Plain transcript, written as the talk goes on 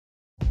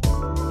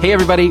Hey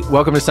everybody,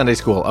 welcome to Sunday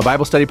School, a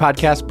Bible study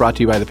podcast brought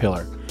to you by The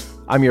Pillar.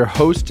 I'm your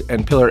host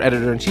and Pillar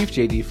Editor-in-Chief,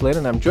 J.D. Flynn,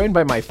 and I'm joined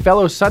by my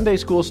fellow Sunday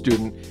School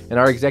student and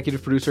our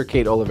executive producer,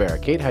 Kate Oliveira.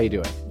 Kate, how you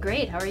doing?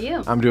 Great, how are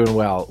you? I'm doing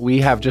well. We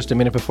have just a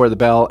minute before the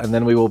bell, and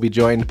then we will be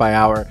joined by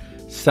our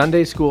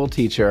Sunday School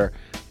teacher,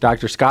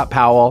 Dr. Scott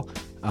Powell,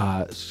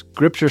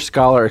 scripture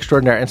scholar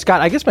extraordinaire. And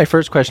Scott, I guess my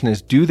first question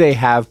is, do they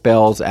have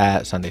bells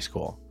at Sunday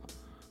School?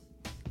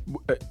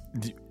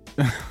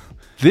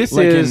 This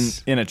like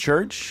is in a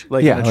church,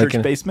 in a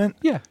church basement,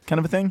 kind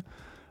of a thing.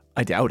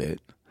 I doubt it.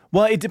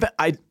 Well, it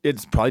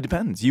probably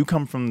depends. You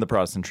come from the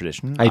Protestant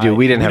tradition. I do.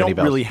 We didn't have any bells. We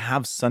don't really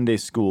have Sunday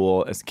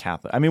school as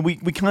Catholic. I mean, we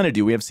kind of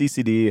do. We have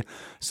CCD.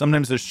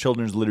 Sometimes there's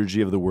children's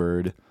liturgy of the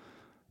word.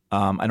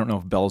 I don't know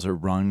if bells are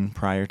rung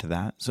prior to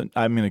that, so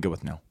I'm going to go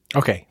with no.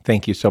 Okay,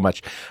 thank you so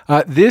much.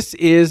 This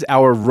is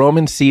our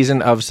Roman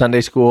season of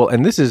Sunday School,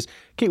 and this is,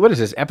 Kate, what is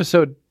this,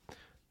 Episode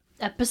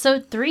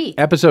 3.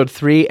 Episode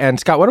 3. And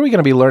Scott, what are we going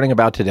to be learning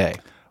about today?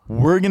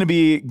 We're going to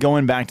be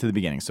going back to the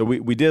beginning. So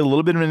we did a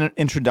little bit of an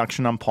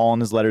introduction on Paul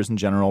and his letters in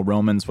general,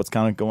 Romans, what's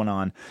kind of going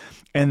on.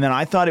 And then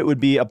I thought it would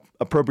be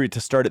appropriate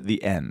to start at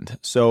the end.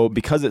 So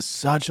because it's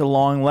such a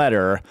long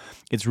letter,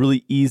 it's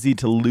really easy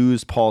to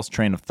lose Paul's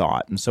train of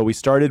thought. And so we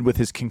started with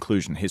his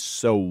conclusion, his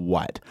so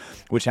what,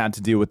 which had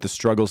to do with the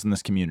struggles in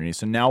this community.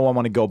 So now I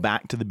want to go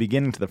back to the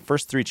beginning, to the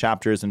first 3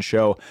 chapters, and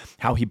show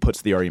how he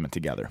puts the argument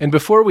together. And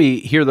before we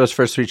hear those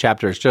first 3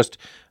 chapters, just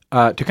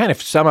to kind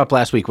of sum up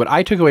last week, what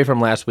I took away from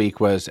last week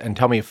was, and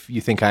tell me if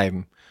you think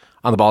I'm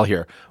on the ball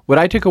here, what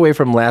I took away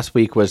from last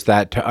week was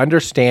that to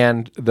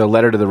understand the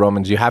letter to the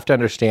Romans, you have to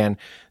understand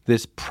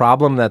this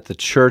problem that the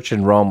church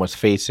in Rome was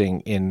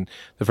facing in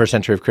the first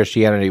century of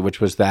Christianity, which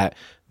was that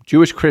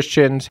Jewish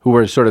Christians, who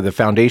were sort of the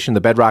foundation,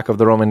 the bedrock of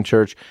the Roman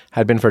church,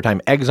 had been for a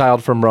time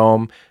exiled from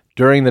Rome.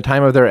 During the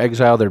time of their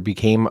exile, there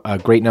became a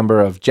great number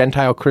of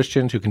Gentile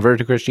Christians who converted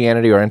to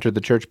Christianity or entered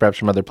the church, perhaps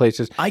from other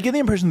places. I get the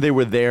impression they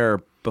were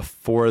there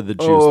before the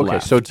Jews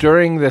left. So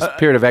during this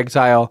period of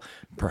exile,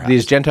 perhaps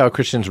these Gentile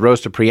Christians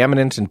rose to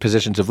preeminence in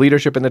positions of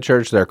leadership in the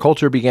church. Their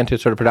culture began to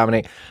sort of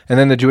predominate, and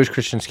then the Jewish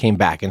Christians came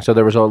back. And so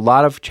there was a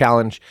lot of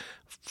challenge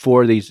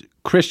for these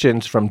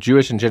Christians from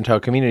Jewish and Gentile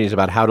communities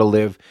about how to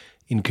live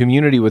in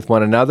community with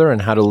one another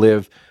and how to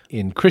live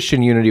in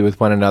Christian unity with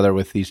one another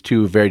with these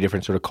 2 very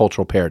different sort of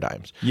cultural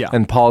paradigms. Yeah.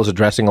 And Paul is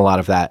addressing a lot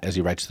of that as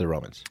he writes to the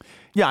Romans.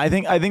 Yeah, I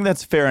think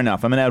that's fair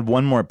enough. I'm going to add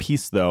one more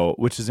piece, though,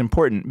 which is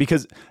important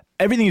because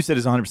everything you said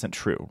is 100%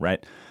 true,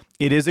 right?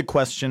 It is a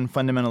question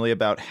fundamentally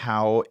about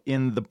how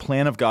in the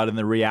plan of God and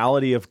the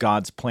reality of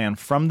God's plan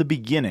from the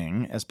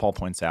beginning, as Paul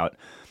points out,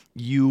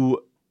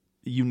 you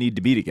need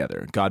to be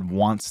together. God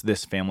wants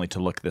this family to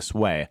look this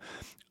way.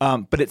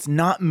 But it's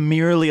not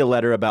merely a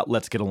letter about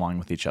let's get along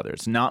with each other.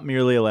 It's not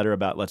merely a letter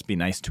about let's be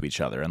nice to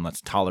each other and let's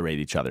tolerate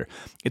each other.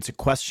 It's a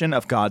question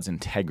of God's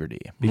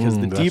integrity because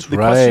the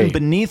question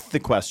beneath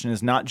the question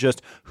is not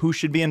just who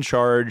should be in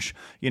charge,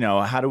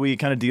 how do we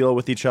kind of deal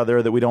with each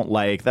other that we don't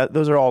like.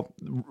 Those are all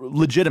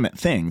legitimate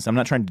things. I'm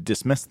not trying to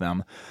dismiss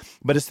them.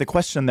 But it's the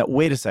question that,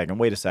 wait a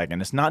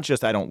second. It's not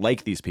just I don't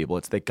like these people.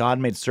 It's that God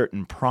made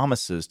certain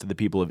promises to the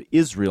people of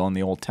Israel in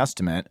the Old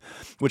Testament,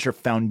 which are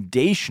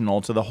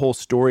foundational to the whole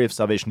story of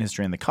salvation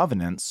history and the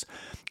covenants.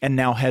 And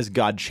now has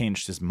God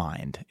changed his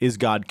mind? Is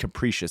God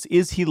capricious?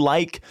 Is he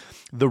like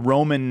the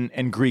Roman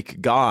and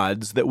Greek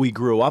gods that we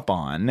grew up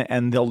on,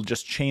 and they'll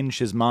just change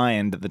his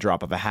mind at the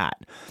drop of a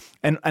hat?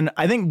 And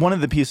I think one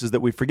of the pieces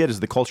that we forget is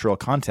the cultural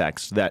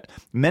context that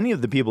many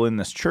of the people in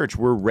this church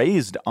were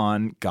raised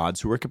on gods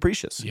who were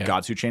capricious,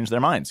 gods who change their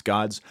minds,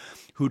 gods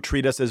who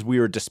treat us as we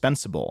are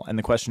dispensable. And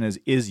the question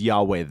is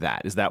Yahweh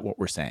that? Is that what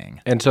we're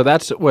saying? And so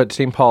that's what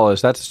St. Paul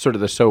is. That's sort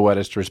of the so what,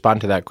 is to respond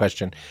to that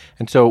question.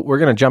 And so we're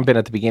going to jump in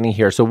at the beginning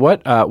here. So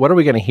what are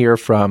we going to hear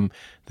from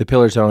the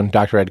Pillar's own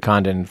Dr. Ed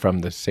Condon from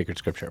the Sacred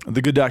Scripture?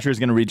 The good doctor is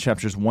going to read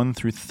chapters 1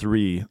 through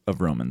 3 of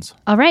Romans.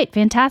 All right,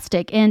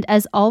 fantastic. And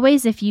as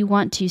always, if you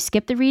want to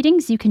skip the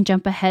readings, you can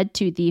jump ahead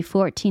to the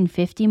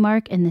 1450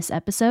 mark in this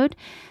episode.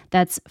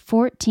 That's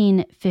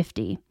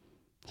 1450.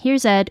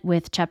 Here's Ed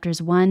with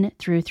chapters 1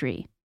 through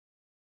 3.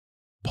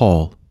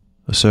 Paul,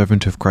 a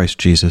servant of Christ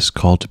Jesus,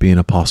 called to be an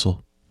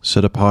apostle,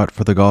 set apart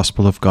for the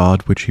gospel of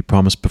God, which he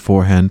promised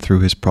beforehand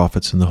through his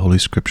prophets in the Holy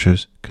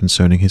Scriptures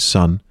concerning his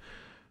Son,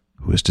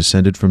 who was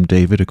descended from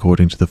David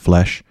according to the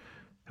flesh,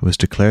 and was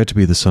declared to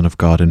be the Son of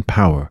God in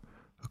power,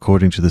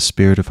 according to the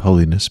Spirit of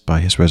holiness by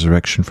his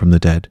resurrection from the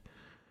dead,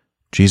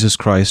 Jesus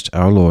Christ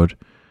our Lord,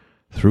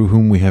 through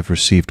whom we have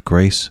received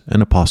grace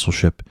and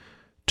apostleship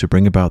to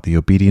bring about the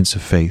obedience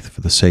of faith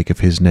for the sake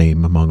of his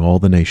name among all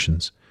the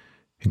nations,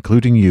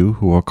 including you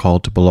who are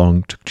called to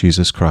belong to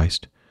Jesus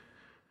Christ.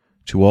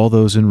 To all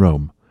those in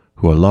Rome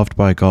who are loved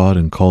by God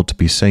and called to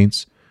be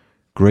saints,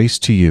 grace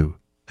to you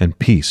and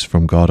peace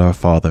from God our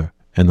Father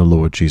and the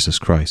Lord Jesus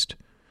Christ.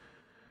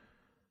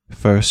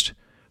 First,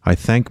 I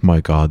thank my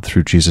God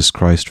through Jesus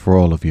Christ for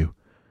all of you,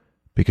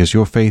 because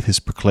your faith is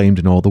proclaimed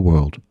in all the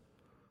world.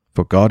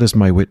 For God is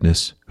my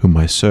witness, whom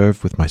I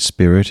serve with my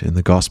spirit in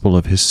the gospel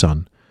of his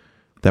Son,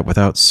 that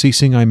without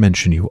ceasing I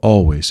mention you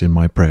always in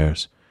my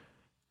prayers,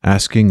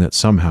 asking that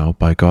somehow,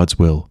 by God's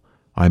will,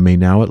 I may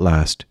now at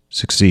last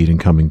succeed in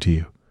coming to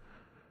you.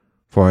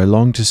 For I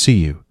long to see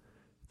you,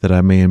 that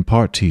I may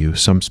impart to you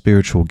some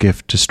spiritual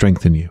gift to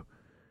strengthen you,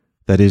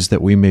 that is,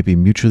 that we may be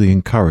mutually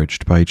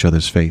encouraged by each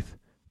other's faith,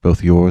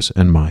 both yours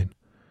and mine.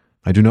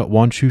 I do not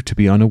want you to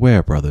be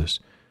unaware, brothers,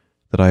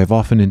 that I have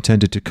often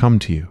intended to come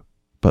to you,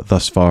 but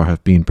thus far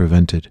have been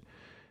prevented,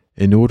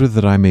 in order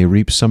that I may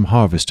reap some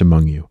harvest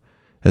among you,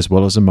 as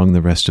well as among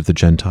the rest of the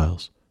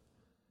Gentiles.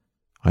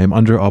 I am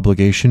under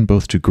obligation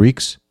both to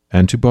Greeks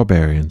and to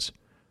barbarians,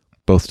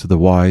 both to the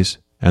wise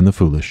and the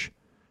foolish.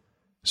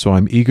 So I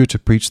am eager to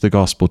preach the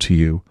gospel to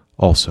you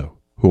also,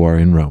 who are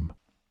in Rome.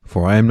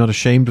 For I am not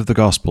ashamed of the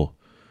gospel,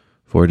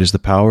 for it is the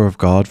power of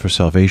God for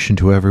salvation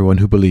to everyone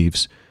who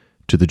believes,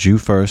 to the Jew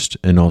first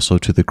and also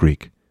to the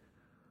Greek.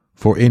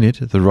 For in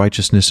it the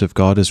righteousness of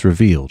God is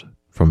revealed,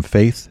 from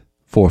faith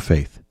for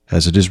faith,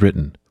 as it is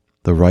written,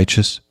 the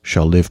righteous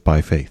shall live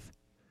by faith.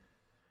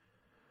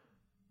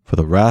 For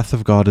the wrath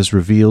of God is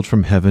revealed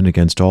from heaven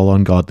against all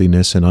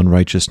ungodliness and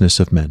unrighteousness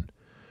of men,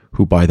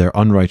 who by their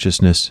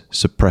unrighteousness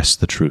suppress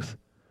the truth.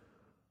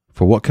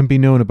 For what can be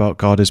known about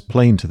God is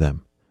plain to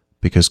them,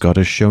 because God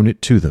has shown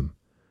it to them.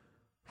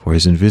 For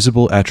his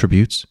invisible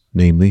attributes,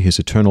 namely his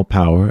eternal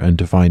power and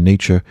divine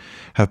nature,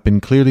 have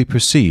been clearly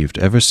perceived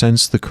ever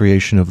since the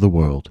creation of the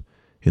world,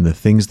 in the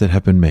things that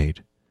have been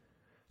made.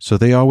 So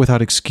they are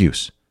without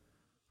excuse.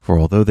 For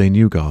although they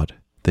knew God,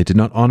 they did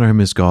not honor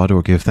him as God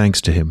or give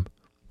thanks to him,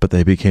 but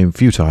they became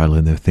futile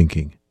in their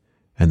thinking,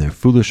 and their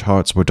foolish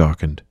hearts were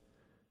darkened.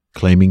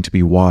 Claiming to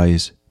be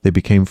wise, they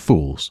became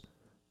fools,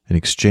 and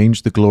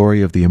exchanged the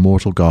glory of the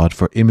immortal God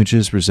for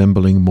images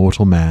resembling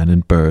mortal man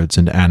and birds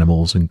and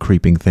animals and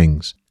creeping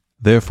things.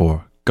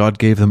 Therefore God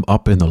gave them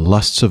up in the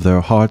lusts of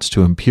their hearts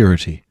to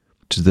impurity,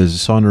 to the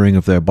dishonoring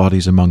of their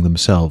bodies among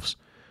themselves,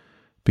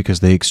 because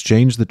they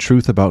exchanged the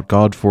truth about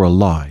God for a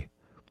lie,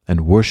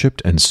 and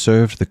worshipped and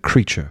served the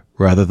creature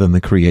rather than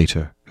the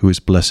Creator, who is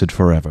blessed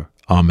forever.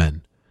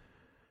 Amen.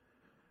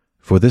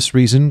 For this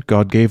reason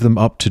God gave them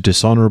up to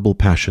dishonorable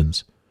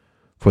passions,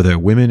 for their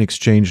women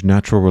exchanged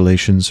natural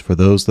relations for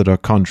those that are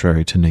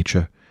contrary to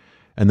nature,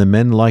 and the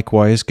men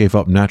likewise gave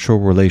up natural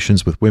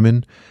relations with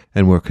women,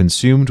 and were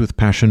consumed with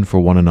passion for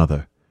one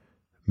another,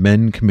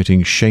 men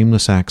committing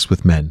shameless acts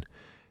with men,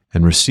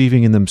 and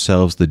receiving in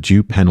themselves the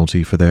due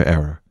penalty for their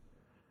error.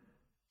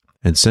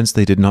 And since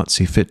they did not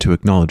see fit to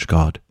acknowledge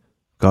God,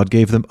 God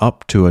gave them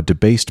up to a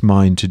debased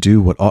mind to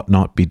do what ought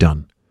not be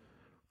done.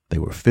 They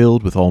were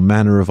filled with all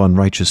manner of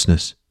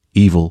unrighteousness,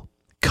 evil,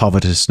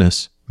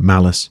 covetousness,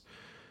 malice.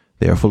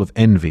 They are full of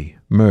envy,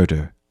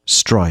 murder,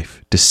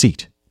 strife,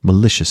 deceit,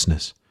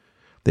 maliciousness.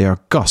 They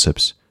are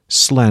gossips,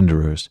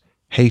 slanderers,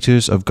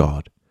 haters of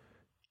God,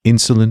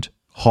 insolent,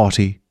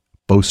 haughty,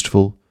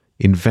 boastful,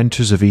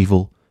 inventors of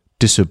evil,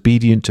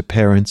 disobedient to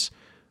parents,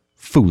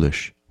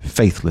 foolish,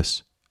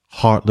 faithless,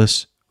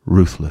 heartless,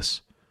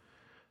 ruthless.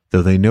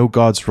 Though they know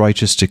God's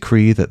righteous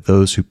decree that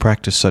those who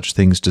practice such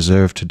things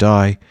deserve to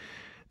die,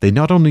 they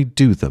not only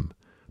do them,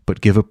 but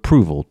give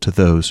approval to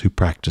those who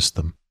practice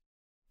them.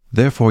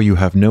 Therefore you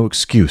have no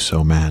excuse,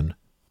 O man,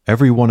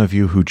 every one of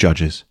you who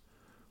judges.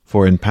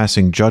 For in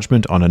passing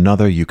judgment on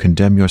another you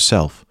condemn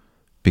yourself,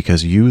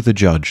 because you, the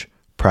judge,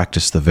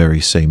 practice the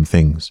very same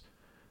things.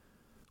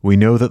 We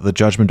know that the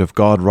judgment of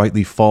God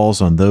rightly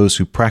falls on those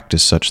who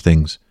practice such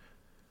things.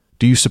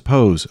 Do you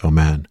suppose, O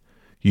man,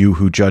 you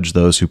who judge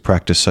those who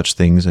practice such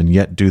things and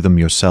yet do them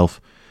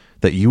yourself,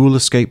 that you will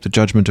escape the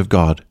judgment of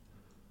God?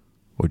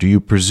 Or do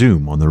you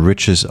presume on the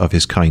riches of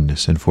his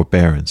kindness and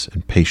forbearance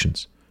and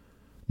patience,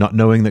 not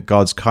knowing that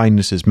God's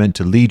kindness is meant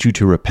to lead you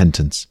to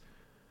repentance?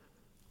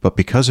 But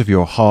because of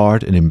your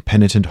hard and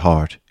impenitent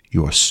heart,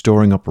 you are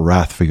storing up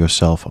wrath for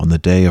yourself on the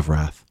day of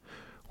wrath,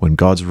 when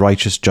God's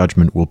righteous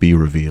judgment will be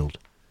revealed.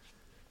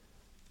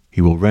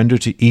 He will render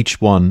to each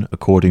one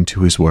according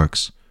to his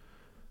works.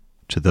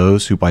 To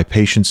those who by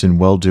patience in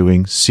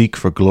well-doing seek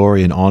for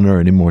glory and honor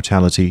and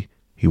immortality,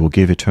 he will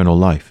give eternal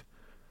life.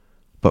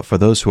 But for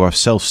those who are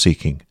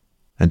self-seeking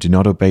and do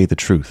not obey the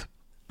truth,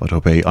 but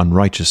obey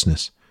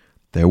unrighteousness,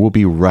 there will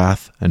be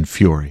wrath and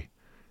fury.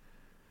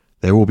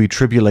 There will be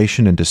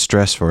tribulation and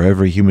distress for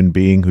every human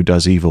being who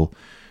does evil,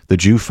 the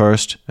Jew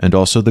first and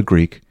also the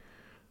Greek,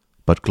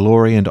 but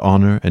glory and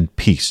honor and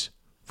peace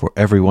for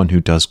everyone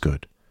who does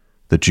good,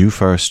 the Jew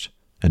first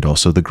and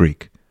also the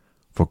Greek,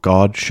 for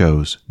God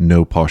shows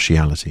no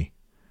partiality.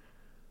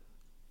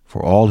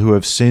 For all who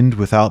have sinned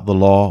without the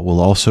law will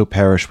also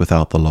perish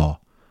without the law,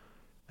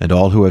 and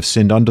all who have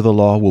sinned under the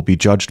law will be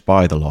judged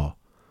by the law.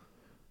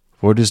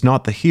 For it is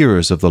not the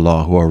hearers of the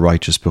law who are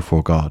righteous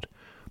before God,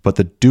 but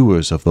the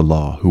doers of the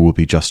law who will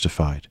be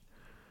justified.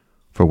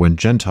 For when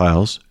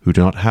Gentiles, who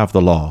do not have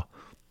the law,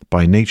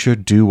 by nature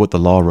do what the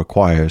law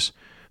requires,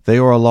 they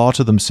are a law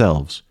to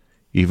themselves,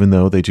 even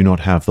though they do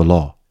not have the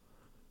law.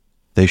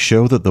 They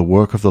show that the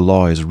work of the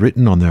law is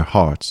written on their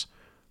hearts,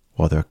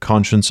 while their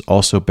conscience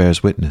also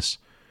bears witness,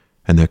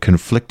 and their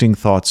conflicting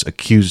thoughts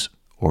accuse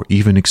or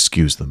even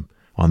excuse them,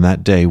 on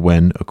that day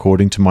when,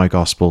 according to my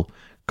gospel,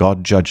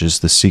 God judges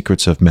the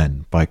secrets of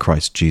men by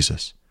Christ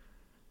Jesus.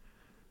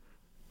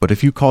 But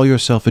if you call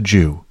yourself a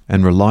Jew,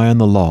 and rely on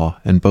the law,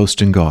 and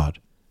boast in God,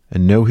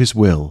 and know his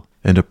will,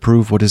 and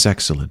approve what is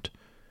excellent,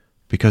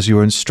 because you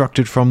are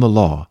instructed from the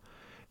law,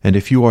 and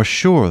if you are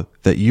sure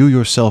that you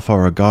yourself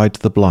are a guide to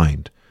the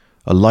blind,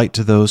 a light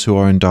to those who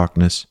are in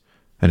darkness,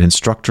 an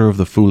instructor of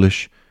the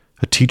foolish,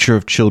 a teacher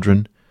of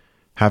children,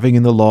 having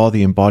in the law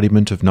the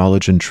embodiment of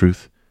knowledge and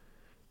truth,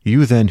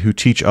 you then who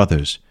teach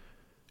others,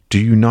 do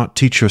you not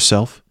teach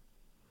yourself?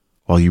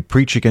 While you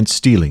preach against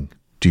stealing,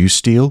 do you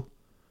steal?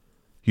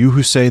 You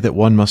who say that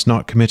one must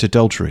not commit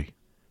adultery,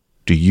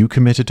 do you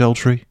commit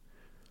adultery?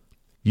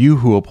 You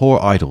who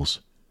abhor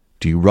idols,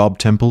 do you rob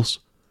temples?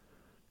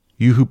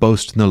 You who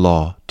boast in the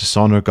law,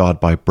 dishonor God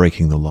by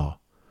breaking the law.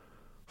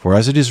 For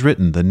as it is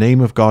written, the name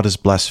of God is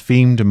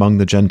blasphemed among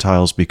the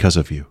Gentiles because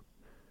of you.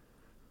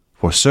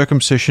 For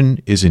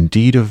circumcision is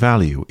indeed of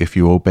value if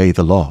you obey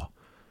the law,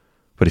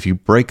 but if you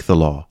break the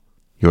law,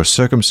 your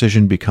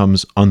circumcision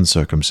becomes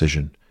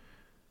uncircumcision.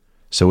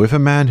 So if a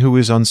man who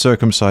is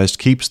uncircumcised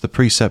keeps the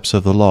precepts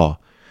of the law,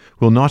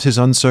 will not his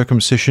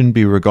uncircumcision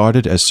be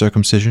regarded as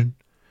circumcision?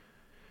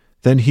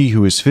 Then he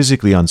who is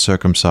physically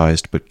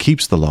uncircumcised but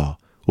keeps the law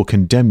will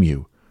condemn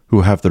you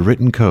who have the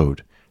written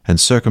code and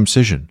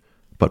circumcision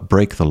but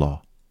break the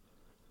law.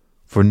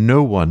 For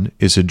no one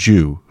is a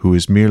Jew who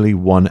is merely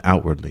one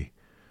outwardly,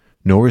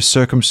 nor is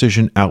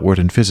circumcision outward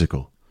and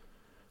physical.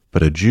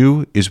 But a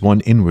Jew is one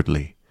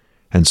inwardly,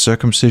 and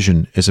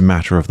circumcision is a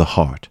matter of the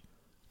heart,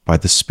 by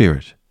the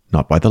Spirit,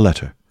 not by the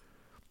letter.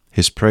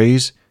 His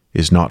praise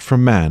is not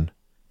from man,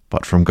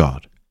 but from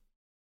God.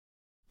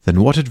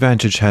 Then what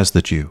advantage has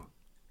the Jew?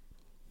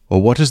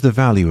 Or what is the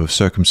value of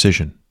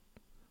circumcision?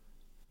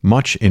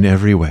 Much in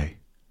every way.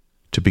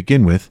 To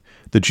begin with,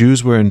 the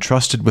Jews were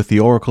entrusted with the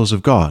oracles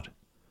of God.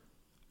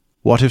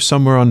 What if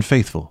some were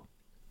unfaithful?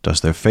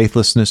 Does their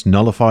faithlessness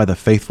nullify the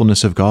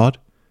faithfulness of God?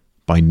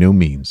 By no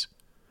means.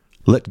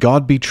 Let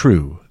God be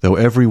true, though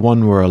every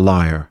one were a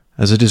liar,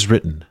 as it is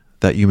written,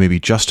 that you may be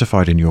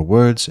justified in your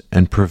words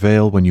and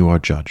prevail when you are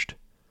judged.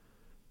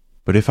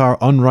 But if our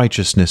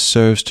unrighteousness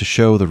serves to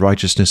show the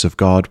righteousness of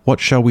God, what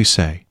shall we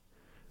say?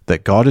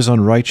 That God is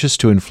unrighteous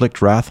to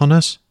inflict wrath on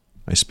us?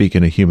 I speak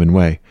in a human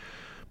way.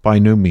 By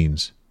no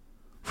means.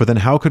 For then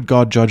how could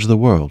God judge the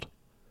world?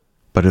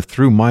 But if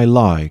through my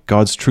lie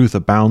God's truth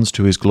abounds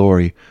to his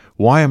glory,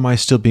 why am I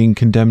still being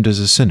condemned as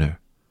a sinner?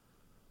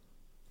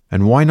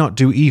 And why not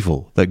do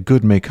evil, that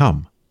good may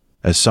come,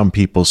 as some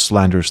people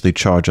slanderously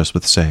charge us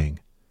with saying?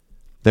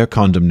 Their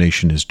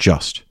condemnation is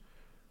just.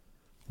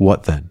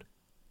 What then?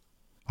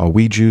 Are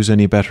we Jews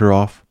any better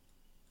off?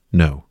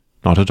 No,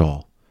 not at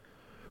all.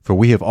 For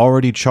we have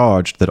already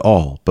charged that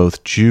all,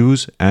 both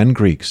Jews and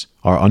Greeks,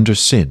 are under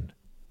sin,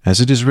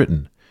 as it is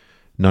written,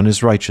 none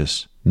is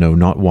righteous, no,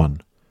 not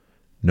one.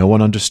 No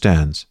one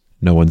understands,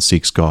 no one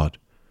seeks God.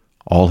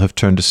 All have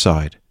turned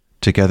aside,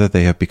 together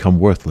they have become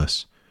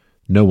worthless.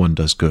 No one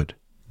does good,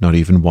 not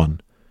even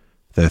one.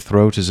 Their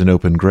throat is an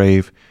open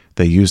grave,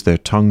 they use their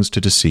tongues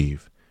to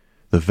deceive.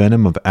 The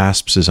venom of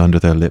asps is under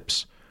their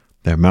lips,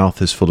 their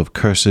mouth is full of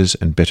curses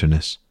and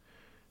bitterness.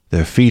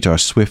 Their feet are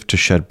swift to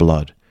shed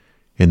blood.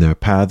 In their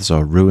paths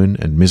are ruin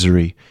and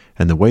misery,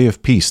 and the way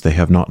of peace they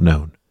have not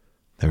known.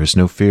 There is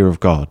no fear of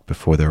God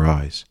before their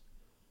eyes.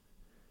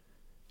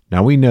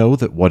 Now we know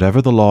that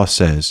whatever the law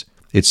says,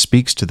 it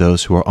speaks to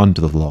those who are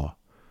under the law,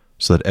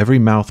 so that every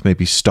mouth may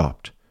be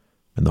stopped,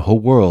 and the whole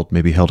world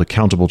may be held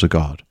accountable to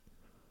God.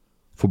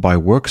 For by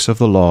works of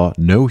the law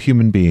no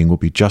human being will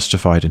be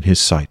justified in his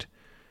sight,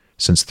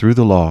 since through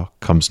the law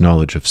comes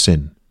knowledge of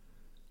sin.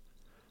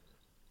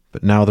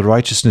 But now the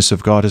righteousness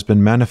of God has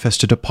been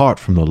manifested apart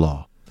from the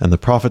law, and the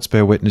prophets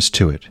bear witness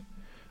to it,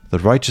 the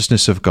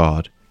righteousness of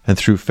God, and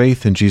through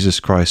faith in Jesus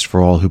Christ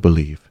for all who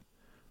believe.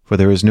 For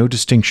there is no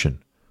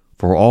distinction,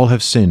 for all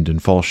have sinned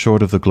and fall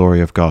short of the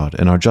glory of God,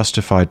 and are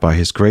justified by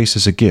his grace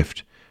as a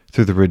gift,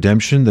 through the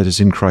redemption that is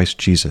in Christ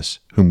Jesus,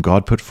 whom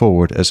God put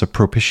forward as a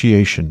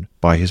propitiation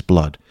by his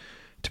blood,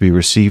 to be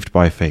received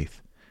by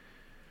faith.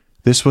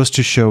 This was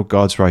to show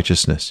God's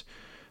righteousness,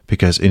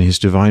 because in his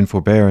divine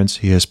forbearance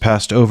he has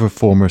passed over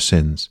former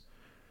sins.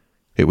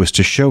 It was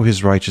to show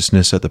his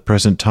righteousness at the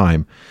present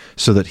time,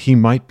 so that he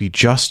might be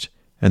just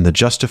and the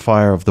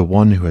justifier of the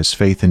one who has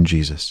faith in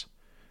Jesus.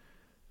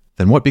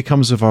 Then what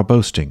becomes of our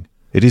boasting?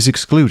 It is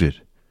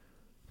excluded.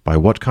 By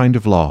what kind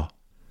of law?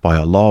 By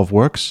a law of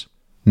works?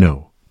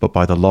 No, but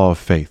by the law of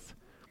faith.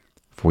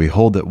 For we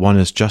hold that one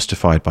is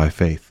justified by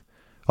faith,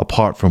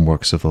 apart from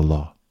works of the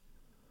law.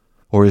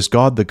 Or is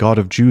God the God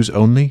of Jews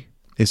only?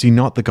 Is he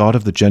not the God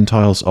of the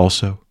Gentiles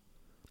also?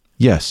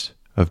 Yes,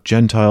 of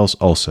Gentiles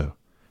also,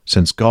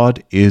 since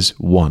God is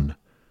one,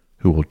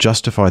 who will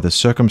justify the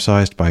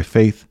circumcised by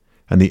faith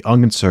and the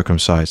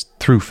uncircumcised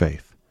through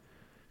faith.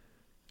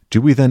 Do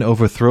we then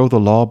overthrow the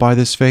law by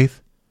this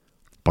faith?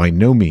 By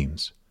no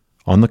means.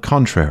 On the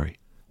contrary,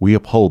 we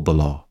uphold the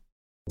law.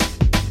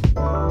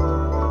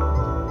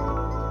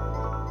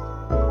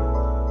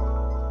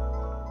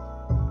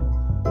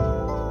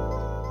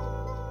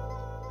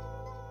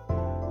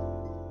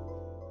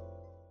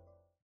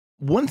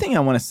 One thing I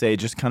want to say,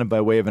 just kind of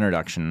by way of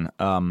introduction,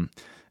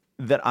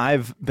 that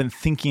I've been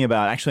thinking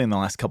about actually in the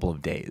last couple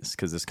of days,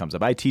 because this comes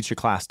up. I teach a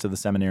class to the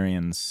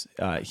seminarians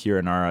here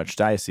in our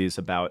archdiocese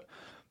about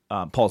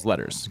Paul's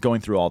letters,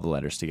 going through all the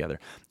letters together.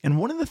 And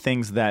one of the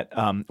things that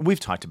we've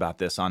talked about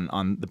this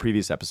on the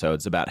previous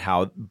episodes about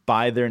how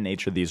by their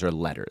nature these are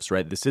letters,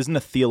 right? This isn't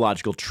a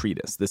theological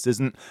treatise. This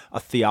isn't a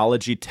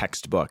theology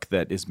textbook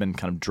that has been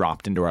kind of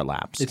dropped into our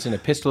laps. It's an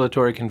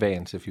epistolatory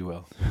conveyance, if you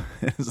will.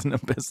 It's an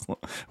epistle,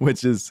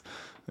 which is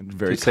a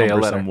very To say a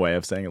cumbersome letter. way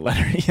of saying a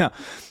letter. Yeah.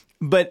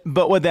 But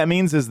what that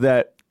means is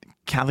that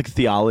Catholic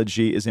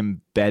theology is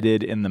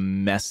embedded in the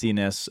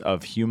messiness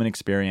of human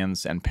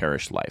experience and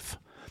parish life,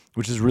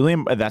 which is really,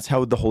 that's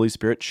how the Holy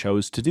Spirit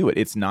chose to do it.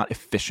 It's not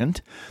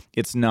efficient.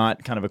 It's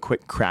not kind of a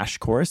quick crash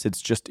course.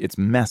 It's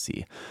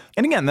messy.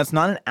 And again, that's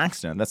not an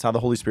accident. That's how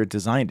the Holy Spirit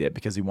designed it,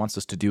 because he wants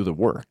us to do the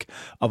work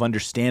of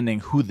understanding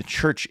who the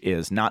church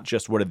is, not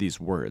just what are these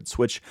words,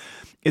 which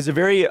is a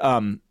very,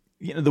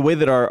 the way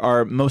that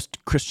our most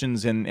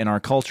Christians in our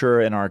culture,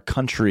 in our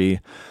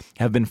country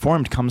have been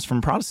formed comes from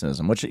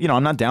Protestantism, which,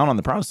 I'm not down on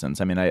the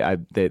Protestants. I mean,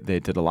 they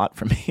did a lot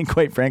for me,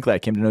 quite frankly. I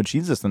came to know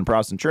Jesus in the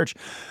Protestant church.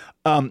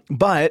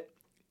 But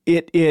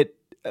it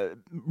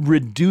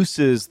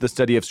reduces the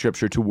study of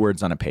Scripture to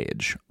words on a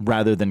page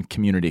rather than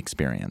community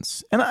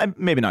experience. And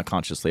maybe not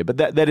consciously, but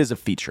that is a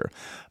feature.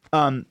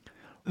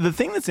 The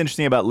thing that's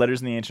interesting about letters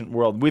in the ancient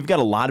world, we've got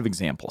a lot of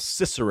examples.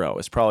 Cicero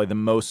is probably the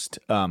most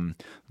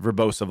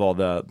verbose of all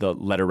the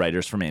letter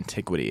writers from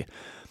antiquity.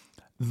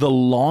 The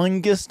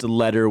longest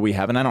letter we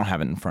have, and I don't have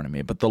it in front of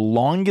me, but the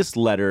longest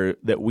letter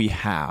that we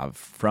have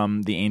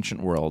from the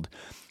ancient world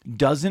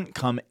doesn't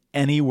come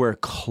anywhere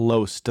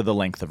close to the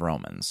length of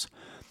Romans.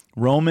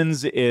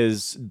 Romans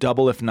is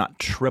double, if not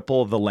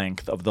triple, the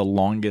length of the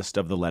longest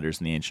of the letters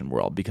in the ancient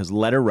world, because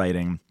letter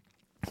writing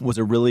was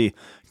a really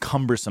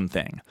cumbersome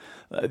thing.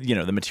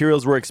 The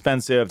materials were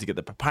expensive to get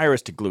the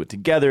papyrus, to glue it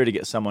together, to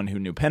get someone who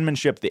knew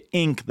penmanship, the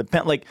ink, the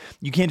pen. Like,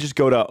 you can't just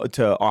go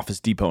to Office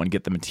Depot and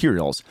get the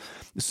materials.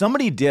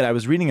 Somebody did. I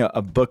was reading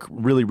a book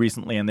really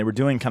recently, and they were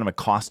doing kind of a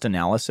cost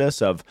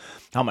analysis of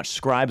how much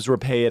scribes were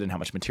paid and how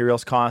much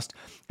materials cost.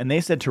 And they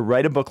said to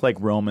write a book like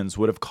Romans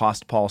would have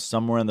cost Paul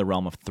somewhere in the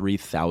realm of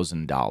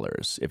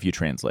 $3,000 if you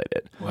translate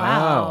it.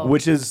 Wow.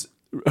 Which is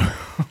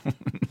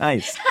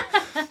nice.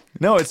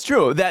 No, it's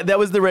true. That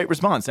was the right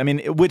response. I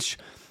mean,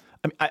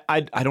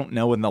 I don't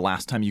know when the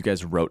last time you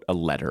guys wrote a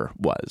letter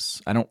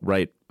was. I don't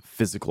write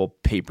physical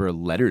paper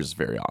letters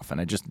very often.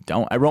 I just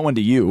don't. I wrote one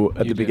to you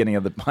at the beginning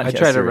of the podcast. I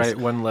try to series. write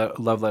one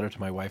love letter to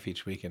my wife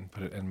each week and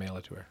put it and mail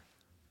it to her.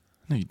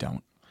 No, you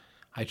don't.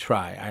 I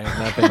try. I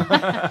have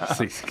not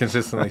been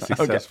consistently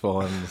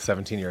successful in the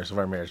 17 years of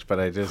our marriage, but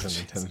it is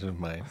an intention of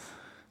mine.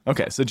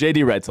 Okay, so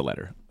JD writes a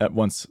letter at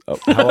once.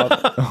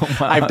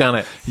 I've done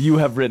it. You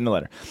have written a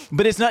letter,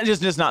 but it's not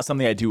just not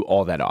something I do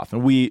all that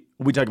often. We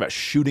talk about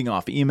shooting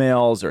off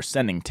emails or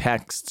sending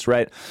texts,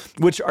 right?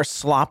 Which are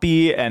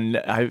sloppy, and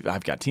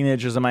I've got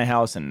teenagers in my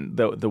house, and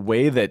the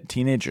way that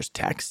teenagers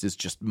text is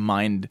just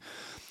mind.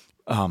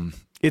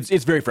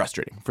 It's very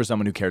frustrating for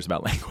someone who cares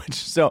about language.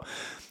 So.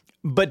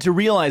 But to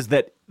realize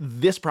that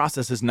this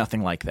process is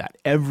nothing like that.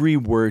 Every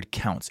word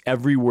counts.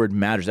 Every word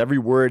matters. Every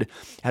word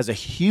has a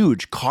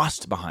huge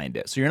cost behind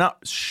it. So you're not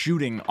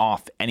shooting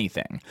off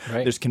anything.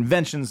 Right. There's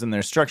conventions and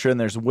there's structure and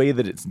there's a way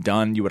that it's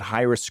done. You would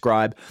hire a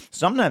scribe.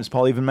 Sometimes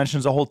Paul even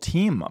mentions a whole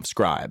team of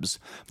scribes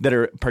that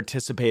are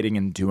participating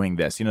in doing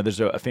this.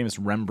 There's a famous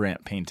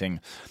Rembrandt painting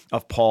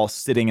of Paul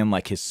sitting in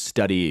like his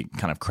study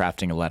kind of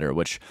crafting a letter,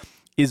 which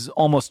is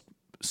almost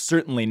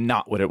certainly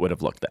not what it would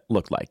have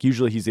looked like.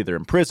 Usually he's either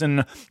in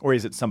prison or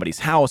he's at somebody's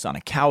house on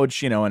a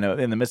couch, in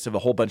the midst of a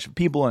whole bunch of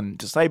people and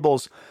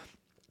disciples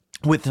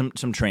with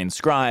some trained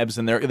scribes,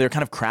 and they're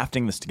kind of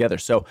crafting this together.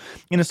 So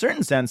in a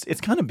certain sense, it's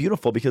kind of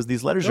beautiful because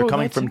these letters are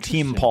coming from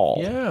Team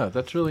Paul. Yeah,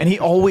 that's really And he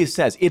always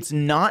says it's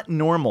not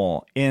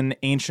normal in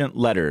ancient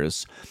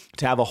letters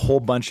to have a whole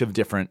bunch of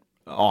different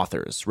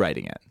authors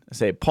writing it.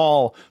 Say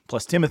Paul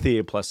plus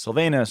Timothy plus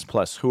Silvanus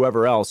plus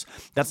whoever else.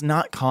 That's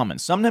not common.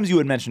 Sometimes you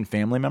would mention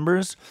family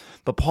members,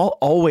 but Paul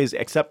always,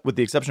 except with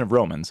the exception of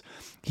Romans,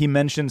 he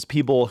mentions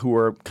people who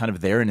are kind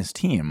of there in his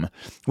team,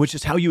 which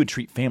is how you would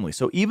treat family.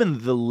 So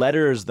even the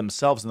letters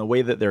themselves and the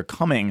way that they're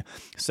coming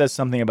says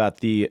something about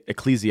the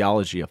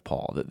ecclesiology of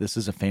Paul, that this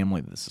is a family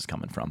that this is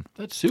coming from.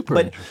 That's super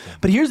interesting.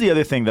 But here's the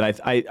other thing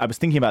that I was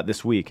thinking about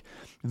this week.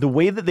 The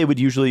way that they would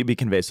usually be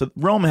conveyed. So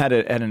Rome had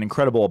an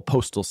incredible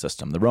postal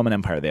system. The Roman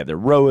Empire, they had their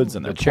roads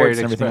and their ports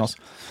and everything else.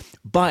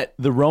 But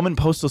the Roman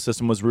postal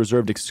system was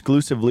reserved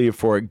exclusively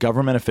for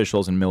government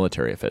officials and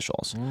military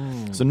officials.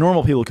 So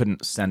normal people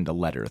couldn't send a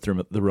letter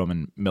through the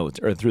Roman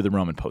military or through the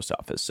Roman post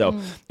office.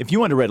 So if you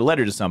wanted to write a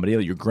letter to somebody,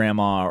 like your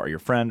grandma or your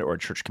friend or a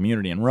church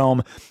community in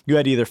Rome, you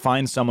had to either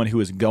find someone who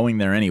was going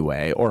there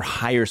anyway or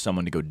hire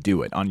someone to go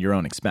do it on your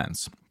own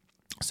expense.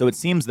 So it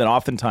seems that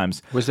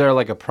oftentimes... Was there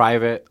like a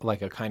private,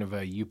 like a kind of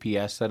a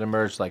UPS that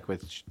emerged, like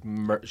with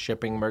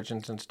shipping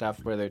merchants and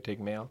stuff where they take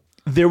mail?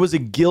 There was a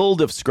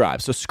guild of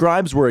scribes. So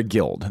scribes were a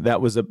guild.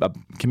 That was a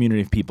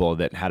community of people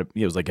that had,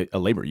 it was like a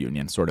labor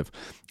union, sort of.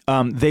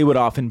 they would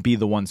often be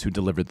the ones who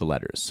delivered the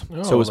letters.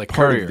 Oh, so it was like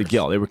part of the couriers.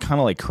 guild. They were kind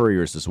of like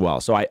couriers as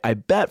well. So I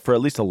bet for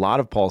at least a lot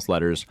of Paul's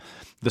letters,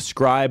 the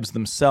scribes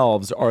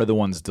themselves are the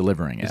ones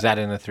delivering it. Is that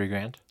in the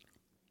 $3,000?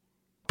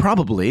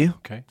 Probably.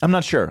 Okay. I'm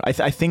not sure. I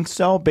think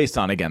so, based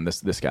on, again,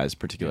 this guy's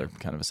particular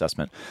kind of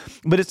assessment.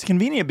 But it's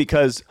convenient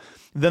because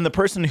then the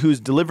person who's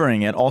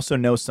delivering it also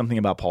knows something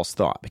about Paul's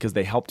thought, because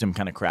they helped him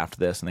kind of craft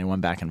this, and they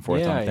went back and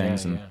forth on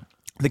things. And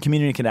the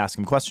community could ask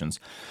him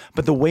questions.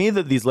 But the way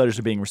that these letters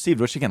are being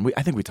received, which, again,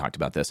 I think we talked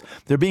about this,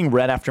 they're being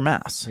read after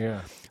Mass.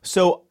 Yeah.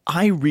 So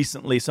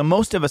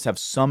most of us have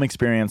some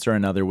experience or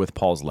another with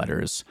Paul's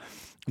letters.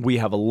 We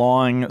have a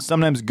long,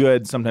 sometimes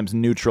good, sometimes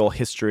neutral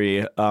history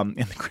in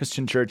the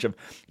Christian church of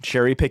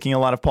cherry picking a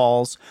lot of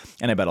Paul's.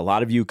 And I bet a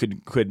lot of you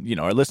could,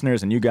 our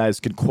listeners and you guys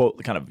could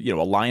quote kind of,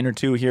 a line or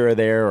two here or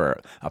there, or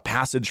a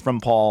passage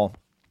from Paul.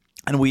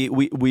 And we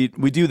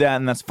do that,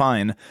 and that's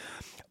fine.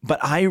 But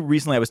I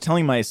was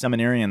telling my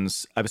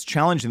seminarians, I was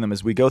challenging them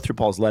as we go through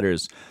Paul's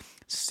letters,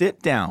 sit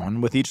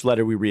down with each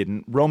letter we read,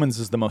 and Romans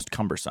is the most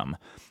cumbersome.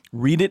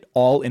 Read it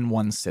all in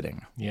one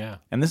sitting. Yeah.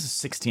 And this is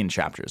 16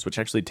 chapters, which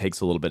actually takes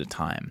a little bit of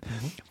time.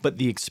 But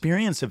the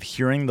experience of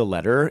hearing the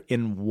letter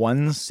in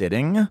one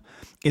sitting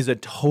is a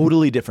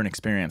totally different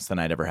experience than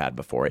I'd ever had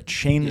before. It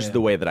changed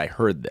the way that I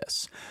heard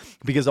this.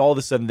 Because all of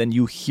a sudden, then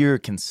you hear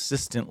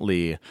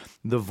consistently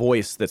the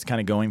voice that's kind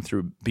of going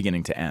through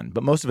beginning to end.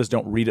 But most of us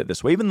don't read it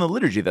this way. Even in the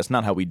liturgy, that's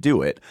not how we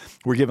do it.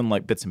 We're given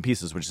like bits and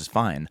pieces, which is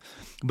fine.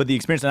 But the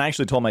experience, and I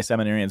actually told my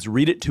seminarians,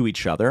 read it to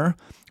each other,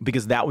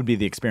 because that would be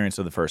the experience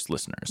of the first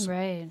listeners.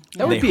 Right.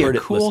 That would They be a heard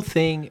it, cool listened.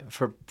 thing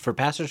for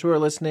pastors who are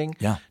listening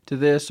Yeah. to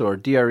this, or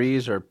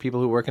DREs, or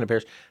people who work in a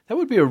parish. That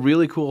would be a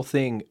really cool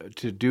thing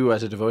to do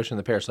as a devotion in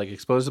the parish, like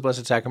expose the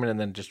Blessed Sacrament and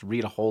then just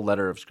read a whole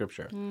letter of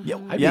Scripture.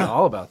 I'd be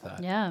all about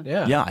that. Yeah.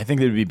 Yeah. Yeah, I think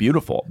that would be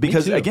beautiful,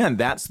 because too. again,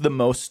 that's the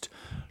most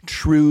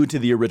true to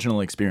the original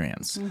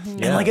experience.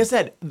 And like I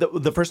said,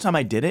 the first time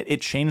I did it,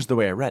 it changed the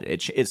way I read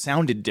it. It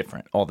sounded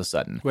different all of a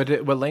sudden.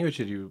 What language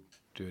did you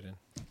do it in?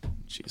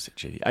 Jeez,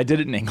 JD. I did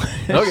it in English.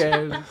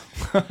 Okay.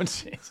 Oh,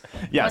 jeez.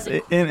 Yes,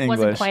 in English.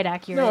 Wasn't quite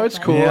accurate. No, it's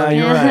but- cool. Yeah,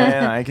 you're right.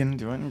 Yeah, I can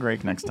do it in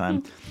Greek next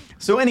time.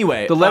 So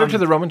anyway, The letter to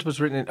the Romans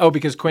was written in,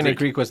 because Koine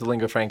Greek was the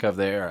lingua franca of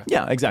the era.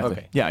 Yeah, exactly.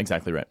 Okay. Yeah,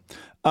 exactly right.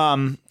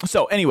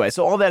 So anyway,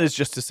 so all that is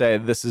just to say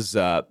this is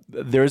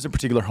there is a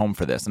particular home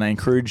for this, and I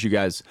encourage you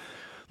guys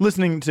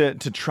listening to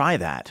try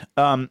that.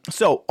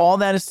 So all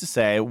that is to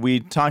say,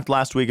 we talked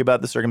last week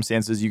about the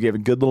circumstances. You gave a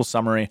good little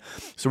summary.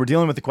 So we're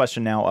dealing with the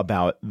question now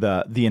about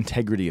the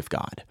integrity of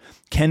God.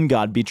 Can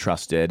God be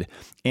trusted?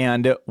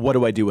 And what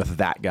do I do with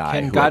that guy?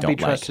 Can who I God don't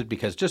be like? trusted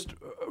because, just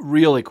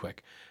really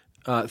quick,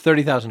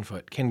 30,000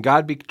 foot. Can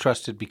God be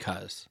trusted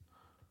because?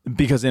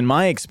 Because in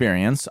my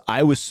experience,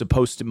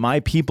 my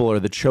people are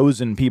the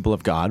chosen people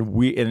of God.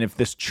 And if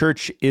this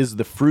church is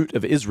the fruit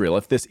of Israel,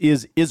 if this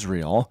is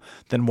Israel,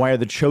 then why are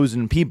the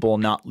chosen people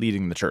not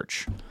leading the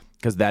church?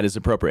 Because that is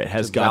appropriate.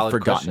 Has God valid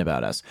forgotten question.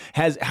 about us?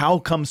 How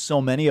come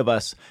so many of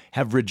us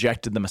have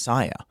rejected the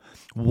Messiah?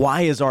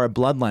 Why is our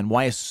bloodline?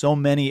 Why is so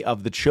many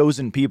of the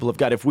chosen people of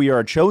God? If we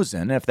are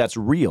chosen, if that's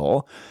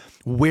real,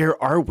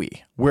 where are we?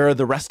 Where are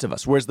the rest of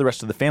us? Where's the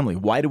rest of the family?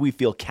 Why do we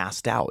feel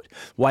cast out?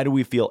 Why do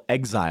we feel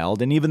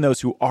exiled? And even those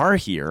who are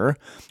here,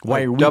 why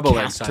Like are we double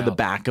cast to the exiled.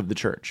 back of the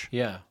church?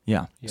 Yeah.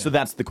 Yeah. So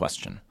that's the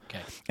question.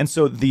 Okay. And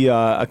so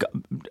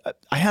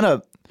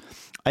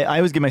I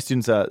always give my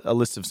students a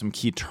list of some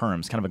key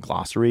terms, kind of a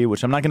glossary,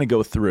 which I'm not going to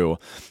go through.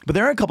 But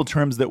there are a couple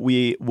terms that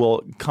we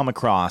will come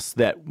across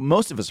that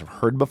most of us have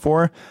heard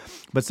before,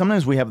 but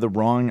sometimes we have the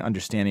wrong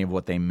understanding of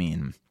what they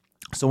mean.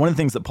 So one of the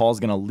things that Paul's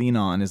going to lean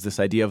on is this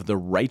idea of the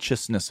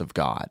righteousness of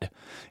God.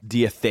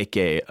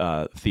 Diatheke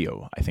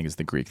theo, I think is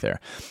the Greek there.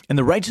 And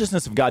the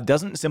righteousness of God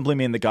doesn't simply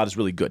mean that God is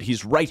really good.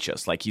 He's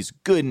righteous, like he's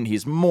good and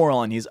he's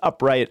moral and he's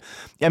upright.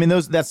 I mean,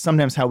 that's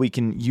sometimes how we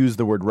can use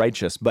the word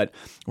righteous. But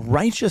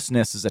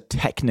righteousness is a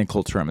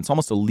technical term. It's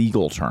almost a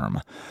legal term.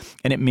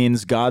 And it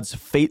means God's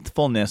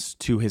faithfulness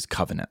to his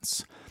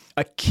covenants.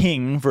 A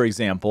king, for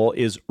example,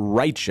 is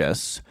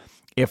righteous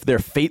if they're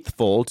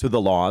faithful to the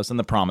laws and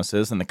the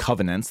promises and the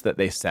covenants that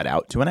they set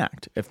out to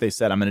enact. If they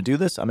said, I'm going to do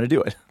this, I'm going to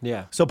do it.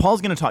 Yeah. So Paul's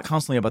going to talk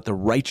constantly about the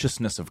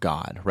righteousness of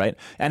God, right?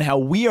 And how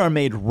we are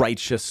made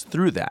righteous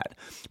through that.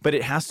 But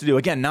it has to do,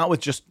 again, not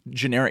with just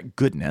generic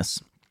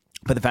goodness,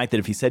 but the fact that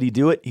if he said he'd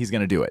do it, he's going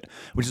to do it.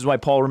 Which is why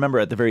Paul, remember,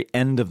 at the very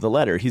end of the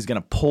letter, he's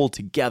going to pull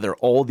together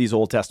all these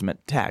Old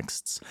Testament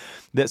texts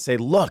that say,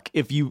 look,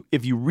 if you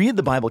read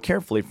the Bible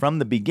carefully from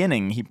the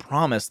beginning, he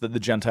promised that the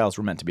Gentiles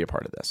were meant to be a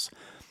part of this.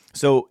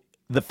 So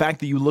the fact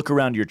that you look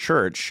around your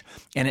church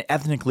and it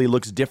ethnically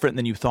looks different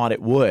than you thought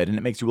it would, and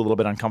it makes you a little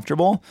bit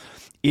uncomfortable,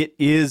 it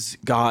is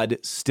God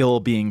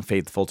still being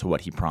faithful to what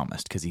he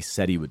promised, because he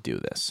said he would do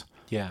this.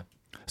 Yeah.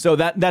 So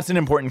that's an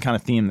important kind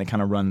of theme that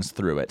kind of runs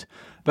through it.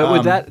 But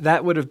would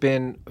that would have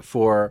been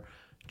for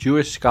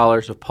Jewish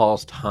scholars of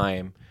Paul's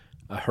time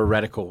a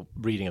heretical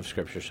reading of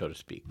Scripture, so to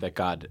speak, that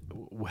God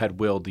had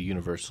willed the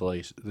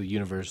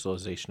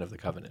universalization of the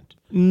covenant?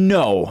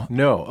 No.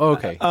 No. Oh,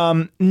 okay.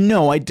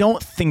 No, I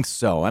don't think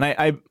so. And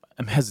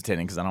I'm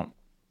hesitating because I don't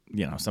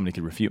somebody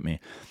could refute me.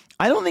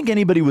 I don't think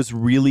anybody was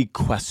really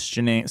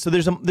questioning. So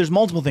there's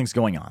multiple things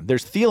going on.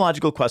 There's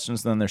theological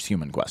questions, and then there's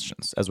human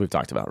questions, as we've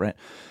talked about, right?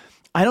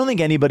 I don't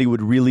think anybody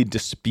would really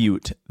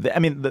dispute.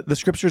 The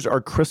scriptures are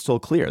crystal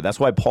clear. That's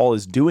why Paul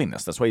is doing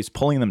this. That's why he's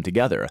pulling them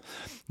together,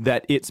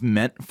 that it's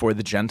meant for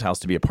the Gentiles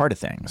to be a part of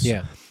things.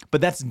 Yeah. But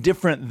that's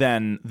different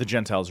than the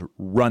Gentiles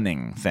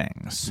running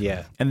things.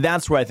 Yeah. And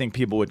that's where I think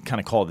people would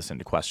kind of call this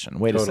into question.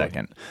 Wait a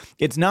second.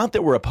 It's not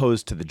that we're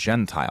opposed to the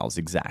Gentiles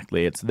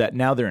exactly. It's that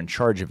now they're in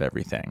charge of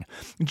everything.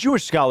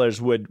 Jewish scholars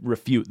would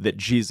refute that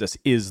Jesus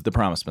is the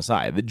promised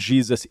Messiah, that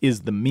Jesus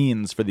is the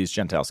means for these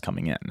Gentiles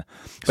coming in.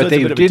 But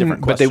they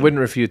didn't. But they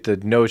wouldn't refute the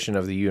notion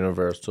of the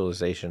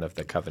universalization of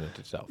the covenant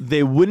itself.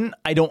 They wouldn't,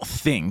 I don't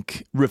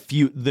think,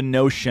 refute the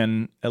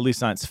notion, at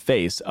least on its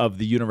face, of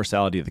the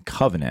universality of the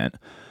covenant.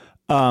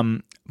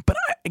 But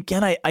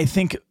I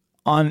think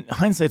on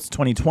hindsight's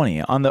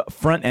 2020, on the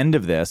front end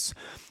of this,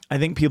 I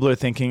think people are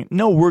thinking,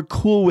 no, we're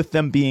cool with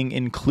them being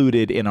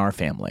included in our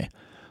family.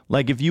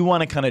 Like, if you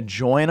want to kind of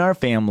join our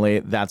family,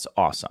 that's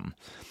awesome.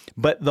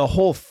 But the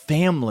whole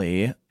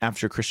family,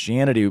 after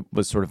Christianity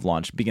was sort of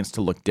launched, begins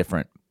to look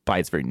different by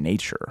its very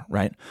nature,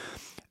 right?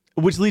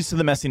 Which leads to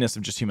the messiness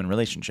of just human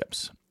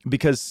relationships.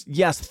 Because,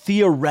 yes,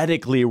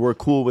 theoretically, we're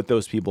cool with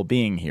those people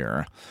being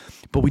here,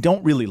 but we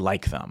don't really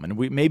like them. And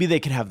maybe they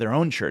could have their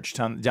own church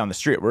down the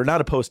street. We're not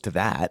opposed to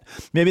that.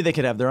 Maybe they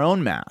could have their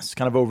own mass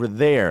kind of over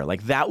there.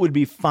 Like, that would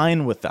be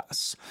fine with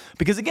us.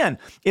 Because, again,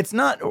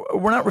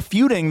 we're not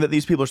refuting that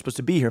these people are supposed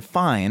to be here.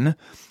 Fine.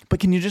 But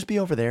can you just be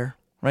over there?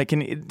 Right?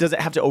 Does it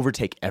have to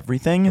overtake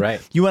everything?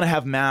 Right. You want to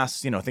have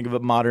mass, think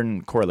of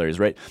modern corollaries,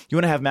 right? You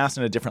want to have mass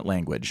in a different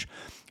language.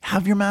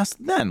 Have your mass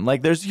then.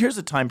 Like, here's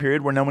a time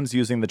period where no one's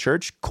using the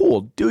church.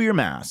 Cool, do your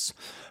mass.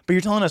 But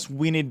you're telling us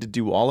we need to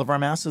do all of our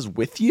masses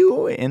with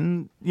you?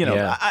 And,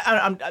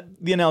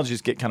 the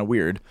analogies get kind of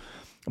weird.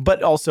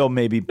 But also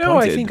maybe pointed. No,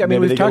 I think,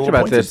 we've talked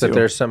about this, that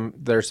there's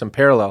some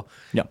parallel.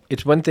 Yeah.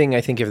 It's one thing,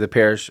 I think, if the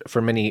parish,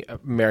 for many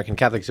American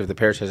Catholics, if the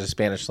parish has a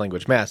Spanish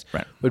language mass,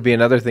 right, would be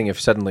another thing if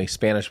suddenly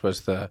Spanish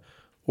was the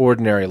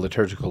ordinary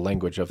liturgical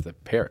language of the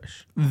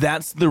parish.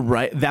 That's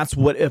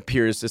what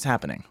appears is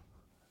happening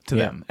to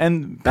them.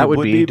 And that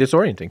would be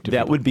disorienting to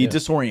that people. Would be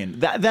disorienting.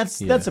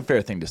 That's a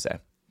fair thing to say.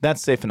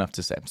 That's safe enough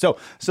to say. So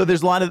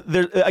there's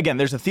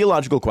there's a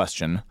theological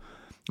question,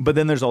 but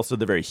then there's also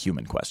the very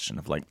human question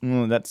of like,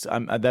 that's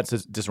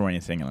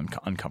disorienting and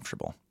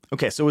uncomfortable.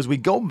 Okay, so as we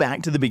go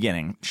back to the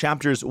beginning,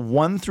 chapters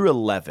 1 through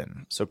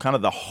 11, so kind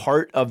of the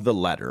heart of the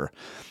letter,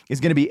 is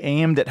going to be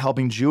aimed at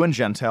helping Jew and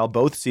Gentile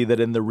both see that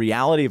in the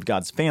reality of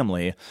God's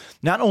family,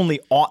 not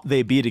only ought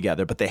they be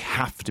together, but they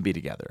have to be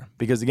together.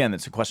 Because again,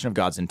 it's a question of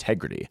God's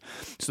integrity.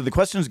 So the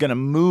question is going to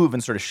move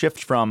and sort of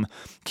shift from,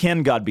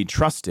 can God be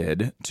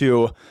trusted,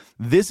 to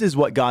this is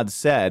what God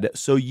said,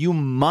 so you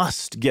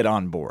must get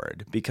on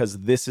board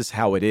because this is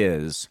how it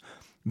is,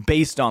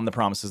 based on the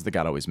promises that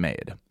God always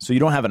made. So you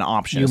don't have an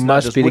option. You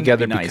must be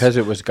together because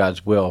it was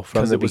God's will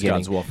from the beginning.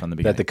 God's will from the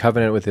beginning. That the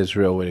covenant with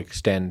Israel would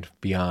extend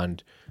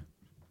beyond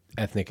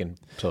ethnic and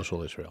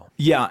social Israel.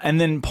 Yeah, and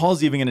then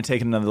Paul's even going to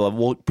take it another level.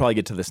 We'll probably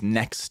get to this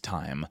next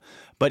time.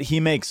 But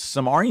he makes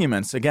some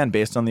arguments, again,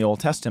 based on the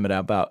Old Testament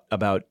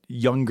about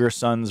younger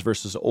sons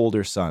versus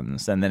older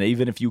sons. And then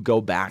even if you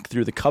go back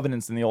through the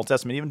covenants in the Old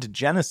Testament, even to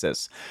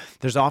Genesis,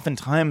 there's often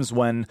times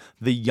when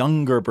the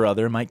younger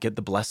brother might get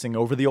the blessing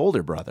over the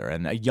older brother.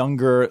 And a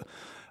younger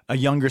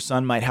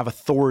son might have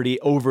authority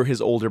over his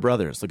older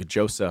brothers. Look at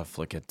Joseph.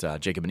 Look at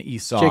Jacob and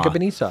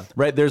Esau.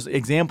 Right? There's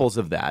examples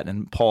of that.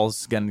 And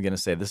Paul's going to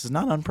say, this is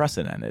not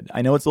unprecedented.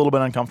 I know it's a little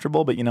bit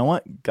uncomfortable, but you know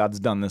what? God's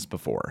done this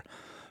before.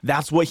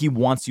 That's what he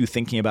wants you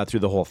thinking about through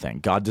the whole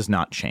thing. God does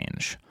not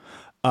change.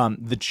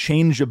 The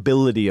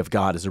changeability of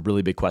God is a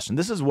really big question.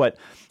 This is what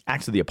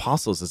Acts of the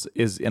Apostles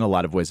is in a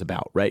lot of ways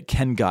about, right?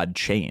 Can God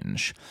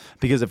change?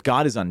 Because if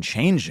God is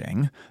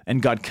unchanging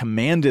and God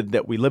commanded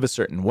that we live a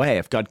certain way,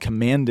 if God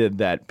commanded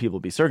that people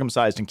be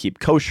circumcised and keep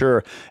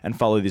kosher and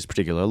follow these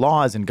particular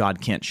laws and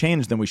God can't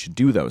change, then we should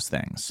do those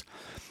things.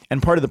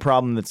 And part of the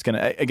problem that's going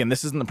to, again,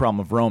 this isn't the problem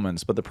of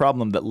Romans, but the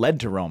problem that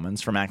led to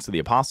Romans from Acts of the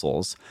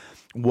Apostles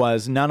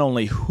was not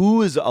only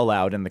who is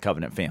allowed in the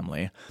covenant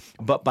family,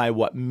 but by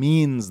what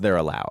means they're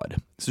allowed.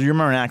 So you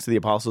remember in Acts of the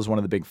Apostles, one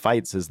of the big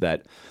fights is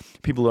that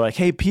people are like,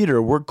 hey,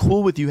 Peter, we're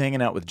cool with you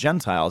hanging out with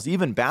Gentiles,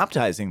 even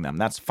baptizing them,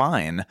 that's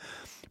fine,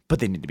 but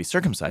they need to be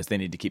circumcised, they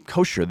need to keep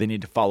kosher, they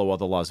need to follow all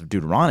the laws of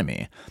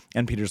Deuteronomy.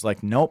 And Peter's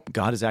like, nope,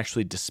 God has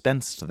actually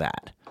dispensed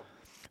that.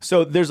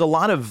 So there's a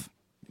lot of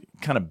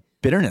kind of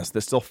bitterness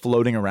that's still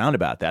floating around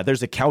about that.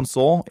 There's a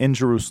council in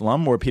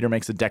Jerusalem where Peter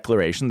makes a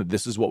declaration that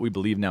this is what we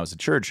believe now as a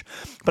church,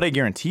 but I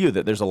guarantee you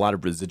that there's a lot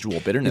of residual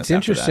bitterness. It's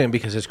interesting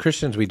because as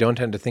Christians, we don't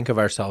tend to think of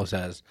ourselves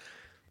as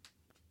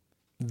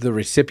the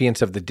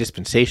recipients of the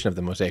dispensation of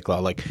the Mosaic Law.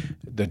 Like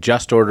the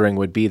just ordering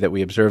would be that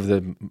we observe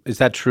the. Is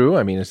that true?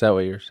 I mean, is that what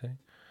you're saying?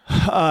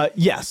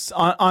 Yes,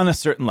 on a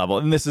certain level,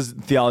 and this is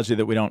theology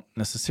that we don't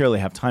necessarily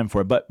have time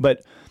for, but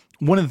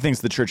one of the things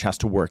the church has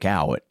to work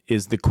out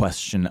is the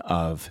question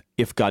of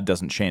if God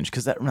doesn't change,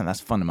 because that's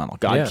fundamental.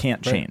 God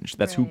can't change.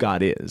 That's who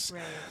God is.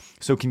 Right.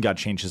 So can God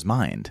change his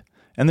mind?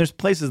 And there's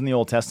places in the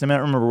Old Testament,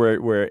 remember,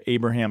 where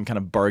Abraham kind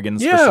of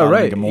bargains for Sodom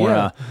and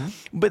Gomorrah. Yeah.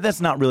 But that's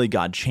not really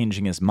God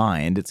changing his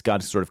mind. It's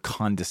God sort of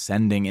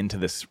condescending into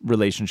this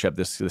relationship,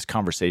 this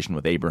conversation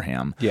with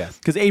Abraham. Yeah.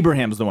 Because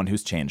Abraham's the one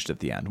who's changed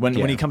at the end. When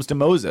he comes to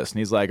Moses and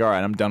he's like, all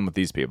right, I'm done with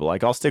these people.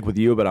 Like, I'll stick with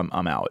you, but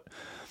I'm out.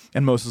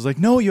 And Moses is like,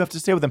 no, you have to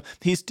stay with them.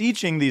 He's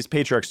teaching these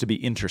patriarchs to be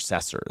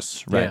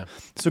intercessors, right? Yeah.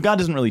 So God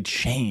doesn't really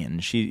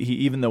change, he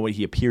even though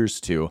he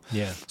appears to.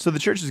 Yeah. So the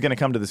church is going to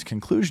come to this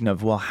conclusion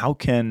of, well, how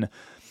can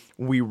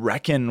we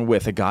reckon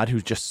with a God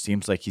who just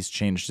seems like he's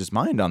changed his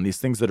mind on these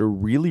things that are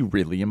really,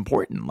 really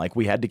important? Like,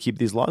 we had to keep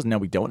these laws, now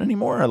we don't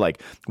anymore. Or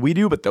like, we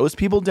do, but those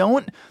people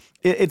don't.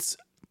 It's,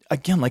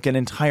 again, like an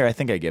entire, I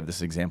think I gave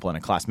this example in a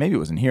class, maybe it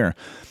wasn't here.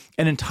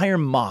 An entire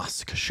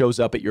mosque shows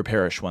up at your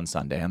parish one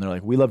Sunday, and they're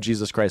like, we love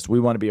Jesus Christ, we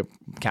want to be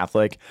a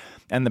Catholic.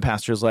 And the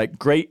pastor's like,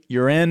 great,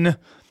 you're in,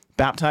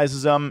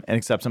 baptizes them, and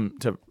accepts them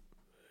to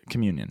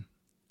communion.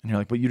 And you're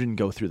like, but you didn't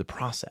go through the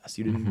process.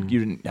 You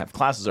didn't have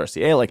classes,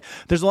 RCA. Like,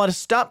 there's a lot of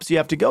steps you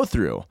have to go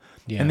through.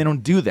 Yeah. And they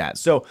don't do that.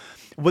 So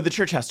what the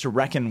church has to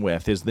reckon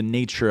with is the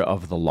nature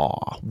of the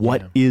law.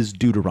 What is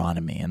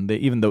Deuteronomy? And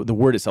even though the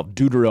word itself,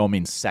 deutero,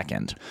 means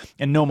second,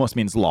 and nomos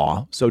means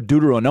law. So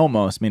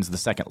deuteronomos means the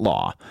second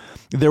law.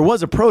 There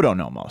was a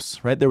proto-nomos,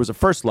 right? There was a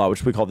first law,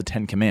 which we call the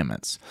Ten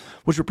Commandments,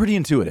 which were pretty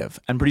intuitive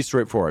and pretty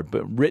straightforward,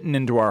 but written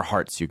into our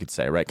hearts, you could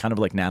say, right? Kind of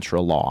like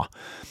natural law.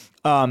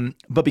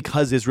 But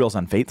because Israel's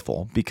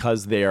unfaithful,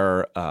 because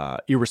they're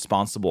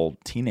irresponsible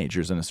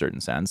teenagers in a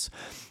certain sense,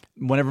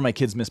 whenever my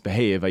kids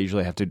misbehave, I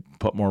usually have to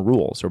put more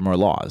rules or more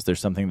laws. There's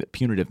something that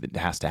punitive that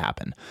has to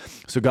happen.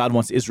 So God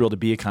wants Israel to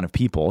be a kind of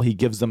people. He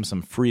gives them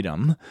some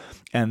freedom,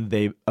 and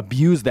they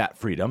abuse that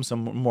freedom, so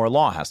more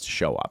law has to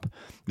show up.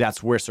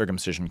 That's where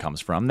circumcision comes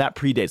from. That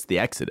predates the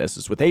Exodus.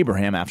 It's with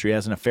Abraham after he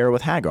has an affair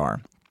with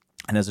Hagar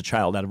and has a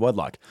child out of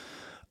wedlock.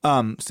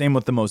 Same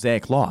with the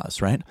Mosaic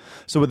laws, right?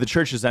 So what the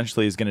church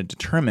essentially is going to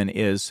determine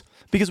is,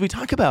 because we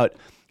talk about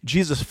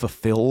Jesus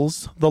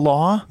fulfills the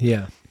law,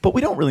 but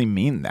we don't really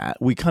mean that.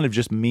 We kind of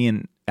just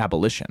mean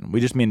abolition. We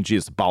just mean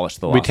Jesus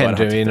abolished the law. We tend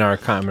to, in our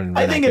common...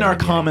 I think in our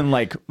common,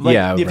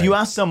 if you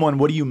ask someone,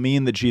 what do you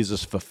mean that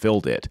Jesus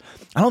fulfilled it?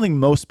 I don't think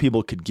most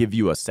people could give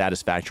you a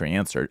satisfactory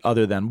answer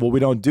other than, well, we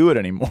don't do it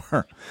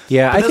anymore.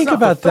 Yeah, I think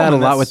about that a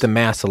lot with the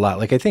Mass a lot.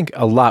 Like, I think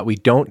a lot we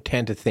don't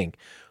tend to think,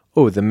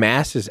 oh, the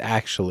Mass is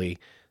actually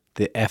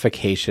the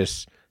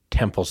efficacious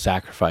temple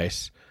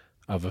sacrifice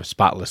of a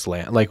spotless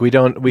lamb. Like, we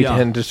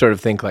tend to sort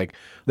of think like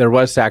there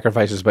was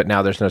sacrifices, but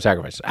now there's no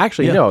sacrifices.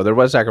 Actually, no, there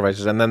was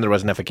sacrifices, and then there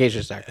was an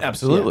efficacious sacrifice.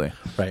 Absolutely.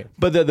 Yeah. Right.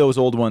 But those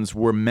old ones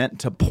were meant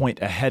to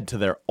point ahead to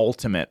their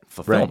ultimate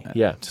fulfillment,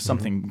 to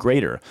something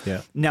greater.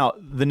 Yeah. Now,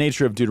 the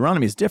nature of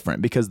Deuteronomy is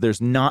different because there's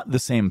not the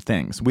same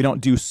things. We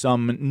don't do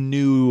some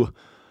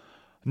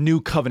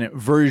new covenant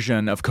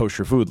version of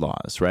kosher food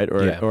laws, right?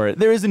 Or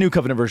there is a new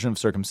covenant version of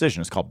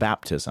circumcision. It's called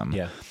baptism.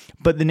 Yeah.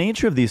 But the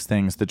nature of these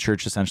things, the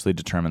church essentially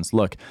determines,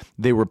 look,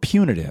 they were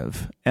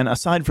punitive. And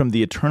aside from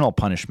the eternal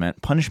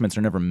punishments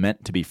are never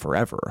meant to be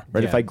forever,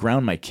 right? Yeah. If I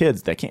ground my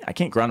kids, I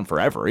can't ground them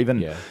forever.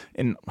 Even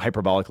in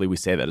hyperbolically, we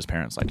say that as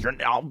parents, like, you're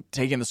now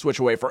taking the Switch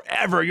away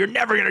forever. You're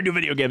never going to do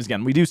video games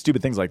again. We do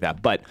stupid things like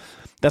that, but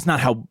that's not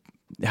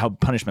how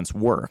punishments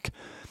work.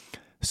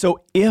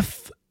 So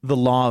if the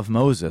law of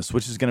Moses,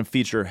 which is going to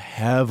feature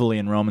heavily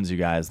in Romans, you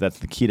guys, that's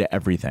the key to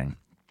everything.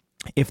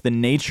 If the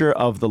nature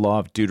of the law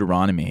of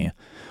Deuteronomy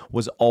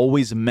was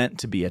always meant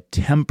to be a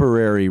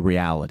temporary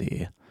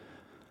reality,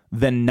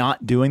 then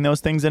not doing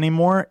those things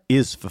anymore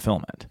is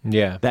fulfillment.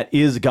 Yeah. That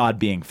is God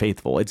being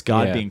faithful. It's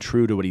God being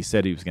true to what he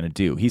said he was going to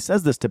do. He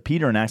says this to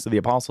Peter in Acts of the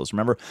Apostles.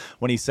 Remember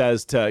when he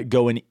says to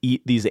go and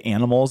eat these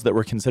animals that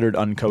were considered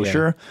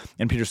unkosher? Yeah.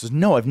 And Peter says,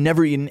 no, I've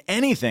never eaten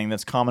anything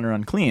that's common or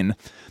unclean.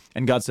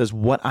 And God says,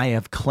 what I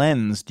have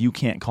cleansed, you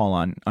can't call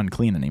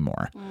unclean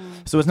anymore.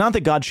 So it's not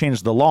that God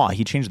changed the law.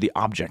 He changed the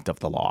object of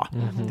the law.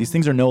 Mm-hmm. These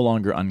things are no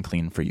longer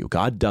unclean for you.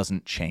 God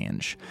doesn't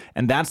change.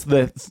 And that's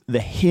the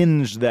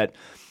hinge that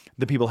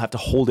the people have to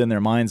hold in their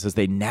minds as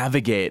they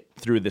navigate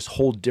through this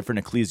whole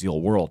different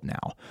ecclesial world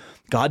now.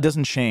 God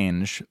doesn't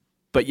change,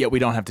 but yet we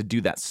don't have to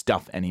do that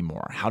stuff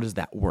anymore. How does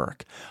that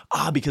work?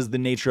 Because the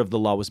nature of the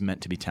law was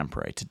meant to be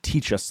temporary, to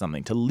teach us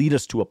something, to lead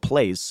us to a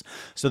place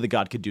so that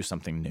God could do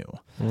something new.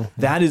 Mm-hmm.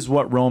 That is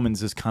what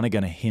Romans is kind of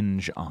going to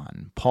hinge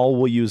on. Paul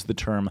will use the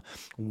term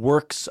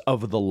works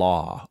of the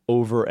law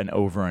over and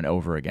over and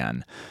over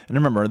again. And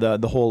remember,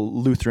 the whole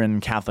Lutheran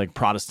Catholic,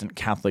 Protestant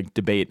Catholic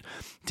debate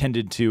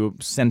tended to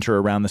center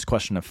around this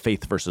question of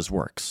faith versus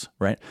works,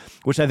 right?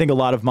 Which I think a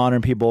lot of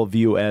modern people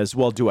view as,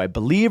 well, do I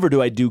believe or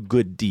do I do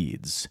good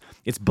deeds?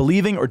 It's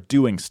believing or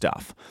doing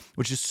stuff,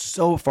 which is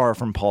so far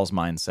from Paul's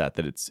mindset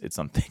that it's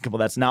unthinkable.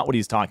 That's not what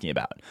he's talking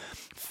about.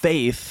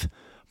 Faith,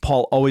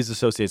 Paul always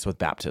associates with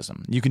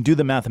baptism. You can do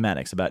the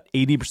mathematics. About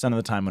 80% of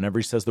the time, whenever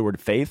he says the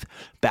word faith,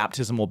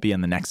 baptism will be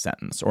in the next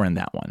sentence or in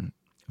that one.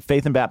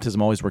 Faith and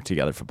baptism always work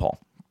together for Paul.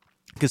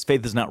 Because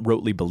faith is not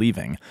rotely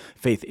believing.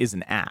 Faith is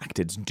an act.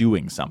 It's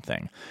doing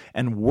something.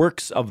 And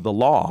works of the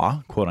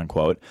law, quote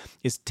unquote,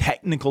 is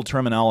technical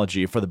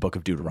terminology for the book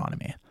of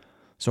Deuteronomy.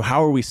 So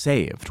how are we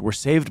saved? We're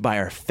saved by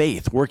our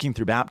faith working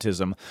through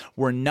baptism.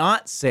 We're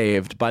not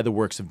saved by the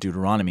works of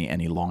Deuteronomy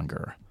any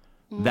longer.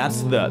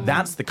 That's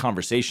the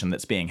conversation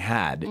that's being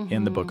had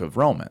in the book of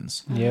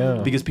Romans.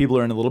 Yeah. Because people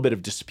are in a little bit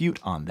of dispute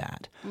on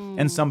that.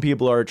 And some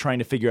people are trying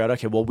to figure out,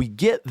 okay, well, we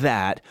get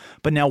that,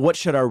 but now what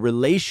should our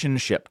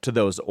relationship to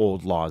those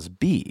old laws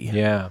be?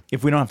 Yeah.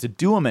 If we don't have to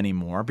do them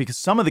anymore, because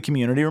some of the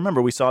community,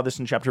 remember, we saw this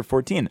in chapter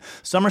 14,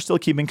 some are still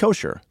keeping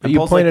kosher. But And you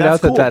Paul's pointed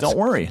out that cool, that's don't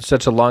worry.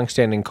 such a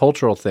long-standing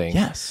cultural thing.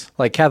 Yes.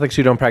 Like Catholics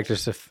who don't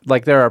practice,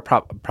 like there are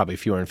probably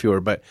fewer and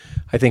fewer, but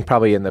I think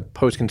probably in the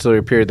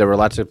post-conciliar period, there were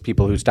lots of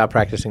people who stopped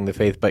practicing the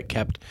faith but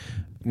kept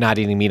not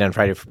eating meat on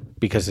Friday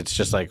because it's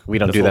just like we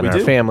don't That's do what that in we our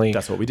do. family.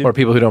 That's what we do. Or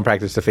people who don't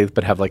practice the faith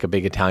but have like a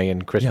big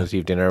Italian Christmas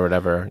Eve dinner or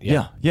whatever.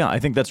 Yeah, I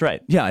think that's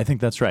right.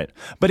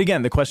 But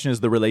again, the question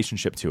is the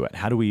relationship to it.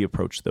 How do we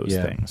approach those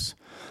things?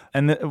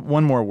 And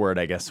one more word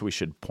I guess we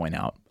should point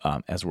out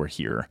as we're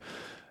here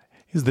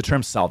is the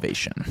term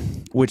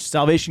salvation, which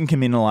salvation can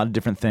mean a lot of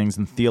different things,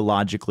 and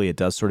theologically it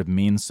does sort of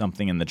mean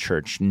something in the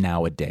church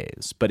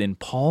nowadays. But in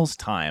Paul's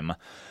time,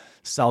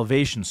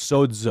 salvation,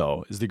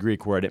 sozo, is the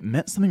Greek word. It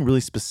meant something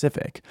really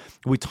specific.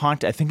 We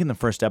talked, I think, in the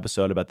first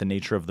episode about the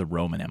nature of the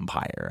Roman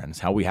Empire and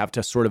how we have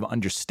to sort of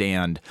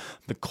understand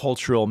the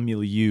cultural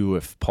milieu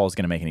if Paul's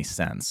going to make any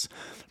sense.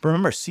 But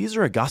remember,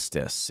 Caesar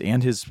Augustus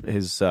and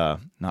his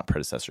not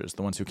predecessors,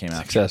 the ones who came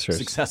after.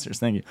 Successors,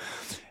 thank you.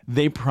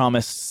 They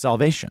promised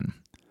salvation.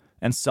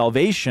 And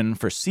salvation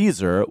for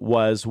Caesar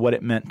was what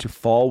it meant to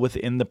fall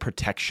within the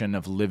protection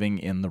of living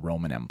in the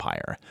Roman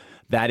Empire.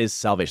 That is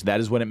salvation.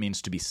 That is what it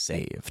means to be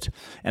saved.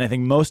 And I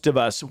think most of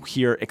us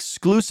hear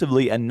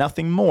exclusively and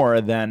nothing more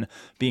than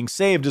being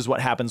saved is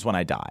what happens when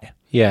I die.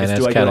 Yeah, and It's,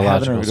 that's do I go to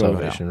heaven or catalogically do I go to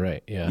salvation, hell?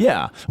 right? Yeah.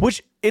 Yeah,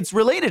 which it's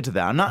related to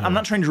that. I'm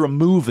not trying to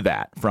remove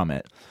that from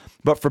it.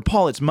 But for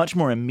Paul, it's much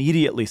more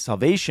immediately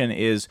salvation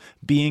is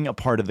being a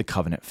part of the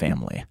covenant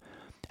family.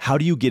 How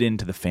do you get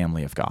into the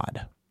family of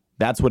God?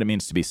 That's what it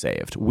means to be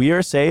saved. We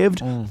are saved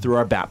through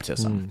our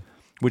baptism,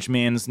 which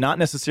means not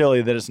necessarily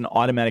that it's an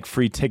automatic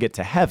free ticket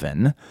to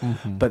heaven,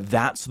 but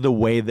that's the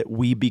way that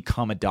we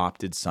become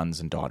adopted sons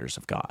and daughters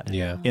of God.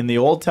 Yeah. In the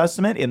Old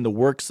Testament, in the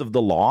works of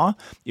the law,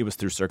 it was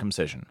through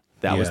circumcision.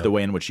 That was Yeah. the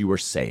way in which you were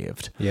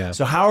saved. Yeah.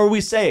 So how are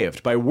we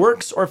saved? By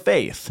works or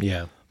faith?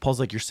 Yeah. Paul's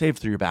like, you're saved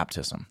through your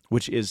baptism,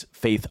 which is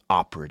faith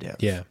operative.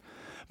 Yeah.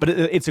 But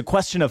it's a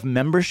question of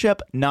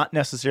membership, not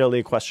necessarily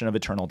a question of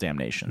eternal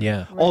damnation.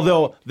 Yeah.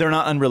 Although they're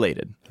not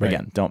unrelated. Right.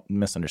 Again, don't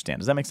misunderstand.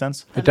 Does that make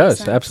sense? It does,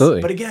 sense.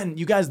 absolutely. But again,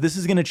 you guys, this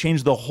is going to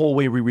change the whole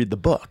way we read the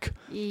book.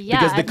 Yeah,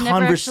 because the I've never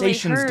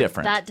conversation's actually heard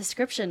different. that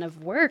description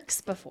of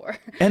works before.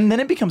 And then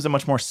it becomes a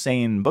much more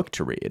sane book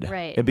to read.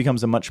 Right. It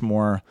becomes a much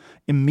more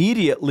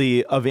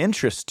immediately of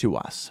interest to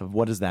us of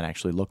what does that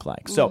actually look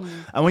like. So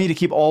I want you to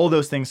keep all of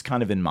those things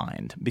kind of in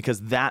mind because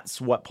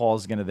that's what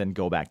Paul's going to then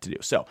go back to do.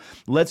 So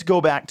let's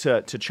go back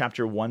to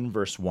chapter 1,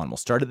 verse 1. We'll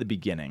start at the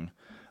beginning.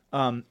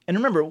 And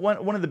remember,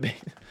 one of the big,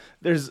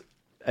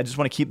 I just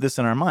want to keep this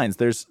in our minds.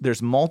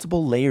 There's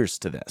multiple layers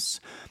to this.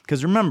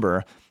 Because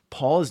remember,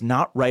 Paul is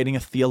not writing a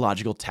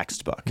theological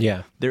textbook.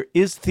 Yeah. There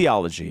is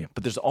theology,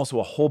 but there's also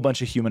a whole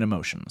bunch of human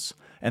emotions.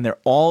 And they're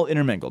all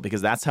intermingled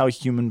because that's how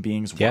human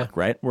beings work, Yeah.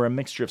 right? We're a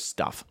mixture of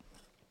stuff.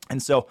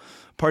 And so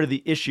part of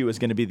the issue is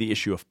going to be the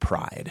issue of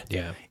pride.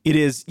 Yeah. It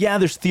is,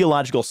 there's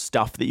theological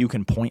stuff that you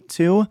can point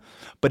to,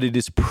 but it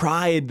is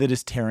pride that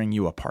is tearing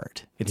you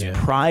apart. It's Yeah.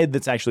 pride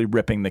that's actually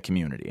ripping the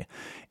community.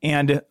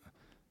 And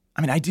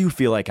I mean, I do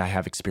feel like I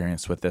have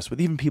experience with this with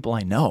even people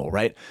I know,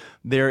 right?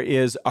 There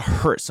is a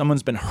hurt.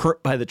 Someone's been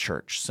hurt by the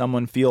church.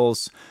 Someone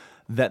feels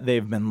that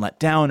they've been let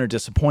down or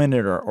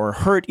disappointed or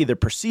hurt, either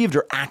perceived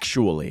or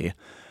actually.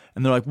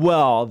 And they're like,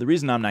 well, the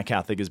reason I'm not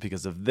Catholic is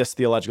because of this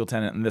theological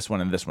tenet and this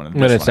one and this one and this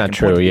But one. it's I not can point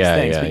true. to these Yeah,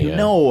 things, yeah, but yeah. you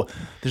know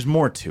there's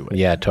more to it.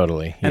 Yeah,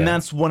 totally. And Yeah.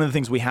 that's one of the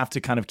things we have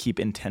to kind of keep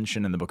in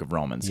tension in the book of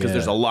Romans because Yeah.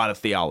 there's a lot of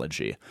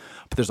theology,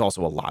 but there's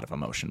also a lot of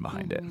emotion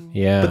behind it.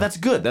 Yeah. But that's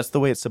good. That's the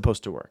way it's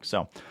supposed to work.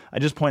 So I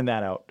just point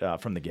that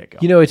out from the get-go.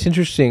 You know, it's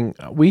interesting.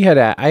 I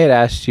had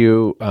asked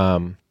you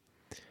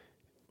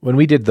when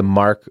we did the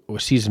Mark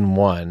season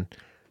 1.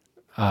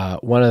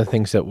 One of the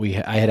things that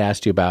I had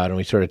asked you about, and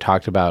we sort of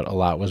talked about a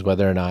lot, was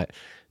whether or not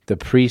the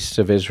priests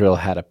of Israel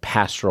had a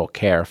pastoral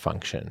care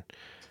function.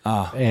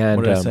 And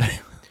what did I say?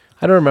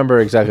 I don't remember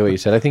exactly what you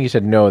said. I think you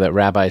said no, that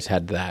rabbis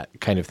had that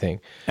kind of thing.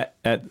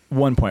 At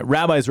one point,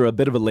 rabbis were a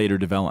bit of a later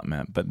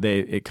development, but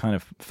it kind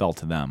of fell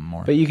to them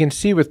more. But you can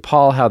see with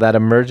Paul how that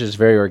emerges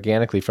very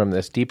organically from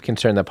this deep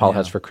concern that Paul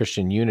has for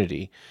Christian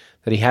unity,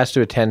 that he has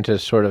to attend to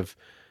sort of,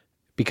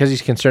 because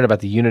he's concerned about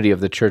the unity of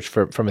the church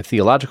from a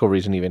theological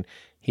reason even,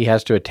 he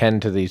has to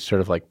attend to these sort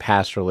of like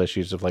pastoral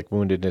issues of like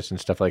woundedness and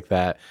stuff like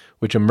that,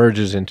 which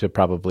emerges into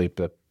probably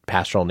the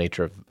pastoral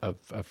nature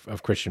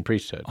of Christian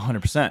priesthood.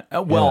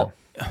 100%.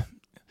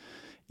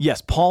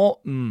 Yes,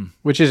 Paul.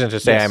 Which isn't to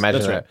say, Yes, I imagine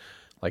that's that right.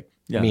 like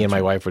Yeah, me and that's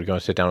my wife would go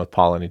and sit down with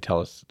Paul and he'd tell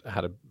us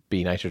how to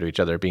be nicer to each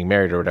other, being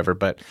married or whatever.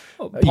 But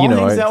Paul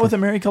hangs out with a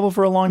married couple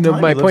for a long time.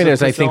 my He lives point up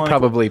is, I think Thessalonica.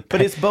 probably,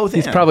 but it's both.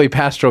 He's and. probably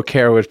pastoral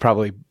care was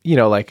probably,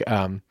 like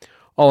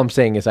all I'm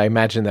saying is, I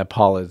imagine that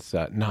Paul is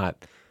not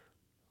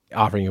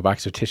offering you a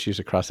box of tissues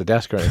across the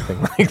desk or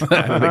anything like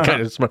that. They're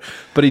kind of smart.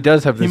 But he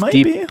does have this might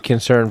deep be.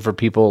 concern for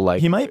people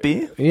like... He might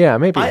be. Yeah,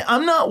 maybe.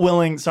 I'm not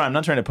willing. Sorry, I'm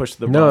not trying to push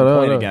the No, wrong no,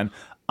 point no. again.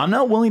 I'm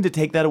not willing to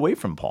take that away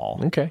from Paul.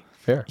 Okay,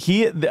 fair.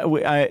 In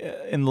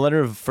the letter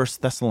of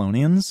First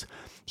Thessalonians,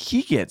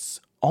 he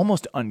gets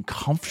almost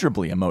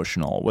uncomfortably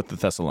emotional with the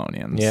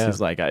Thessalonians. Yeah. He's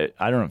like, I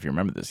don't know if you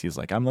remember this. He's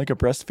like, I'm like a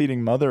breastfeeding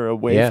mother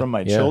away Yeah, from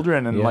my yeah,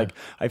 children. And yeah. like,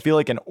 I feel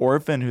like an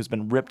orphan who's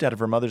been ripped out of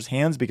her mother's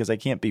hands because I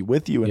can't be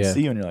with you and Yeah.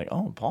 see you. And you're like,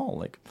 oh, Paul,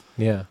 like,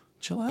 Yeah.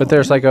 chill out. But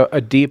there's man. like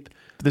a deep...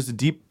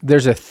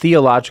 There's a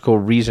theological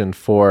reason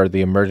for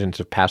the emergence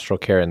of pastoral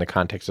care in the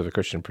context of the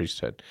Christian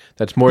priesthood.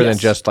 That's more than Yes.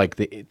 just like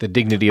the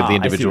dignity of the I see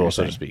what individual, you're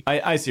so to saying. speak.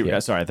 I see. Yeah.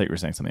 Sorry, I thought you were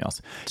saying something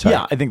else. Sorry.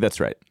 Yeah, I think that's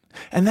right.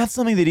 And that's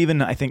something that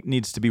even I think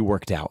needs to be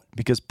worked out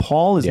because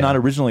Paul is Yeah. not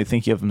originally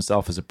thinking of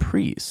himself as a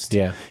priest.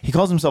 Yeah. He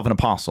calls himself an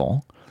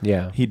apostle.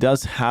 Yeah. He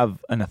does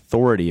have an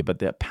authority, but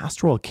the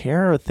pastoral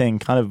care thing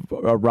kind of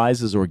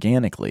arises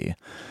organically.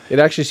 It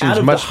actually Out seems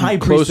of much the high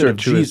closer priesthood of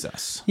to his,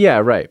 Jesus. Yeah,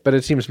 right. But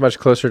it seems much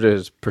closer to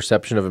his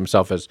perception of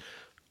himself as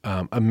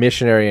a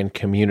missionary and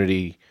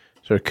community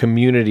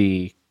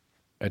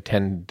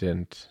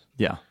attendant.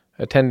 Yeah.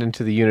 Attendant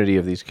to the unity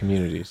of these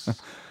communities.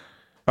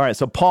 All right,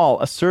 so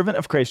Paul, a servant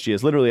of Christ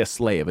Jesus, literally a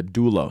slave, a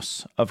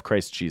doulos of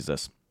Christ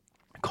Jesus,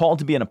 called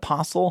to be an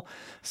apostle,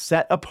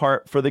 set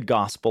apart for the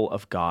gospel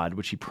of God,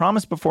 which he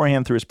promised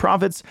beforehand through his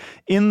prophets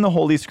in the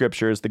Holy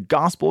Scriptures, the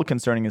gospel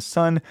concerning his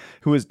Son,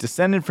 who is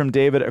descended from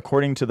David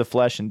according to the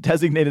flesh and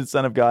designated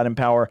Son of God in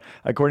power,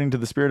 according to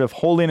the Spirit of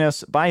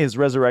holiness, by his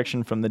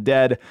resurrection from the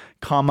dead,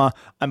 comma.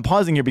 I'm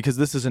pausing here because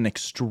this is an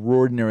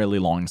extraordinarily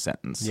long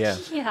sentence. Yeah.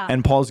 Yeah.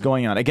 And Paul's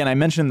going on. Again, I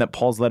mentioned that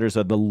Paul's letters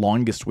are the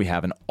longest we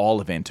have in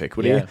all of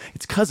antiquity. Yeah.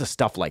 It's because of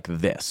stuff like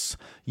this.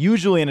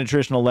 Usually in a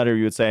traditional letter,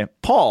 you would say,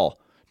 Paul,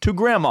 to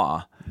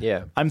grandma.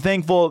 Yeah. I'm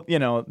thankful,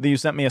 that you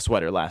sent me a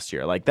sweater last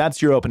year. Like, that's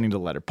your opening to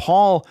the letter.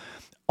 Paul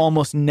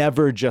almost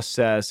never just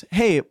says,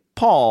 hey,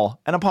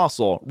 Paul, an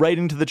apostle,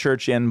 writing to the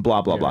church in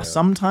blah, blah, blah.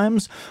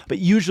 Sometimes, but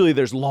usually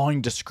there's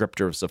long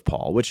descriptors of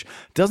Paul, which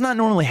does not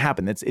normally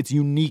happen. It's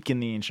unique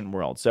in the ancient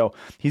world. So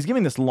he's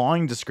giving this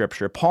long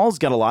descriptor. Paul's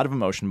got a lot of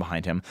emotion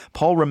behind him.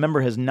 Paul, remember,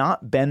 has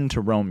not been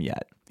to Rome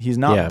yet. He's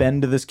not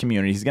been to this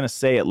community. He's going to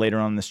say it later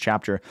on in this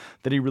chapter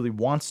that he really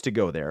wants to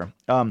go there.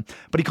 But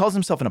he calls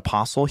himself an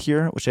apostle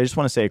here, which I just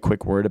want to say a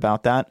quick word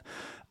about that.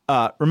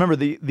 Remember,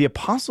 the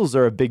apostles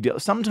are a big deal.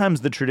 Sometimes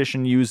the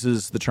tradition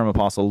uses the term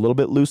apostle a little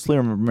bit loosely.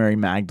 Remember, Mary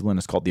Magdalene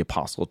is called the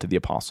apostle to the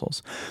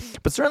apostles.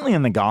 But certainly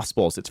in the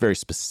Gospels, it's very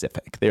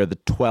specific. They are the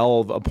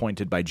 12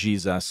 appointed by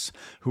Jesus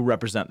who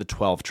represent the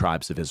 12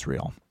 tribes of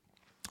Israel.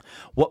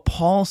 What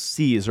Paul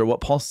sees, or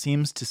what Paul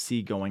seems to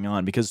see going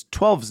on, because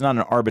 12 is not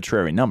an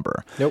arbitrary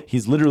number. Nope.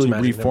 He's literally It's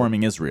a magic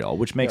reforming Israel,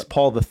 which makes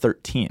Paul the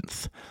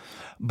 13th.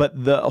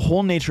 But the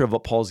whole nature of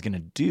what Paul's going to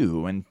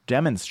do and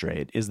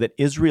demonstrate is that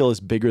Israel is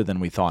bigger than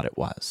we thought it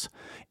was.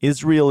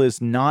 Israel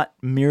is not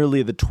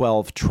merely the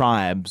 12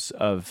 tribes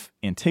of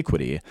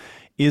antiquity.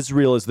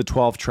 Israel is the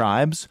 12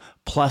 tribes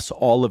plus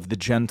all of the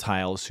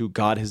Gentiles who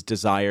God has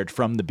desired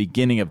from the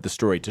beginning of the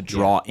story to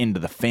draw into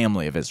the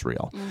family of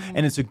Israel.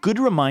 And it's a good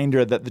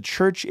reminder that the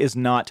church is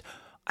not,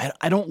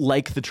 I don't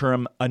like the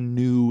term a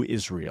new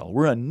Israel.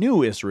 We're a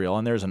new Israel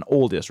and there's an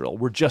old Israel.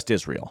 We're just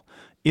Israel.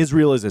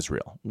 Israel is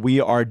Israel. We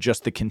are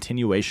just the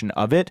continuation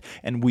of it,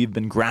 and we've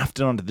been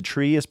grafted onto the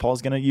tree, as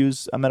Paul's going to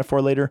use a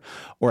metaphor later,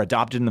 or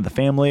adopted into the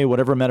family,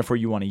 whatever metaphor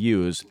you want to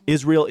use.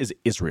 Israel is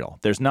Israel.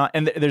 There's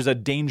a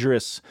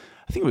dangerous,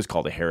 I think it was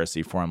called a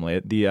heresy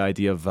formerly, the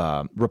idea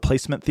of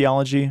replacement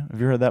theology.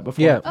 Have you heard that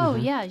before? Yeah. Oh,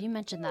 yeah, you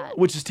mentioned that.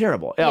 Which is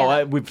terrible. Yeah.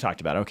 Oh, we've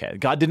talked about it. Okay.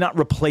 God did not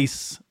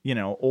replace,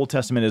 Old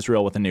Testament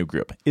Israel with a new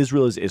group.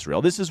 Israel is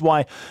Israel. This is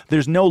why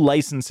there's no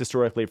license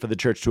historically for the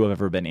church to have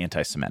ever been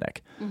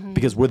anti-Semitic,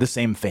 because we're the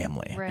same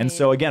family. Right. And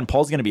so again,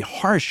 Paul's going to be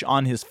harsh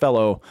on his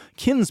fellow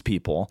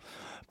kinspeople,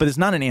 but it's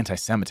not an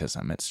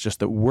anti-Semitism. It's just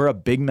that we're a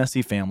big,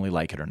 messy family,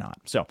 like it or not.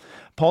 So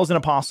Paul's an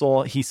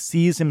apostle. He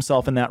sees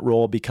himself in that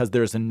role because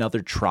there's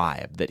another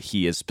tribe that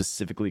he is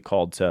specifically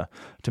called to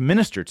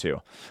minister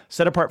to.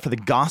 Set apart for the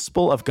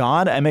gospel of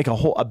God. I make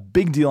a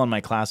big deal in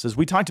my classes.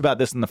 We talked about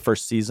this in the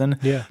first season,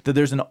 that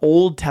there's an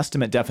Old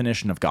Testament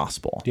definition of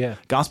gospel. Yeah.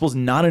 Gospel is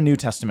not a New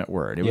Testament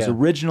word. It was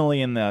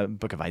originally in the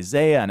book of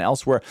Isaiah and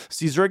elsewhere.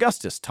 Caesar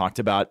Augustus talked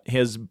about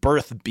his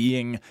birth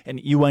being an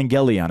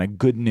evangelion, a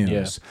good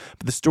news. Yeah.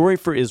 But the story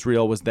for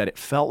Israel was that it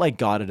felt like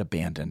God had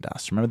abandoned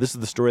us. Remember, this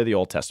is the story of the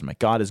Old Testament.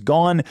 God is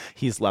gone.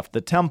 He's left the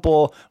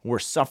temple. We're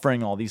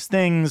suffering all these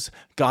things.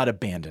 God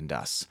abandoned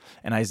us.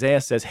 And Isaiah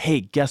says,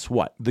 hey, guess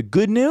what? The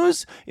good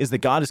news is that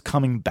God is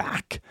coming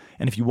back.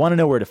 And if you want to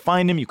know where to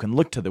find him, you can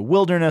look to the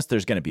wilderness.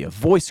 There's going to be a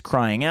voice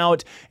crying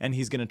out, and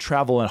he's going to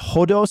travel in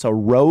Hodos, a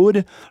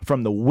road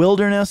from the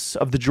wilderness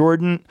of the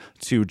Jordan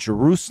to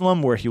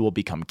Jerusalem, where he will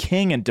become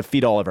king and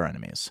defeat all of our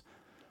enemies.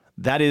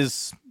 That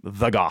is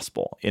the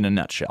gospel in a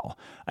nutshell.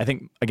 I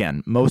think,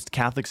 again, most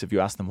Catholics, if you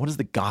ask them, what does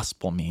the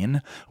gospel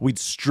mean? We'd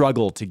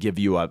struggle to give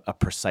you a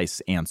precise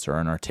answer,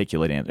 an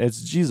articulate answer.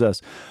 It's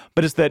Jesus.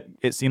 But it's that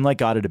it seemed like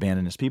God had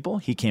abandoned his people.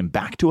 He came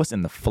back to us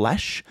in the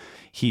flesh.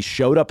 He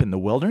showed up in the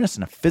wilderness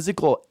in a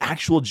physical,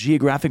 actual,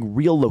 geographic,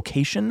 real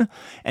location.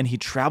 And he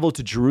traveled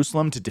to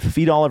Jerusalem to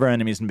defeat all of our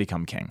enemies and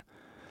become king.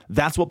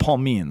 That's what Paul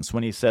means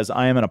when he says,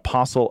 I am an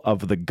apostle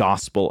of the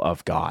gospel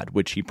of God,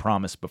 which he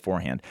promised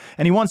beforehand.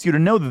 And he wants you to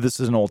know that this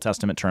is an Old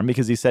Testament term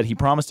because he said he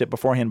promised it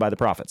beforehand by the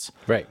prophets.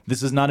 Right.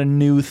 This is not a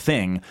new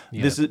thing.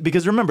 Yeah. This is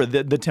because remember,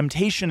 the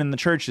temptation in the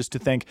church is to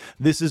think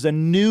this is a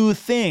new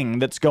thing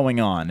that's going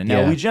on. And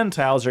now Yeah. we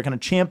Gentiles are kind of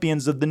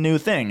champions of the new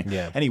thing.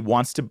 Yeah. And he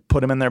wants to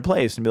put them in their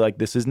place and be like,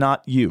 this is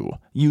not you.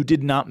 You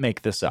did not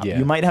make this up. Yeah.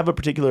 You might have a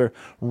particular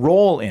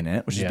role in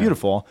it, which is Yeah.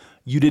 beautiful.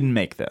 You didn't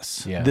make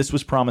this. Yeah. This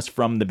was promised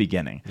from the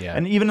beginning. Yeah.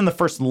 And even in the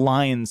first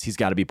lines, he's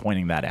got to be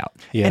pointing that out.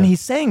 Yeah. And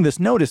he's saying this,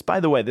 notice, by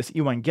the way, this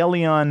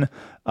Evangelion,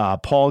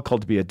 Paul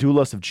called to be a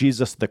doulos of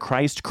Jesus the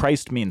Christ.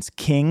 Christ means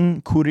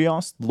king,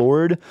 kurios,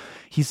 Lord.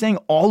 He's saying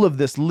all of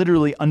this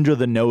literally under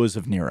the nose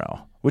of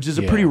Nero, which is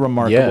a Yeah. pretty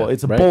remarkable, Yeah,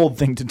 it's a right. bold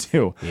thing to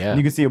do. Yeah. And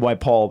you can see why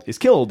Paul is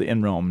killed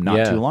in Rome not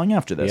Yeah. too long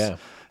after this. Yeah.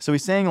 So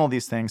he's saying all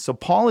these things. So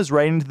Paul is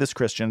writing to this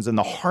Christians in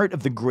the heart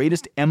of the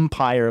greatest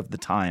empire of the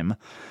time,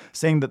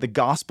 saying that the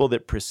gospel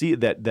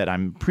that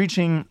I'm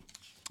preaching,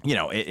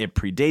 it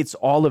predates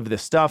all of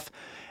this stuff.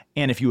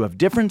 And if you have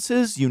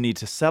differences, you need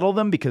to settle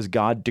them because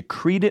God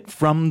decreed it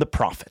from the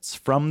prophets.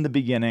 From the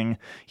beginning,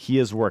 he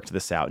has worked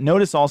this out.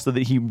 Notice also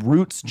that he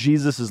roots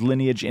Jesus'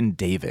 lineage in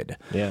David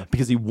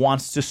because he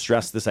wants to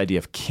stress this idea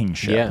of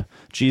kingship. Yeah.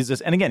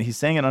 Jesus, and again, he's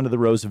saying it under the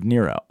nose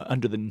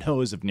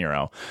of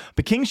Nero.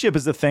 But kingship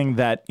is the thing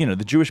that, the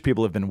Jewish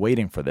people have been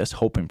waiting for this,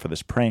 hoping for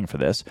this, praying for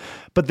this.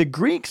 But the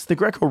Greeks, the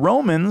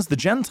Greco-Romans, the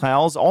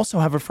Gentiles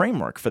also have a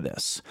framework for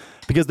this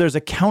because there's a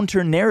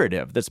counter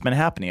narrative that's been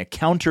happening, a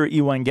counter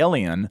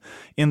evangelion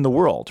in the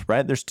world,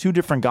 right? There's two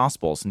different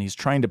gospels, and he's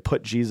trying to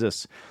put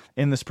Jesus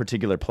in this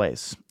particular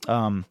place.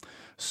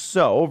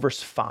 So,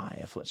 verse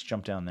 5, let's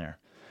jump down there.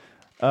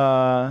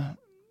 I'll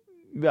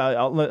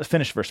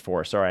finish verse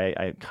 4. Sorry,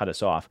 I cut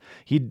us off.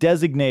 He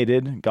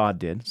designated, God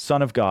did,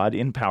 Son of God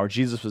in power.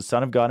 Jesus was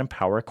Son of God in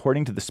power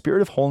according to the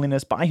Spirit of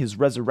holiness by his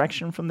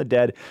resurrection from the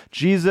dead.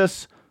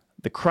 Jesus,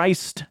 the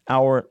Christ,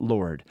 our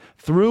Lord,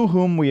 through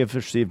whom we have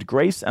received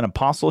grace and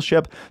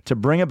apostleship to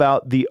bring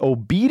about the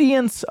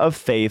obedience of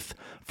faith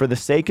for the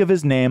sake of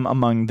his name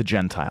among the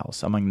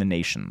Gentiles, among the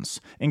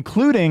nations,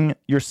 including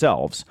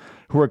yourselves,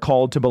 who are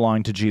called to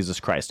belong to Jesus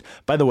Christ.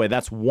 By the way,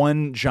 that's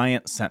one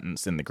giant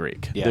sentence in the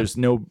Greek. Yeah. There's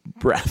no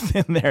breath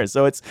in there.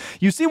 So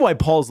you see why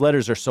Paul's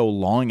letters are so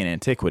long in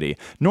antiquity.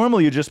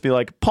 Normally you'd just be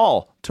like,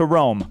 Paul to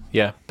Rome.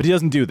 Yeah. But he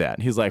doesn't do that.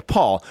 He's like,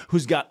 Paul,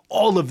 who's got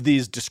all of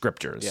these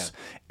descriptors. Yeah.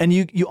 And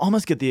you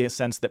almost get the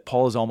sense that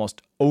Paul is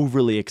almost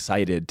overly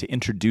excited to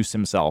introduce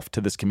himself to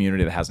this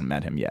community that hasn't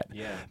met him yet.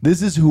 Yeah.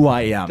 This is who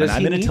I am. Does and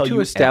I'm he going to need tell to you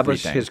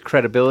establish everything. his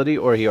credibility,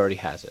 or he already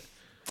has it?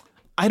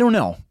 I don't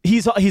know.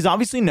 He's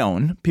obviously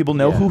known. People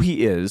know Yeah. who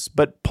he is,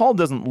 but Paul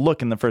doesn't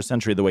look in the first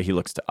century the way he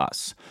looks to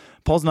us.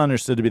 Paul's not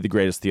understood to be the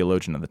greatest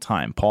theologian of the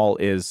time. Paul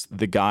is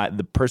the guy,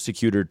 the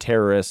persecutor,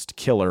 terrorist,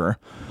 killer,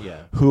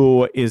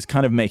 who is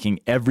kind of making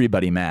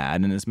everybody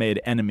mad and has made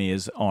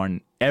enemies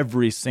on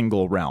every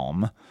single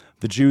realm.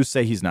 The Jews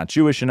say he's not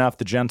Jewish enough.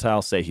 The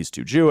Gentiles say he's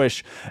too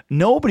Jewish.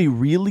 Nobody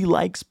really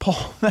likes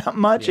Paul that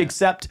much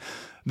except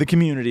the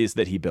communities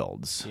that he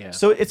builds. Yeah.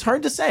 So it's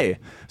hard to say.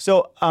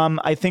 So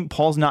I think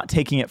Paul's not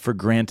taking it for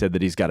granted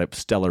that he's got a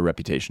stellar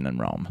reputation in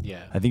Rome.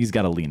 Yeah. I think he's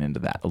got to lean into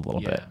that a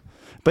little Yeah. bit.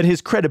 But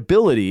his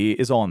credibility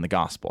is all in the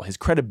gospel. His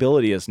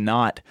credibility is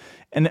not,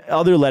 and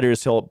other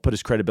letters he'll put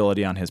his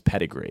credibility on his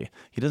pedigree.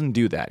 He doesn't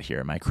do that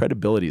here. My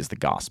credibility is the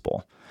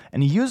gospel.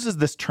 And he uses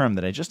this term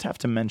that I just have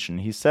to mention.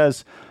 He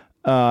says,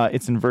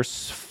 it's in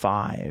verse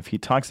 5. He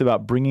talks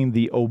about bringing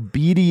the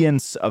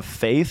obedience of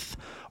faith,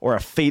 or a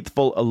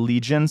faithful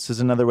allegiance is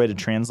another way to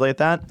translate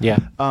that. Yeah.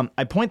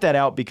 I point that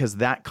out because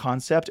that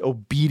concept,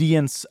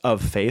 obedience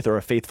of faith, or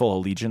a faithful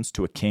allegiance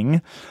to a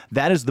king,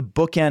 that is the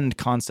bookend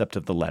concept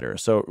of the letter.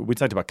 So we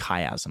talked about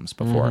chiasms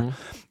before.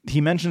 He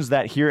mentions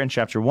that here in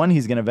chapter 1.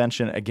 He's going to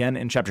mention again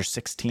in chapter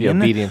 16. The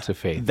obedience of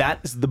faith.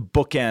 That is the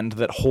bookend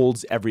that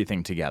holds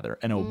everything together.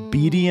 An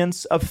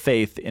obedience of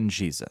faith in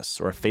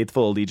Jesus, or a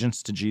faithful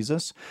allegiance to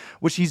Jesus,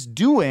 which he's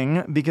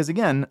doing because,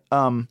 again,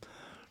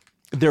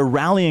 they're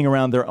rallying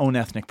around their own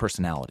ethnic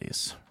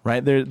personalities,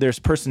 right? There's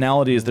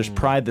personalities, there's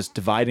pride that's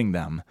dividing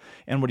them.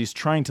 And what he's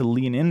trying to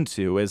lean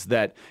into is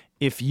that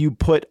if you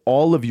put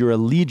all of your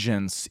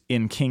allegiance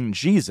in King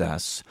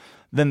Jesus,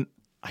 then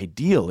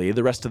ideally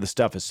the rest of the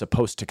stuff is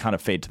supposed to kind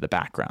of fade to the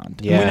background.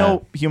 And Yeah. we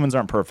know humans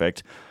aren't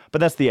perfect, but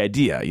that's the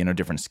idea.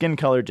 Different skin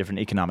color, different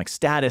economic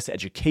status,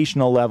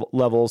 educational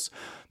levels.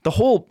 The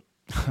whole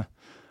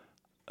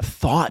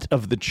thought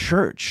of the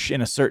church, in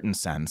a certain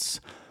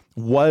sense,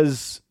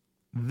 was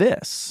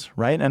this,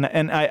 right? And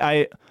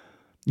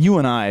you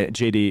and I,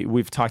 JD,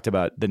 we've talked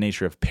about the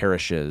nature of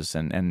parishes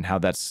and how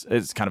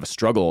it's kind of a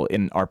struggle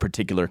in our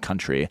particular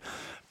country,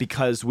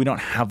 because we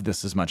don't have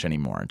this as much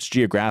anymore. It's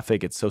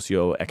geographic, it's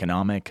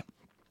socioeconomic.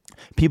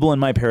 People in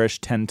my parish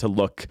tend to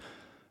look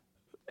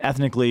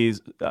ethnically,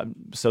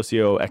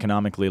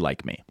 socioeconomically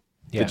like me.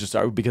 Yeah. They just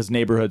are, because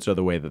neighborhoods are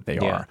the way that they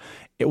are.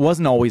 It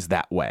wasn't always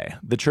that way.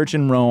 The church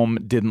in Rome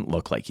didn't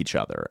look like each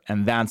other.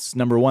 And that's,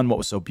 number one, what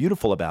was so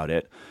beautiful about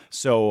it.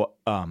 So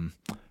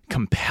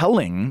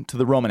compelling to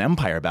the Roman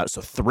Empire about it, so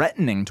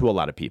threatening to a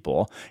lot of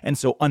people, and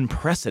so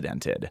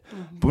unprecedented.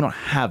 But we don't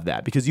have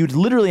that, because you'd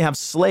literally have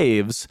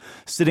slaves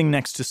sitting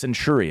next to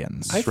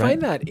centurions. I find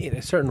that in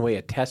a certain way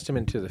a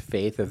testament to the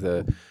faith of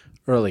the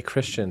early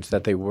Christians,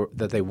 that they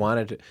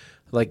wanted to,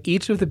 like,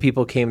 each of the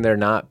people came there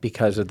not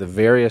because of the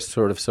various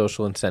sort of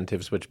social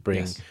incentives which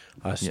bring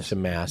us to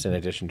Mass in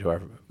addition to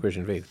our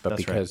Christian faith, but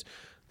because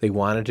they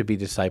wanted to be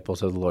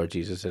disciples of the Lord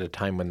Jesus at a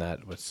time when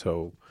that was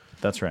so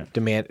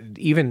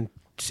even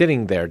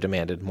sitting there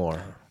demanded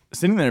more.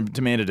 Sitting there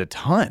demanded a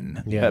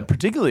ton,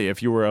 particularly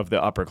if you were of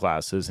the upper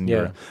classes. And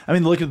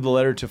look at the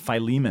letter to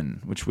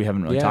Philemon, which we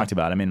haven't really talked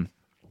about. I mean,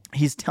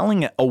 he's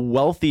telling a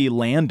wealthy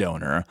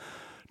landowner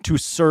to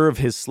serve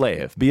his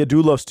slave. Be a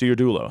doulos to your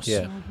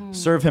doulos.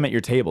 Serve him at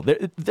your table.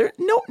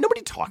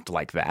 Nobody talked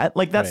like that.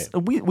 Like, that's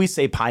we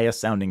say pious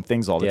sounding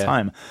things all the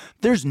time.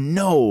 There's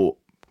no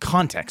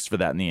context for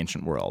that in the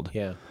ancient world.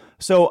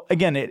 So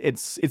again,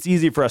 it's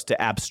easy for us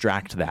to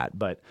abstract that,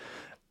 but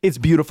it's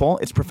beautiful.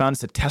 It's profound.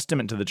 It's a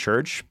testament to the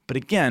church. But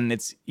again,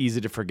 it's easy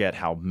to forget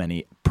how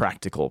many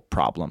practical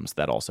problems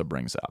that also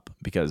brings up,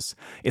 because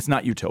it's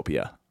not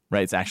utopia.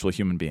 Right, it's actual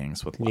human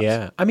beings with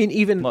lots. I mean,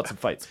 even lots of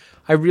fights.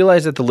 I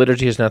realize that the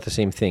liturgy is not the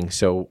same thing,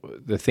 so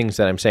the things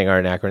that I'm saying are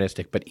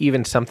anachronistic. But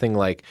even something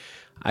like,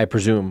 I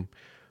presume,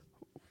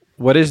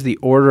 what is the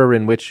order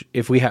in which,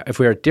 if we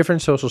are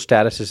different social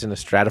statuses in a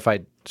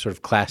stratified sort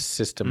of class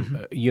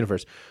system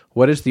universe,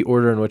 what is the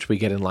order in which we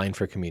get in line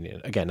for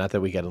communion? Again, not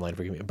that we get in line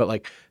for communion, but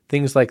like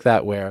things like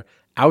that where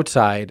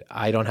outside,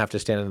 I don't have to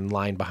stand in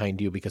line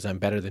behind you because I'm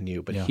better than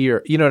you. But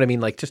here, you know what I mean?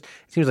 Like, just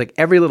it seems like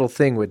every little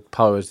thing would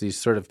pose these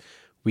sort of,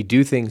 we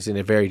do things in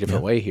a very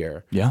different way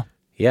here. Yeah,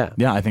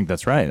 I think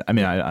that's right. I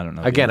mean, I don't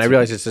know. Again, I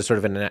realize it's a sort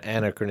of an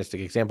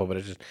anachronistic example, but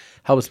it just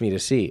helps me to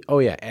see,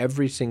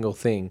 every single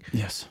thing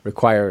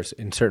requires,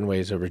 in certain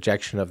ways, a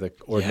rejection of the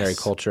ordinary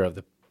culture of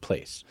the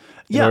place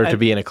in order to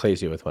be in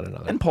ecclesia with one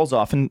another. And Paul's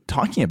often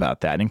talking about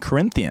that. In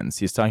Corinthians,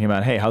 he's talking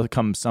about, hey, how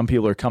come some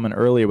people are coming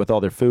early with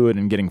all their food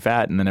and getting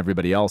fat, and then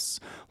everybody else,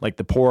 like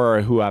the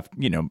poor who have,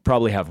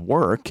 probably have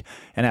work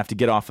and have to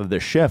get off of their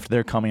shift,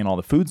 they're coming and all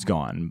the food's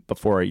gone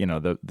before,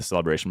 the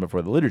celebration,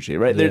 before the liturgy,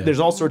 right? There's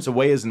all sorts of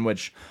ways in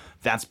which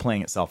that's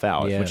playing itself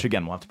out, which,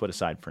 again, we'll have to put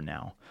aside for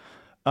now.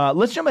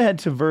 Let's jump ahead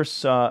to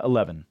verse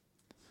 11.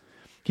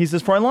 He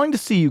says, "For I long to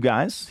see you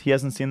guys." He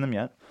hasn't seen them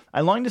yet.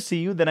 "I long to see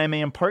you, that I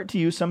may impart to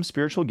you some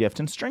spiritual gift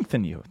and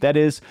strengthen you. That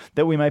is,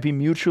 that we might be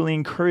mutually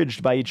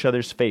encouraged by each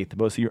other's faith,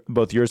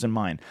 both yours and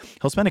mine."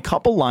 He'll spend a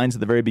couple lines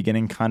at the very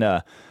beginning kind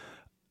of,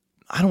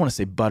 I don't want to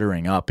say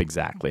buttering up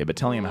exactly, but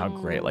telling him how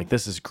great, like,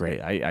 this is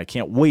great. I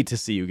can't wait to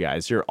see you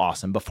guys. You're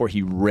awesome, before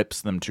he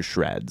rips them to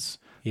shreds,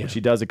 which he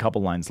does a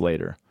couple lines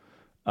later.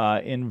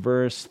 In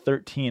verse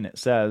 13, it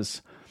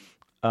says,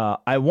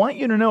 "I want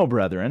you to know,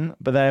 brethren,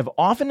 but that I have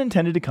often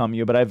intended to come to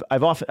you, but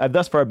I've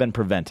thus far been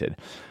prevented,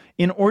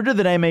 in order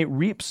that I may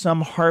reap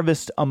some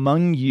harvest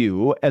among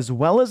you, as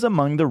well as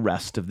among the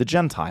rest of the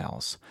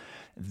Gentiles."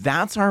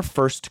 That's our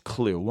first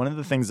clue. One of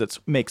the things that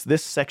makes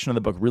this section of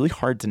the book really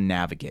hard to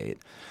navigate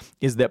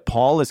is that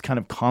Paul is kind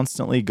of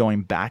constantly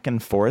going back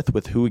and forth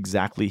with who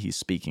exactly he's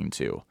speaking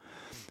to.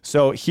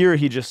 So here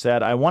he just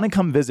said, "I want to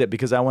come visit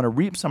because I want to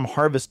reap some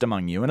harvest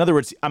among you." In other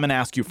words, I'm going to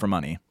ask you for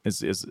money,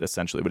 is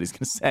essentially what he's going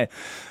to say.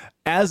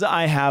 "As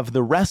I have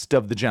the rest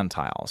of the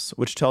Gentiles,"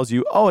 which tells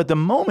you, at the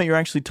moment you're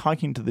actually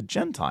talking to the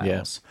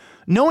Gentiles.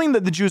 Knowing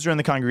that the Jews are in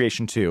the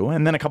congregation too,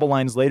 and then a couple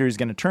lines later he's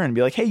going to turn and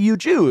be like, "Hey, you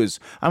Jews,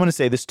 I'm going to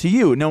say this to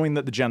you," knowing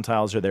that the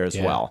Gentiles are there as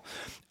well.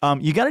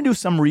 You got to do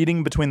some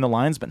reading between the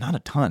lines, but not a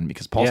ton,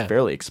 because Paul's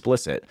fairly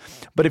explicit.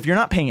 But if you're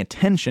not paying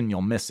attention,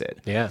 you'll miss it.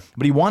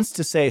 But he wants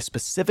to say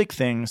specific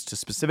things to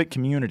specific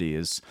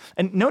communities.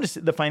 And notice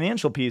the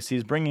financial piece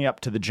he's bringing up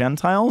to the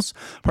Gentiles,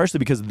 partially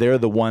because they're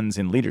the ones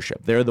in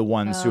leadership. They're the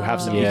ones who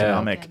have some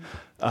economic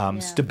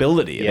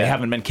stability. They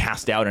haven't been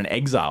cast out and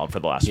exiled for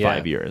the last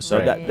 5 years. So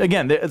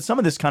again, some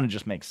of this kind of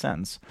just makes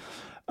sense.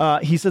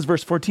 He says,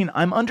 verse 14,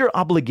 "I'm under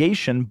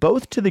obligation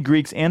both to the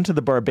Greeks and to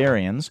the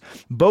barbarians,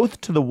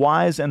 both to the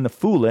wise and the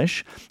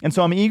foolish, and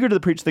so I'm eager to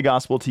preach the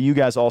gospel to you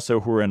guys also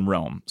who are in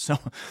Rome." So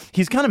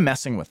he's kind of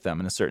messing with them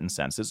in a certain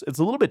sense. It's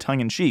a little bit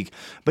tongue-in-cheek,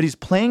 but he's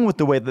playing with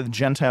the way that the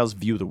Gentiles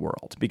view the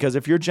world. Because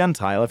if you're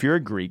Gentile, if you're a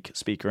Greek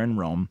speaker in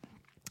Rome,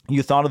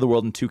 you thought of the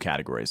world in two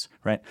categories,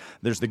 right?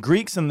 There's the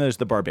Greeks and there's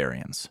the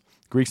barbarians.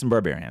 Greeks and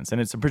barbarians,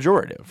 and it's a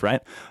pejorative,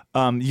 right?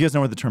 You guys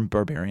know where the term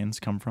barbarians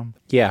come from?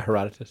 Yeah,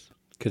 Herodotus.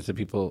 Because the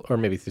people, or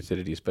maybe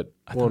Thucydides, but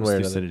one way or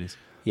another.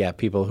 Yeah,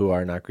 people who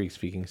are not Greek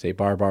speaking say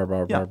bar.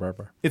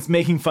 It's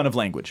making fun of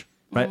language.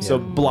 right? So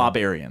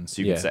blobarians,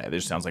 you Yeah. could say. It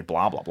just sounds like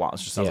blah, blah, blah. It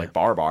just sounds like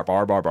bar, bar,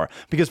 bar, bar, bar.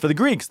 Because for the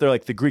Greeks, they're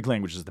like, the Greek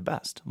language is the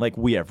best. Like,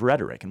 we have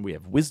rhetoric and we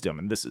have wisdom,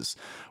 and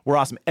we're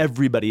awesome.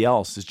 Everybody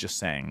else is just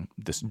saying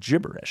this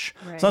gibberish.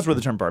 Right. So that's where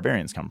the term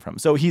barbarians come from.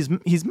 So he's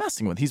he's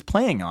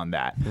playing on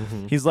that.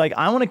 He's like,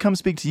 I want to come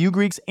speak to you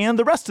Greeks and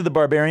the rest of the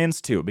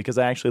barbarians too, because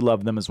I actually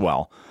love them as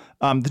well.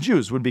 The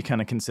Jews would be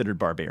kind of considered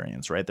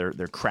barbarians, right? They're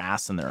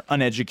crass and they're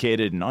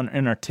uneducated and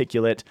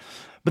inarticulate.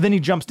 But then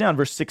he jumps down,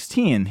 verse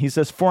 16. He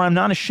says, "For I'm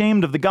not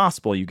ashamed of the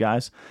gospel, you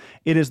guys.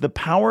 It is the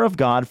power of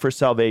God for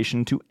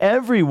salvation to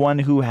everyone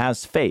who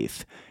has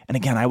faith." And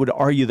again, I would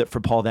argue that for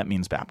Paul, that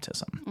means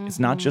baptism. It's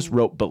not just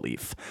rote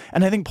belief.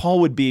 And I think Paul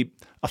would be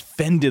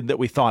offended that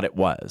we thought it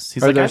was.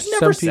 He's Are like, there I've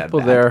never some said people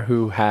that. there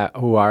who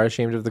are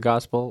ashamed of the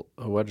gospel?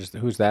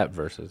 Who's that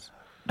versus?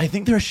 I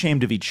think they're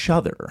ashamed of each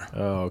other.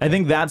 Oh, okay. I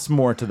think that's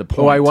more to the point.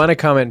 Oh, I want to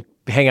come and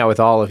hang out with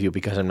all of you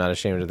because I'm not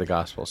ashamed of the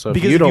gospel. So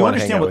Because if you don't want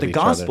to understand hang out what with the each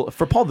gospel, other,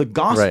 for Paul, the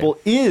gospel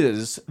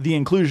is the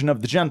inclusion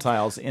of the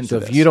Gentiles into so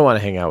this. if you don't want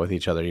to hang out with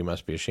each other, you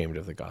must be ashamed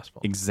of the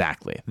gospel.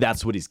 Exactly.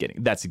 That's what he's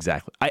getting. That's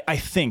exactly. I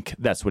think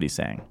that's what he's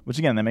saying, which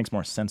again, that makes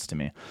more sense to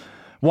me.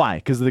 Why?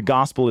 Because the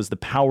gospel is the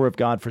power of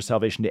God for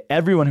salvation to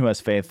everyone who has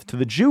faith, to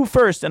the Jew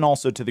first and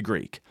also to the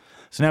Greek.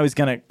 So now he's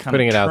going to kind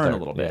Putting of it out turn there, a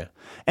little bit. yeah.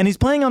 And he's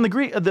playing on the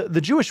Greek, the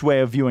Jewish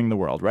way of viewing the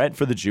world, right?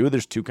 For the Jew,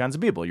 there's two kinds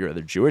of people. You're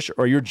either Jewish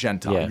or you're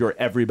Gentile. Yeah. You're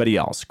everybody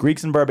else.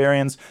 Greeks and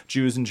barbarians,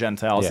 Jews and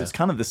Gentiles. Yeah. It's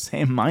kind of the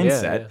same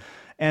mindset. yeah.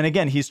 And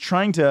again, he's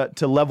trying to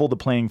level the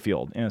playing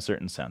field in a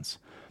certain sense.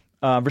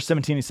 Verse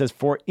 17, he says,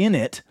 "For in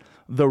it,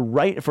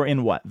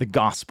 in what? The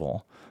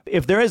gospel.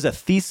 If there is a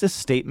thesis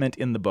statement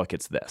in the book,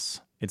 it's this.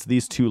 It's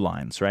these two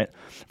lines, right?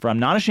 For I'm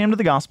not ashamed of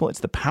the gospel. It's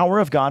the power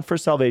of God for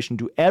salvation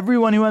to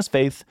everyone who has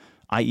faith,"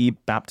 i.e.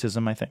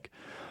 baptism, I think.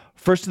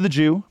 First to the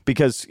Jew,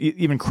 because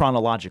even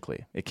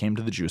chronologically, it came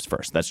to the Jews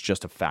first. That's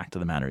just a fact of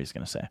the matter, he's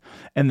going to say.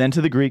 And then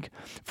to the Greek,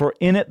 "For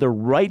in it the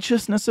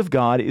righteousness of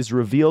God is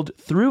revealed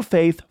through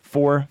faith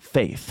for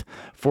faith.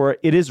 For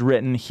it is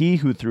written, he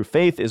who through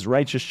faith is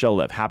righteous shall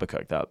live."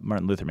 Habakkuk.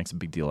 Martin Luther makes a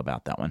big deal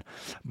about that one.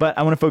 But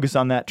I want to focus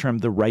on that term,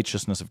 the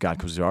righteousness of God,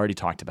 because we already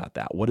talked about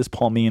that. What does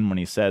Paul mean when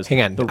he says...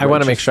 Hang on. I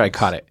want to make sure I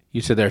caught it. You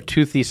said there are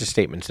two thesis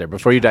statements there.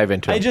 Before you dive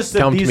into it, I just said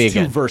tell them to me these two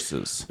again.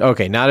 verses.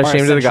 Okay, not are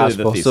ashamed of the essentially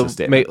the gospel. thesis So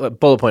statement.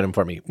 bullet point them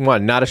for me.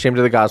 One, not ashamed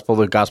of the gospel.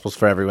 The gospel's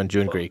for everyone,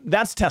 Jew and Greek.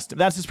 That's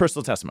his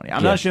personal testimony.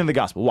 I'm not ashamed of the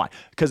gospel. Why?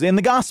 Because in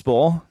the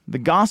gospel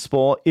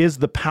is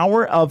the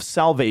power of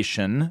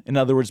salvation, in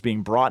other words,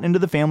 being brought into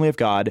the family of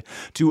God,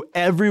 to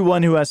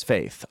everyone who has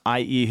faith,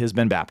 i.e. has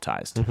been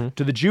baptized.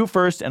 To the Jew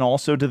first and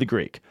also to the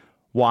Greek.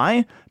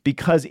 Why?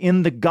 Because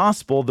in the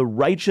gospel, the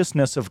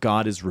righteousness of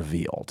God is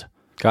revealed.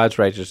 God's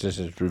righteousness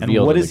is revealed.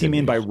 And what in does the he good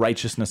mean by news.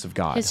 righteousness of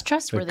God? His That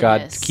trustworthiness.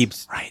 God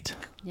keeps, Right.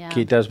 Yeah.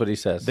 he does what he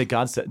says. That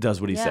God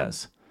does what he Yeah.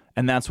 says.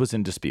 And that's what's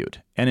in dispute.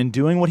 And in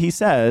doing what he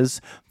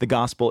says, the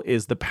gospel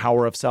is the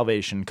power of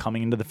salvation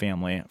coming into the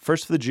family,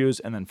 first for the Jews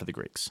and then for the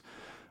Greeks,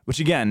 which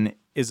again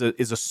is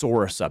a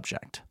sore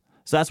subject.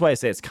 So that's why I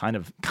say it's kind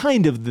of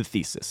the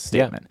thesis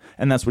statement.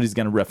 And that's what he's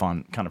going to riff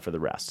on kind of for the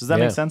rest. Does that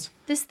make sense?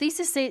 This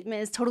thesis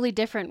statement is totally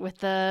different with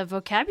the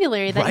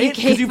vocabulary that you Right?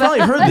 gave. Because you've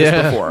probably heard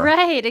this before.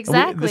 Right,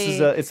 exactly.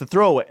 It's a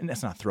throwaway.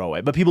 It's not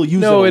throwaway, but people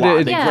use No, it a lot.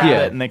 it- They yeah. grab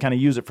yeah. it and they kind of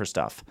use it for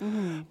stuff.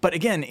 But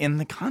again, in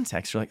the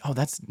context, you're like, oh,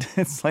 it's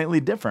slightly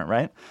different,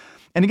 right?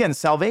 And again,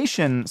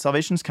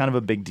 salvation's kind of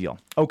a big deal.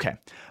 Okay.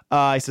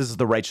 He says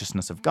the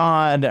righteousness of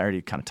God. I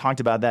already kind of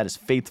talked about that, his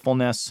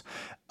faithfulness.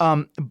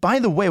 By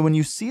the way, when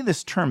you see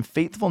this term,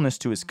 faithfulness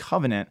to his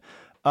covenant,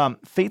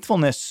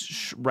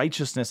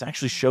 righteousness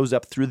actually shows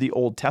up through the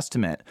Old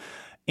Testament.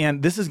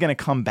 And this is going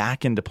to come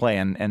back into play,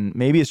 and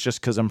maybe it's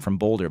just because I'm from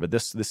Boulder, but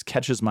this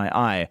catches my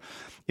eye.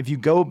 If you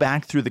go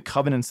back through the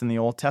covenants in the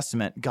Old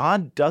Testament,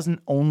 God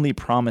doesn't only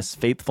promise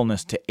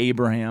faithfulness to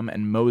Abraham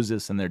and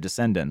Moses and their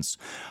descendants,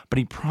 but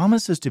he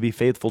promises to be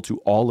faithful to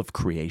all of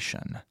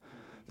creation.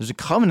 There's a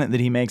covenant that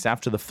he makes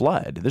after the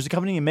flood. There's a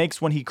covenant he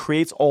makes when he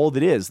creates all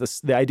that is.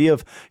 The idea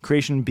of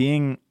creation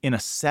being in a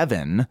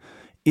 7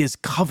 is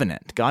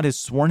covenant. God has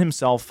sworn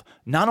himself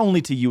not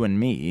only to you and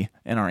me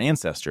and our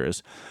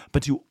ancestors,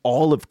 but to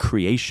all of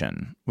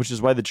creation, which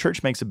is why the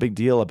church makes a big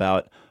deal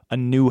about a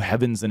new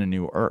heavens and a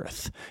new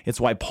earth. It's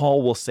why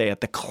Paul will say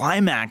at the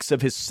climax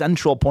of his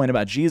central point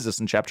about Jesus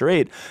in chapter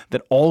 8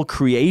 that all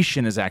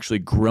creation is actually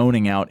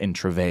groaning out in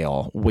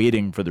travail,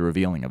 waiting for the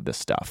revealing of this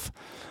stuff.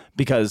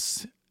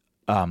 Because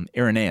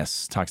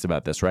Irenaeus talks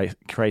about this, right?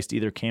 Christ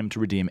either came to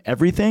redeem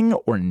everything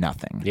or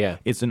nothing. Yeah.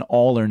 It's an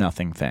all or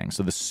nothing thing.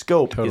 So the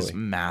scope is Totally.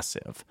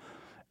 massive.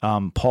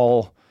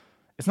 Paul,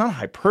 it's not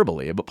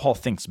hyperbole, but Paul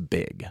thinks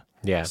big.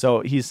 Yeah. So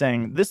he's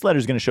saying this letter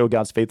is going to show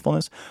God's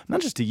faithfulness,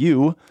 not just to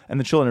you and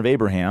the children of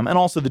Abraham, and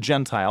also the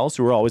Gentiles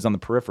who are always on the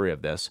periphery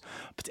of this,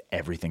 but to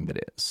everything that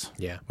is.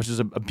 Yeah. Which is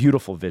a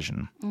beautiful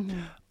vision.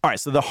 All right,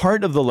 so the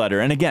heart of the letter,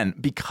 and again,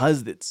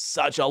 because it's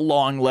such a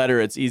long letter,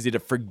 it's easy to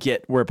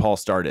forget where Paul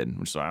started,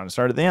 which is why I'm going to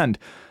start at the end.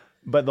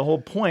 But the whole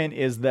point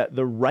is that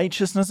the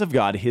righteousness of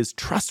God, his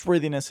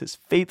trustworthiness, his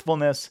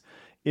faithfulness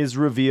is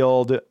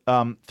revealed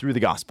through the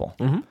gospel.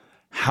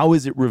 How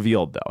is it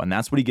revealed, though? And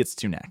that's what he gets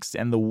to next.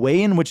 And the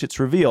way in which it's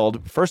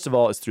revealed, first of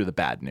all, is through the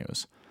bad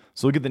news.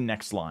 So look at the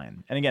next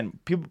line. And again,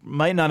 people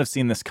might not have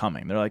seen this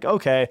coming. They're like,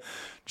 okay,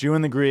 Jew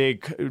and the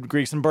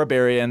Greeks and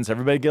barbarians,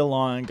 everybody get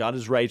along, God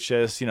is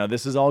righteous,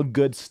 this is all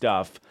good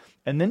stuff.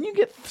 And then you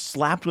get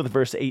slapped with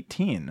verse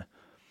 18.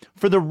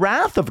 For the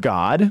wrath of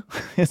God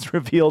is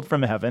revealed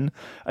from heaven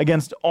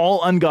against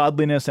all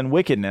ungodliness and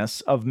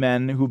wickedness of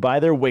men who by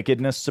their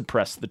wickedness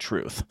suppress the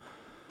truth.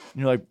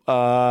 And you're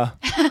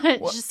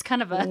like, just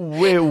kind of a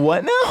wait,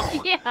 what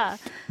now? yeah.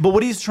 But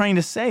what he's trying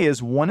to say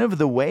is one of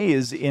the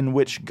ways in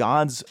which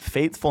God's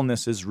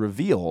faithfulness is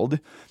revealed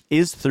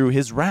is through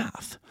his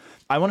wrath.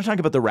 I want to talk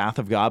about the wrath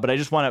of God, but I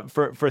just want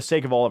to, for the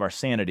sake of all of our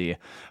sanity,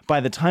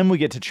 by the time we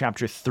get to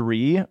chapter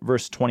 3,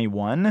 verse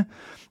 21,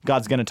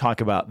 God's going to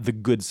talk about the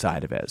good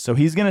side of it. So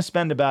he's going to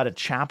spend about a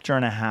chapter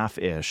and a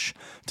half-ish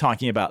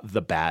talking about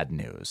the bad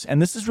news.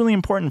 And this is really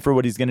important for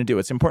what he's going to do.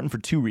 It's important for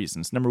two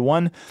reasons. Number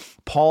one,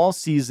 Paul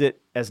sees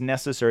it as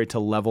necessary to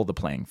level the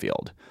playing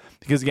field.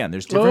 Because again,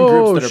 there's different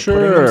groups that are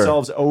putting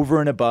themselves over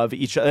and above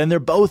each other, and they're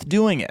both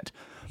doing it.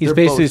 He's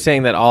basically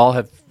saying that all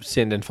have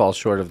sinned and fall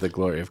short of the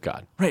glory of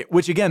God. Right,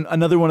 which again,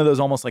 another one of those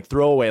almost like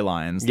throwaway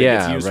lines that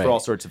gets used for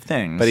all sorts of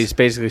things. But he's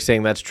basically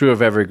saying that's true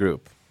of every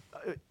group.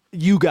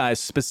 You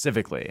guys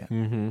specifically.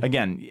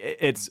 Again,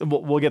 it's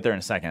we'll get there in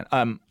a second.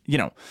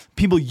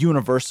 People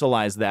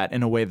universalize that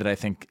in a way that I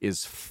think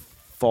is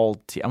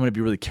faulty. I'm going to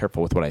be really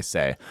careful with what I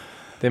say.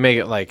 They make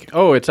it like,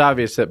 oh, it's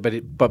obvious that,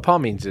 but Paul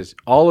means is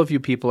all of you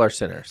people are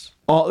sinners.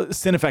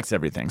 Sin affects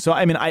everything. So,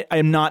 I mean, I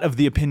am not of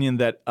the opinion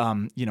that,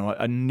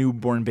 a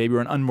newborn baby or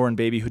an unborn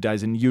baby who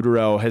dies in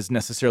utero has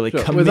necessarily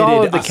committed with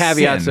all of the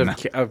caveats sin.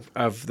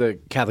 of the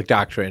Catholic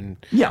doctrine.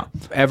 Yeah.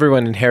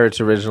 Everyone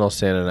inherits original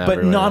sin.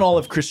 But not all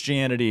of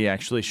Christianity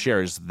actually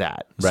shares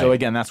that. Right. So,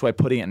 again, that's why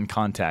putting it in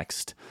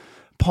context.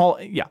 Paul,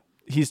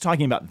 he's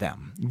talking about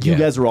them. You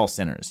guys are all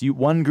sinners.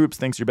 One group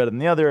thinks you're better than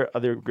the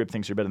other group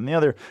thinks you're better than the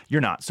other.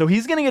 You're not. So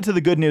he's going to get to the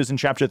good news in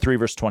chapter 3,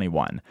 verse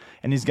 21.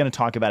 And he's going to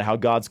talk about how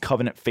God's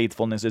covenant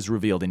faithfulness is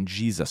revealed in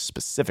Jesus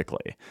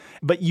specifically.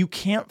 But you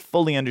can't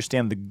fully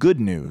understand the good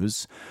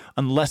news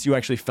unless you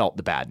actually felt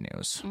the bad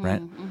news,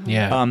 right?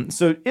 Yeah.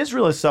 So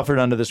Israel has suffered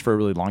under this for a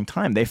really long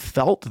time. They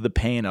felt the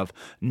pain of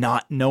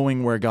not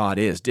knowing where God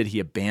is. Did he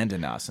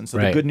abandon us? And so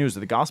the good news of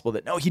the gospel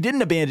that, no, he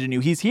didn't abandon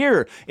you. He's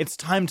here. It's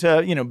time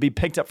to, be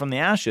picked up from the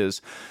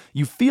ashes.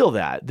 You feel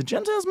that. The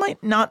Gentiles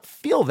might not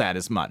feel that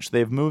as much.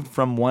 They've moved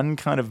from one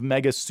kind of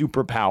mega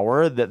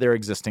superpower that they're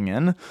existing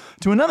in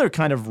to another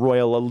kind of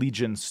royal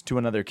allegiance to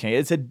another king.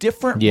 It's a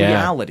different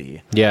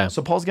reality. Yeah.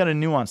 So Paul's got to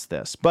nuance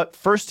this. But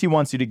first he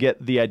wants you to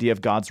get the idea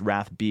of God's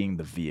wrath being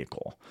the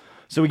vehicle.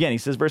 So again, he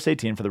says, verse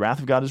 18, for the wrath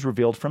of God is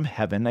revealed from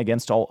heaven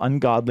against all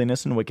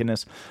ungodliness and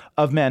wickedness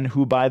of men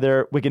who by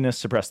their wickedness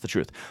suppress the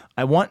truth.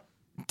 I want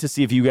to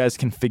see if you guys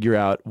can figure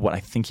out what I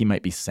think he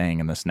might be saying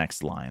in this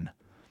next line.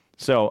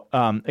 So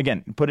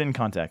again, put it in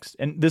context.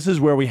 And this is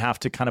where we have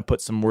to kind of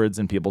put some words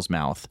in people's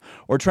mouth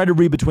or try to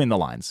read between the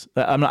lines.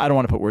 I don't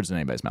want to put words in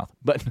anybody's mouth,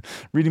 but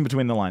reading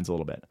between the lines a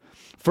little bit.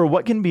 For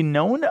what can be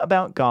known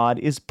about God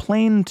is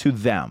plain to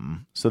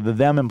them. So the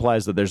them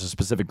implies that there's a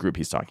specific group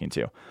he's talking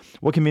to.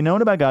 What can be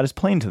known about God is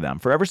plain to them.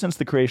 For ever since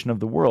the creation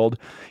of the world,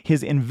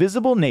 his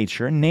invisible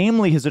nature,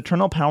 namely his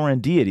eternal power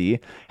and deity,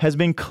 has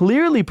been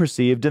clearly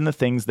perceived in the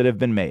things that have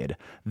been made.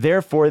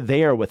 Therefore,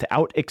 they are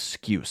without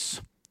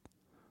excuse.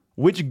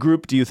 Which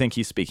group do you think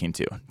he's speaking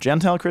to?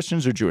 Gentile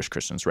Christians or Jewish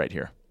Christians right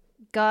here?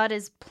 God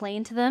is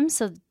plain to them,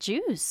 so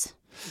Jews.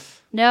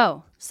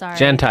 No, sorry.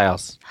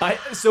 Gentiles.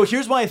 So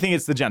here's why I think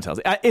it's the Gentiles.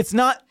 It's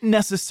not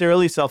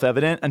necessarily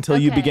self-evident until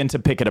you begin to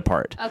pick it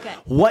apart. Okay.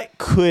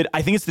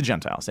 I think it's the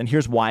Gentiles, and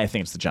here's why I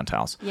think it's the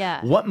Gentiles.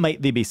 Yeah. What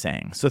might they be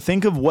saying? So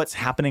think of what's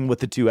happening with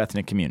the two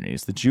ethnic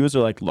communities. The Jews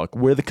are like, look,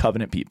 we're the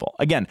covenant people.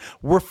 Again,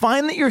 we're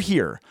fine that you're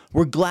here.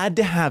 We're glad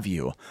to have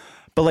you.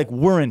 But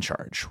we're in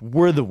charge.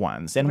 We're the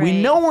ones. And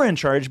we know we're in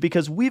charge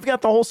because we've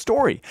got the whole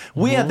story.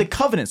 We have the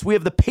covenants. We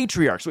have the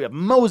patriarchs. We have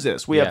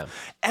Moses. We have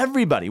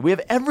everybody. We have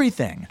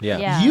everything.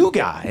 Yeah. You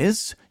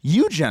guys,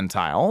 you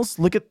Gentiles,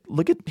 look at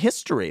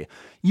history.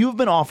 You've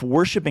been off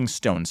worshiping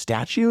stone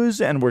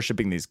statues and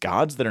worshiping these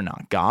gods that are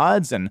not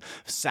gods and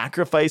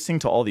sacrificing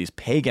to all these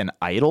pagan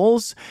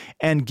idols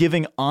and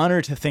giving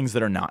honor to things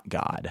that are not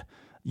God.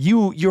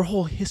 Your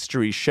whole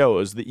history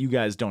shows that you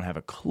guys don't have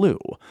a clue.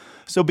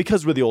 So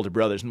because we're the older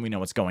brothers and we know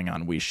what's going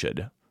on, we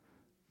should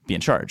be in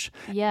charge.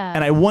 Yeah.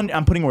 And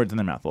I'm putting words in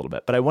their mouth a little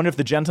bit, but I wonder if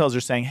the Gentiles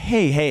are saying,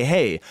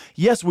 hey,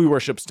 yes, we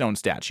worship stone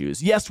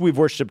statues. Yes, we've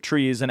worshiped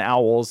trees and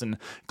owls and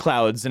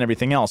clouds and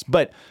everything else,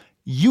 but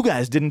you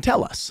guys didn't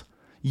tell us.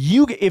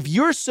 If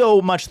you're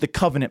so much the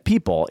covenant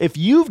people, if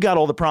you've got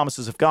all the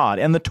promises of God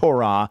and the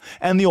Torah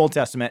and the Old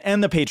Testament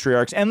and the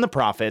patriarchs and the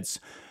prophets,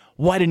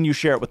 why didn't you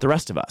share it with the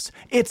rest of us?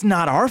 It's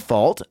not our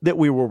fault that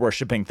we were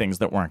worshiping things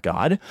that weren't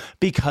God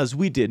because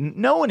we didn't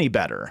know any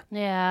better.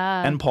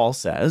 Yeah. And Paul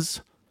says,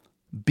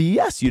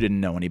 BS, you didn't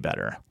know any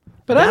better.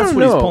 But that's I don't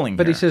what know. He's pulling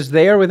but here. he says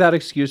they are without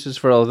excuses,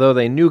 for although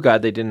they knew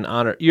God, they didn't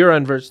honor. You're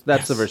on verse.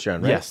 That's the verse you're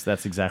on, right? Yes,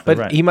 that's exactly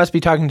right. But he must be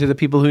talking to the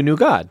people who knew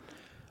God.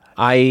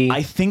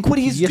 I think what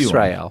he's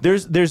Yisrael. doing,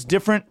 there's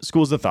different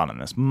schools of thought on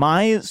this.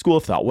 My school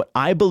of thought, what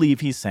I believe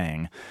he's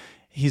saying,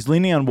 he's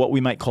leaning on what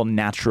we might call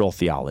natural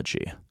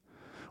theology,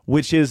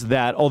 which is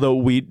that although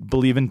we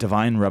believe in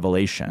divine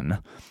revelation,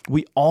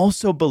 we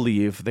also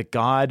believe that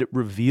God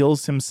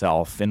reveals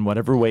himself in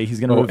whatever way he's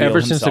going to reveal ever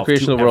himself since the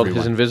creation to of the world, everyone.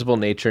 his invisible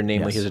nature,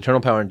 namely Yes. his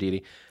eternal power and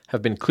deity,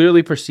 have been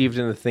clearly perceived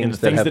in the things,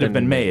 that have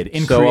been made.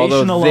 In so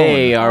creation although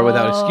they alone. are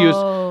without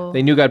excuse,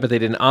 they knew God, but they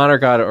didn't honor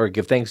God or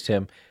give thanks to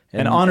him.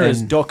 And honor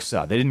is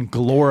doxa. They didn't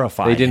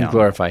glorify They didn't him.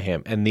 glorify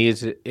him. And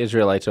these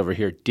Israelites over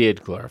here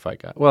did glorify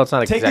God. Well, it's not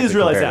Take exactly the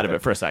Israelites comparative. out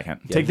of it for a second.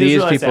 Yeah, Take the these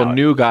Israelites people out.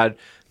 knew God.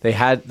 They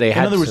had. In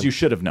other words, some- you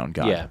should have known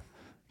God. Yeah.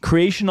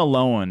 Creation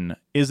alone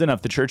is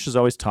enough. The church has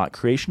always taught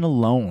creation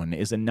alone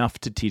is enough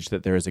to teach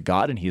that there is a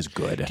God and he is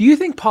good. Do you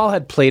think Paul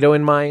had Plato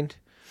in mind?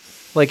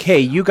 Like, hey,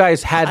 you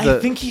guys had I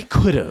think he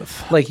could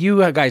have. like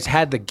you guys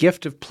had the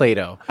gift of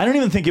Plato, I don't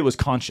even think it was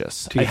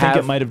conscious. I think have-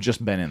 it might have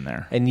just been in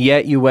there. and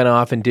yet you went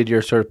off and did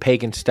your sort of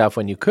pagan stuff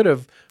when you could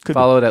have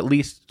followed at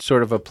least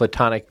sort of a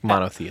Platonic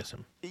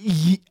monotheism.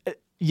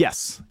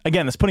 Yes.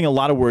 Again, that's putting a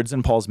lot of words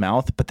in Paul's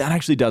mouth, but that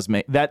actually does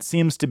that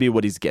seems to be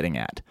what he's getting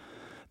at.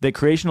 That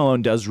creation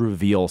alone does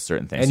reveal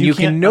certain things. And you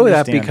can can't know that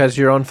understand- because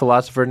your own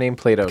philosopher named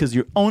Plato. because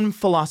your own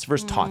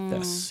philosophers taught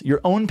this.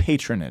 Your own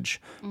patronage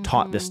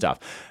taught this stuff.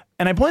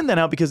 And I point that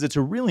out because it's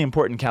a really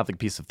important Catholic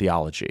piece of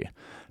theology.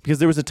 Because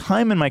there was a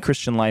time in my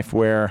Christian life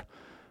where,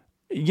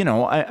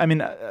 I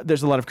mean,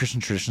 there's a lot of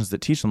Christian traditions that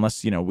teach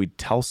unless, we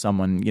tell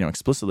someone,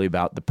 explicitly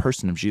about the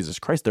person of Jesus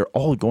Christ, they're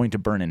all going to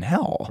burn in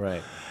hell.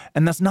 Right.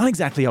 And that's not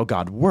exactly how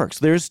God works.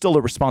 There is still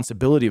a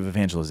responsibility of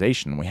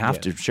evangelization. We have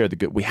to share the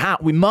good.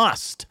 We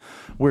must.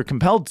 We're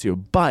compelled to.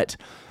 But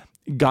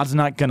God's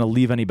not going to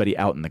leave anybody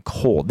out in the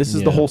cold. This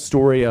is the whole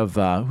story of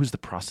who's the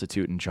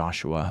prostitute in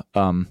Joshua?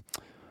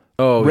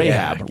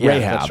 Rahab. Yeah,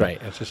 Rahab. that's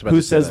right. I was just about Who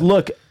to say says, that.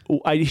 "Look,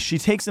 she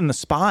takes in the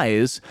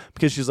spies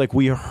because she's like,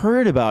 we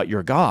heard about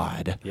your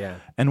God, Yeah.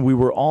 and we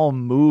were all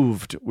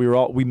moved.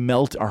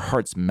 Our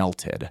hearts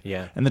melted,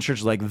 Yeah. And the church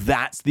is like,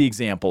 that's the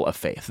example of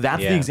faith. That's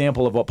the Yeah.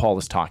 example of what Paul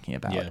is talking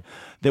about. Yeah.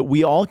 That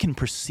we all can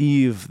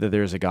perceive that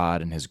there's a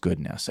God and His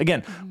goodness.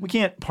 Again, we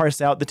can't parse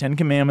out the Ten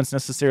Commandments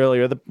necessarily,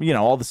 or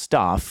all the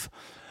stuff.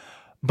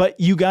 But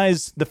you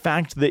guys, the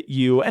fact that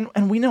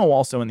and we know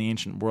also in the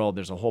ancient world,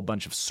 there's a whole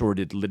bunch of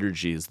sordid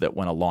liturgies that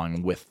went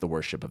along with the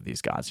worship of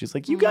these gods. He's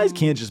like, you guys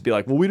can't just be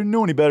like, well, we didn't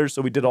know any better,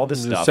 so we did all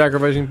this stuff.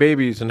 Sacrificing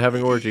babies and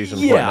having orgies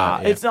and Yeah,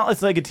 whatnot. it's not.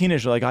 It's like a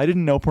teenager, like I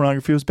didn't know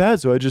pornography was bad,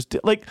 so I just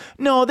did. Like,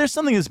 no, there's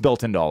something that's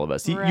built into all of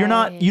us. You're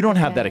not. You don't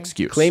have that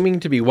excuse. Claiming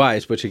to be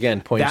wise, which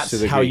again points That's to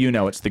the how Greek. you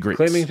know it's the Greeks.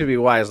 Claiming to be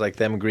wise like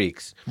them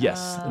Greeks.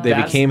 Yes, They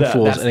that's became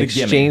fools that's and the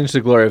gimmick. exchanged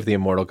the glory of the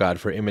immortal God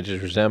for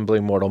images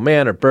resembling mortal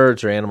man or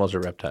birds or animals or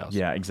reptiles.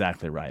 Yeah,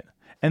 exactly right.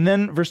 And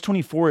then verse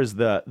 24 is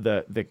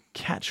the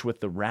catch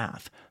with the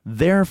wrath.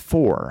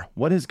 Therefore,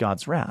 what is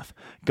God's wrath?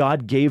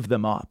 God gave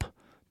them up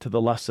to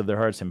the lusts of their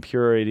hearts,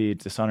 impurity,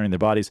 dishonoring their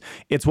bodies.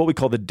 It's what we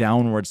call the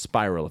downward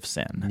spiral of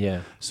sin.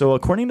 Yeah. So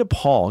according to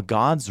Paul,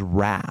 God's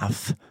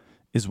wrath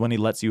is when he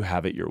lets you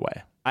have it your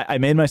way. I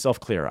made myself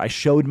clear. I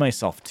showed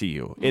myself to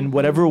you in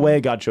whatever way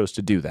God chose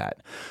to do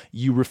that.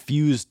 You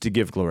refused to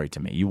give glory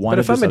to me. You wanted.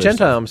 But if I'm this a other Gentile,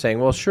 stuff. I'm saying,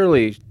 well,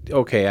 surely,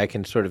 okay, I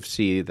can sort of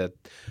see that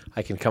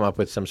I can come up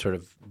with some sort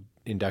of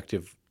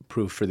inductive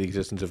proof for the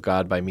existence of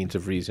God by means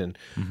of reason.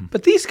 Mm-hmm.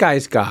 But these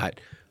guys got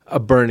a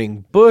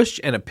burning bush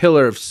and a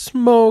pillar of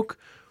smoke.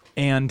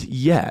 And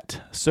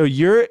yet, so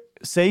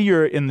say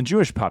you're in the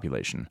Jewish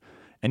population,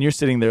 and you're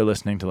sitting there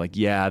listening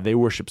to they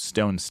worship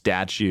stone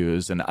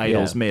statues and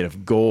idols made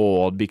of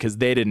gold because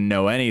they didn't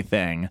know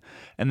anything.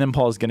 And then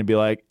Paul's going to be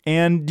like,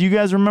 and do you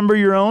guys remember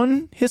your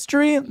own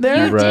history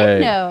there? You Right.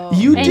 did know.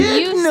 You And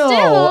did you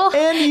know.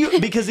 still- And you,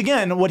 because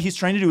again, what he's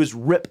trying to do is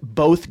rip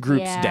both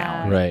groups Yeah.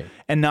 down. Right.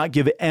 And not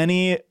give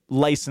any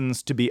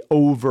license to be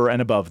over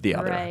and above the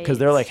other. Because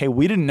they're Right. like, hey,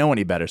 we didn't know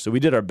any better, so we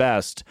did our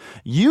best.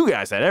 You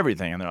guys had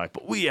everything. And they're like,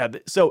 but we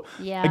had. So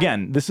Yeah.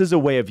 again, this is a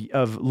way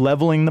of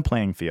leveling the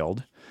playing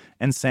field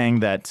and saying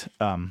that,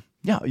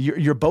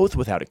 you're both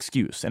without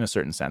excuse in a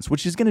certain sense,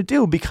 which he's going to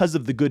do because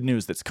of the good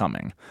news that's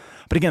coming.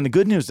 But again, the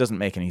good news doesn't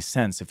make any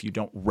sense if you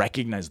don't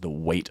recognize the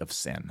weight of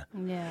sin.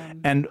 Yeah.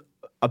 And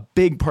a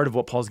big part of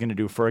what Paul's going to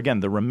do for,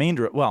 again, the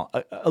remainder,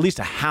 at least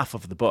a half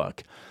of the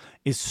book,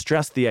 is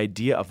stress the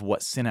idea of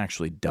what sin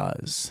actually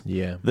does.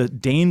 Yeah. The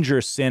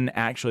danger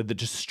the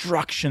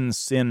destruction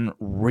sin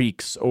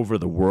wreaks over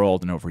the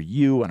world and over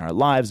you and our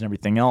lives and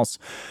everything else,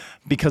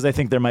 because I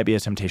think there might be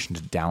a temptation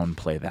to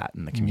downplay that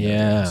in the community.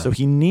 Yeah. So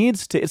he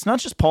needs to, it's not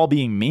just Paul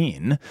being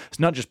mean, it's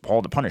not just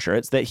Paul the Punisher,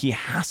 it's that he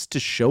has to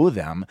show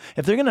them,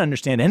 if they're going to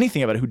understand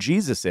anything about who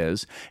Jesus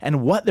is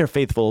and what their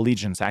faithful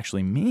allegiance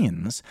actually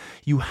means,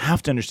 you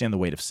have to understand the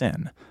weight of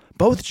sin.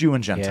 Both Jew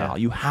and Gentile,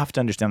 you have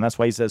to understand. That's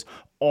why he says,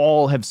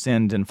 all have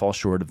sinned and fall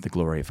short of the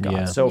glory of God.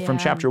 Yeah. So from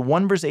Yeah. chapter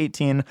 1, verse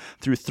 18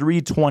 through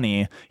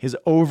 3:20, his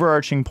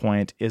overarching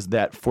point is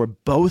that for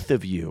both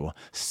of you,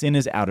 sin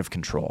is out of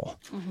control.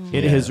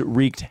 It has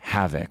wreaked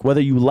havoc.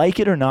 Whether you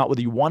like it or not,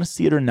 whether you want to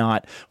see it or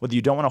not, whether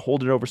you don't want to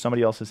hold it over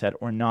somebody else's head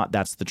or not,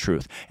 that's the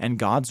truth. And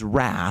God's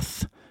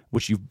wrath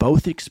which you've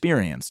both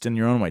experienced in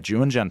your own way,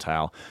 Jew and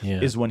Gentile, Yeah.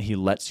 is when he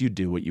lets you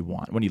do what you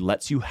want, when he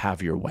lets you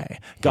have your way.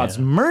 God's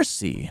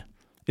mercy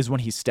is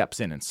when he steps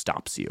in and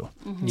stops you.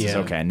 Says,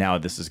 okay, now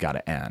this has got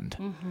to end.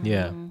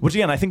 Yeah. Which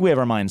again, I think we have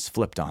our minds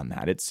flipped on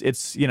that. It's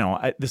this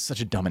is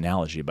such a dumb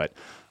analogy, but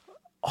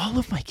all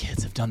of my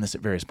kids have done this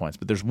at various points,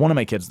 but there's one of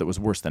my kids that was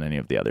worse than any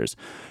of the others,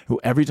 who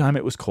every time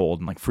it was cold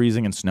and like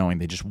freezing and snowing,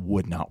 they just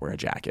would not wear a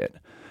jacket.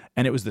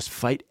 And it was this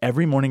fight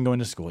every morning going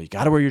to school. You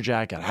got to wear your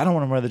jacket. I don't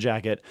want to wear the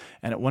jacket.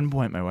 And at one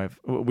point, my wife,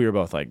 we were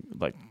both like,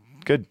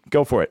 good,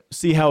 go for it.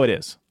 See how it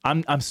is.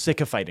 I'm sick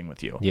of fighting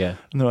with you. Yeah.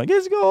 And they're like,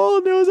 it's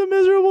cold. It was a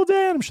miserable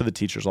day. And I'm sure the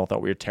teachers all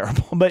thought we were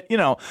terrible. But,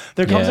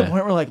 there comes a point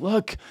where we're like,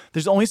 look,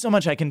 there's only so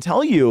much I can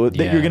tell you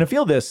that you're going to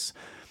feel this.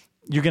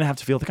 You're going to have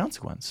to feel the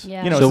consequence.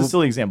 Yeah. It's a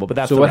silly example, but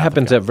that's So the what wrath of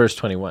happens God. at verse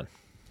 21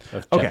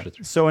 of chapter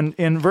 3? So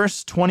in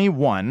verse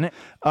 21,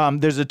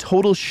 there's a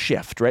total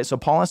shift, right? So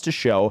Paul has to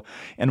show,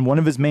 and one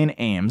of his main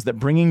aims, that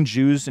bringing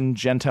Jews and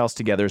Gentiles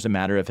together is a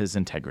matter of his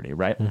integrity,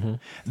 right?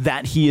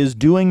 That he is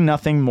doing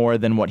nothing more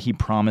than what he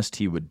promised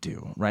he would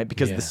do, right?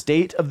 Because the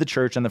state of the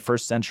church in the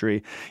first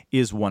century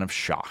is one of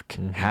shock.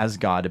 Has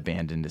God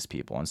abandoned his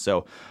people? And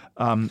so,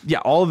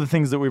 all of the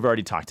things that we've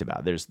already talked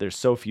about. There's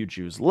so few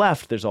Jews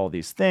left. There's all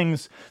these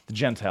things. The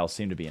Gentiles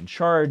seem to be in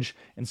charge.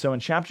 And so in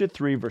chapter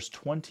 3, verse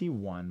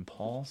 21,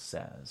 Paul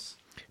says,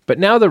 But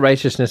now the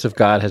righteousness of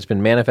God has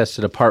been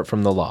manifested apart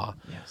from the law.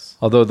 yes.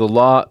 Although the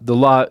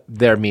law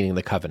there meaning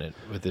the covenant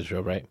with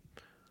Israel, right?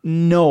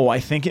 No,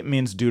 I think it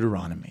means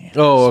Deuteronomy.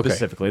 Oh, okay.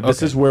 Specifically.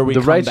 This is where we the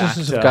come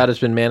righteousness back of God has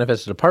been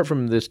manifested apart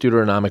from this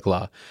Deuteronomic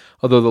law,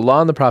 although the law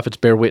and the prophets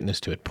bear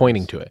witness to it,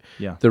 pointing to it.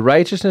 Yeah. The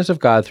righteousness of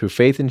God through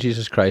faith in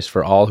Jesus Christ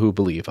for all who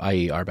believe,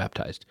 i.e. are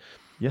baptized.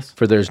 Yes.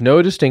 For there's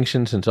no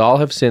distinction, since all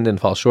have sinned and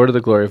fall short of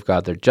the glory of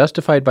God. They're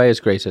justified by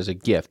his grace as a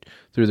gift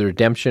through the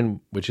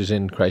redemption which is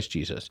in Christ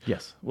Jesus.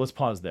 Yes. Let's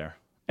pause there.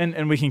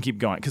 And we can keep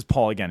going, because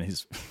Paul, again,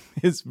 he's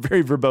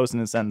very verbose in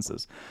his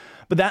sentences.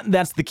 But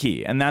that's the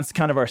key, and that's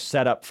kind of our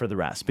setup for the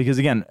rest. Because,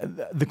 again,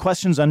 the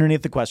questions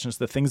underneath the questions,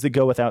 the things that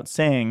go without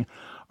saying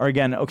are,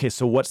 again, okay,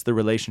 so what's the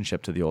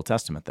relationship to the Old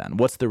Testament then?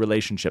 What's the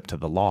relationship to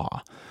the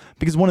law?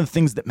 Because one of the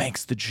things that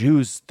makes the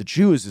Jews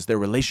is their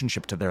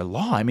relationship to their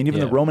law. I mean, even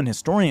the Roman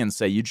historians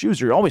say, you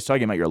Jews are always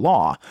talking about your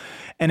law.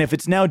 And if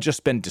it's now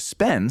just been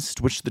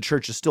dispensed, which the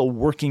church is still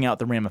working out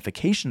the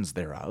ramifications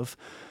thereof,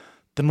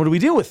 then what do we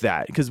do with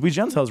that? Because we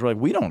Gentiles were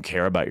like, we don't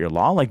care about your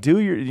law. Like, do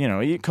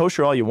your, eat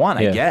kosher all you want,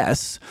 I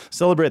guess.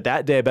 Celebrate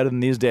that day better than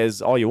these days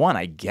all you want,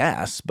 I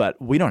guess.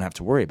 But we don't have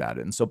to worry about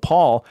it. And so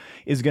Paul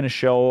is going to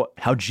show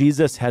how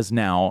Jesus has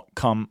now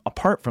come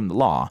apart from the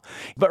law.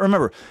 But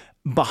remember,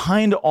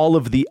 behind all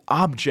of the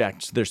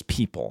objects, there's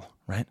people,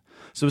 right?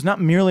 So it's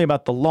not merely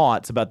about the law.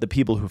 It's about the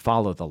people who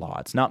follow the law.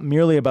 It's not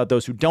merely about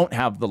those who don't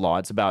have the law.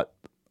 It's about,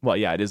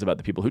 it is about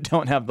the people who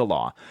don't have the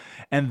law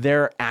and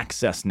their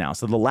access now.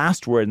 So the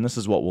last word, and this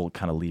is what we'll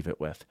kind of leave it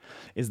with,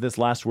 is this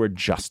last word,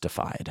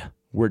 justified.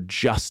 We're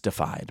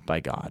justified by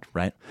God,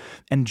 right?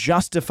 And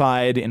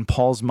justified in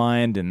Paul's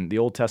mind in the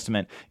Old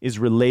Testament is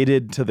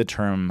related to the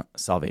term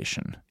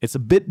salvation. It's a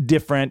bit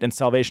different, and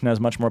salvation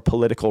has much more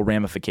political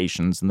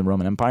ramifications in the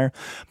Roman Empire.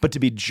 But to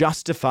be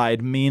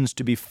justified means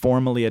to be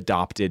formally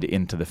adopted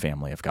into the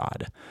family of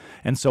God.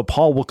 And so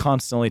Paul will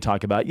constantly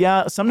talk about,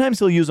 sometimes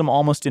he'll use them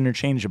almost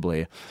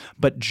interchangeably,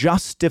 but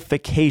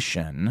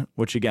justification,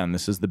 which again,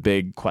 this is the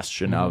big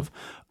question of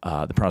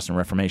the Protestant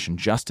Reformation.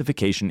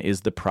 Justification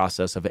is the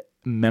process of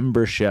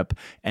membership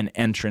and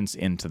entrance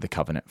into the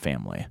covenant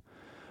family.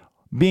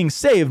 Being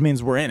saved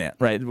means we're in it,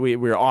 right?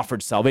 We're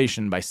offered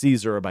salvation by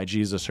Caesar or by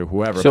Jesus or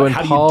whoever. So but in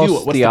how Paul's do you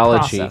do it? What's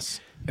theology, the process?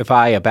 if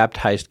I, a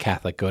baptized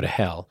Catholic, go to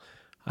hell,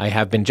 I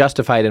have been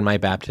justified in my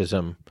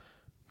baptism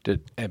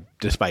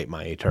despite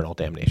my eternal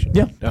damnation.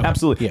 Yeah, Okay.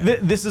 absolutely. Yeah.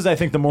 This is, I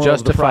think, the moral of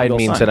the Justified prodigal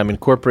means son. that I'm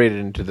incorporated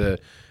into the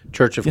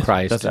Church of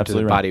Christ, that's into the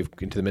absolutely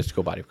into the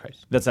mystical body of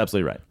Christ. That's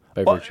absolutely right.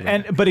 By virtue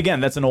of But again,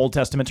 that's an Old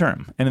Testament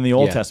term. And in the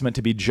Old Yeah. Testament,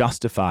 to be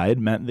justified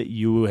meant that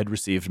you had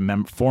received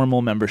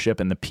formal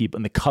membership in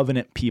the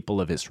covenant people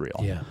of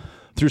Israel. Yeah.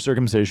 Through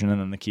circumcision and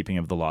then the keeping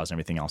of the laws and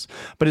everything else.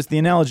 But it's the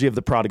analogy of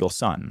the prodigal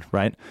son,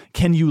 right?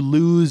 Can you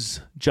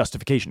lose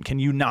justification? Can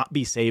you not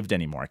be saved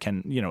anymore?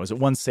 Is it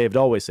once saved,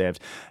 always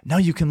saved? No,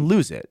 you can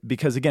lose it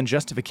because, again,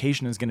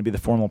 justification is going to be the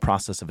formal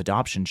process of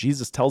adoption.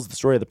 Jesus tells the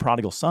story of the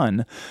prodigal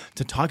son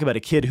to talk about a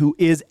kid who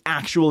is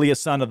actually a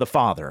son of the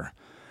Father.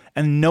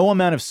 And no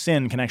amount of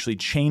sin can actually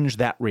change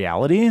that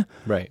reality,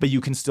 Right. but you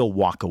can still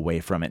walk away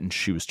from it and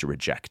choose to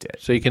reject it.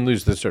 So you can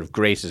lose the sort of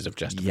graces of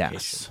justification.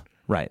 Yes.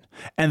 Right.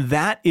 And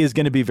that is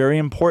going to be very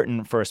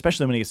important for,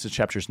 especially when he gets to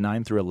chapters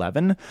 9 through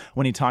 11,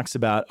 when he talks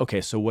about,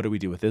 okay, so what do we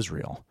do with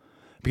Israel?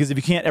 Because if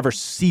you can't ever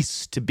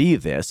cease to be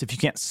this, if you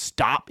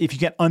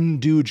can't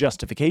undo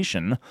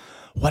justification,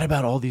 what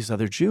about all these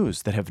other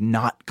Jews that have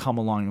not come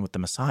along with the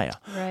Messiah?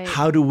 Right.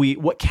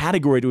 What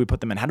category do we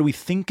put them in? How do we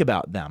think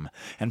about them?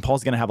 And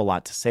Paul's going to have a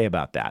lot to say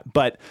about that.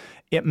 But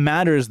it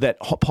matters that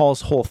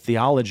Paul's whole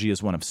theology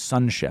is one of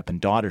sonship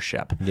and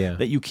daughtership. Yeah.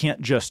 That you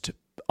can't just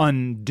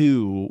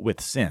undo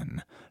with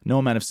sin. No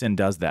amount of sin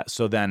does that.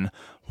 So then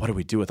what do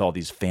we do with all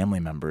these family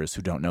members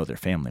who don't know their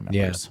family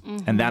members? Yeah.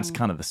 And that's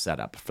kind of the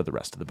setup for the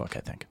rest of the book, I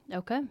think.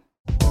 Okay.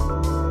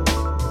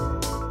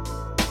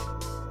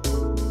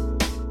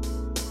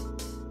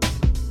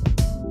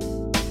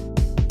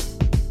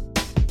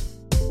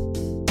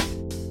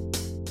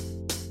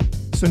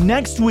 So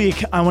next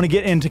week, I want to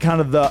get into kind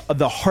of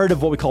the heart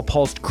of what we call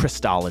Paul's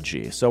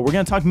Christology. So we're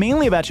going to talk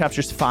mainly about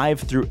chapters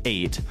 5 through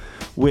 8,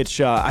 which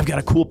I've got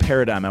a cool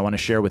paradigm I want to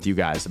share with you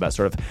guys about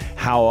sort of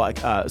how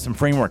some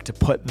framework to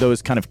put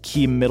those kind of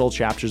key middle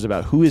chapters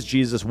about who is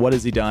Jesus, what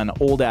has he done,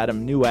 old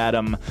Adam, new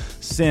Adam,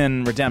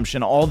 sin,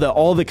 redemption, all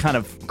the kind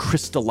of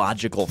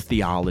Christological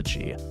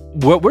theology.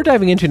 What we're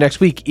diving into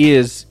next week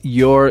is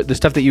the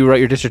stuff that you wrote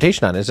your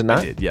dissertation on, is it not?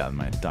 I did, yeah.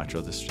 My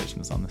doctoral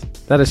dissertation is on this.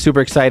 That is super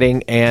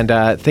exciting, and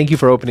thank you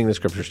for opening the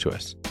scriptures to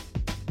us.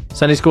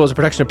 Sunday School is a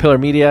production of Pillar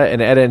Media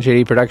and Ed and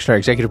JD Production. Our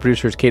executive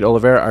producer is Kate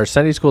Oliveira. Our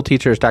Sunday School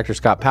teacher is Dr.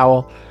 Scott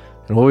Powell,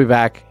 and we'll be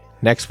back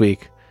next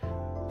week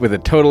with a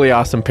totally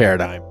awesome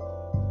paradigm.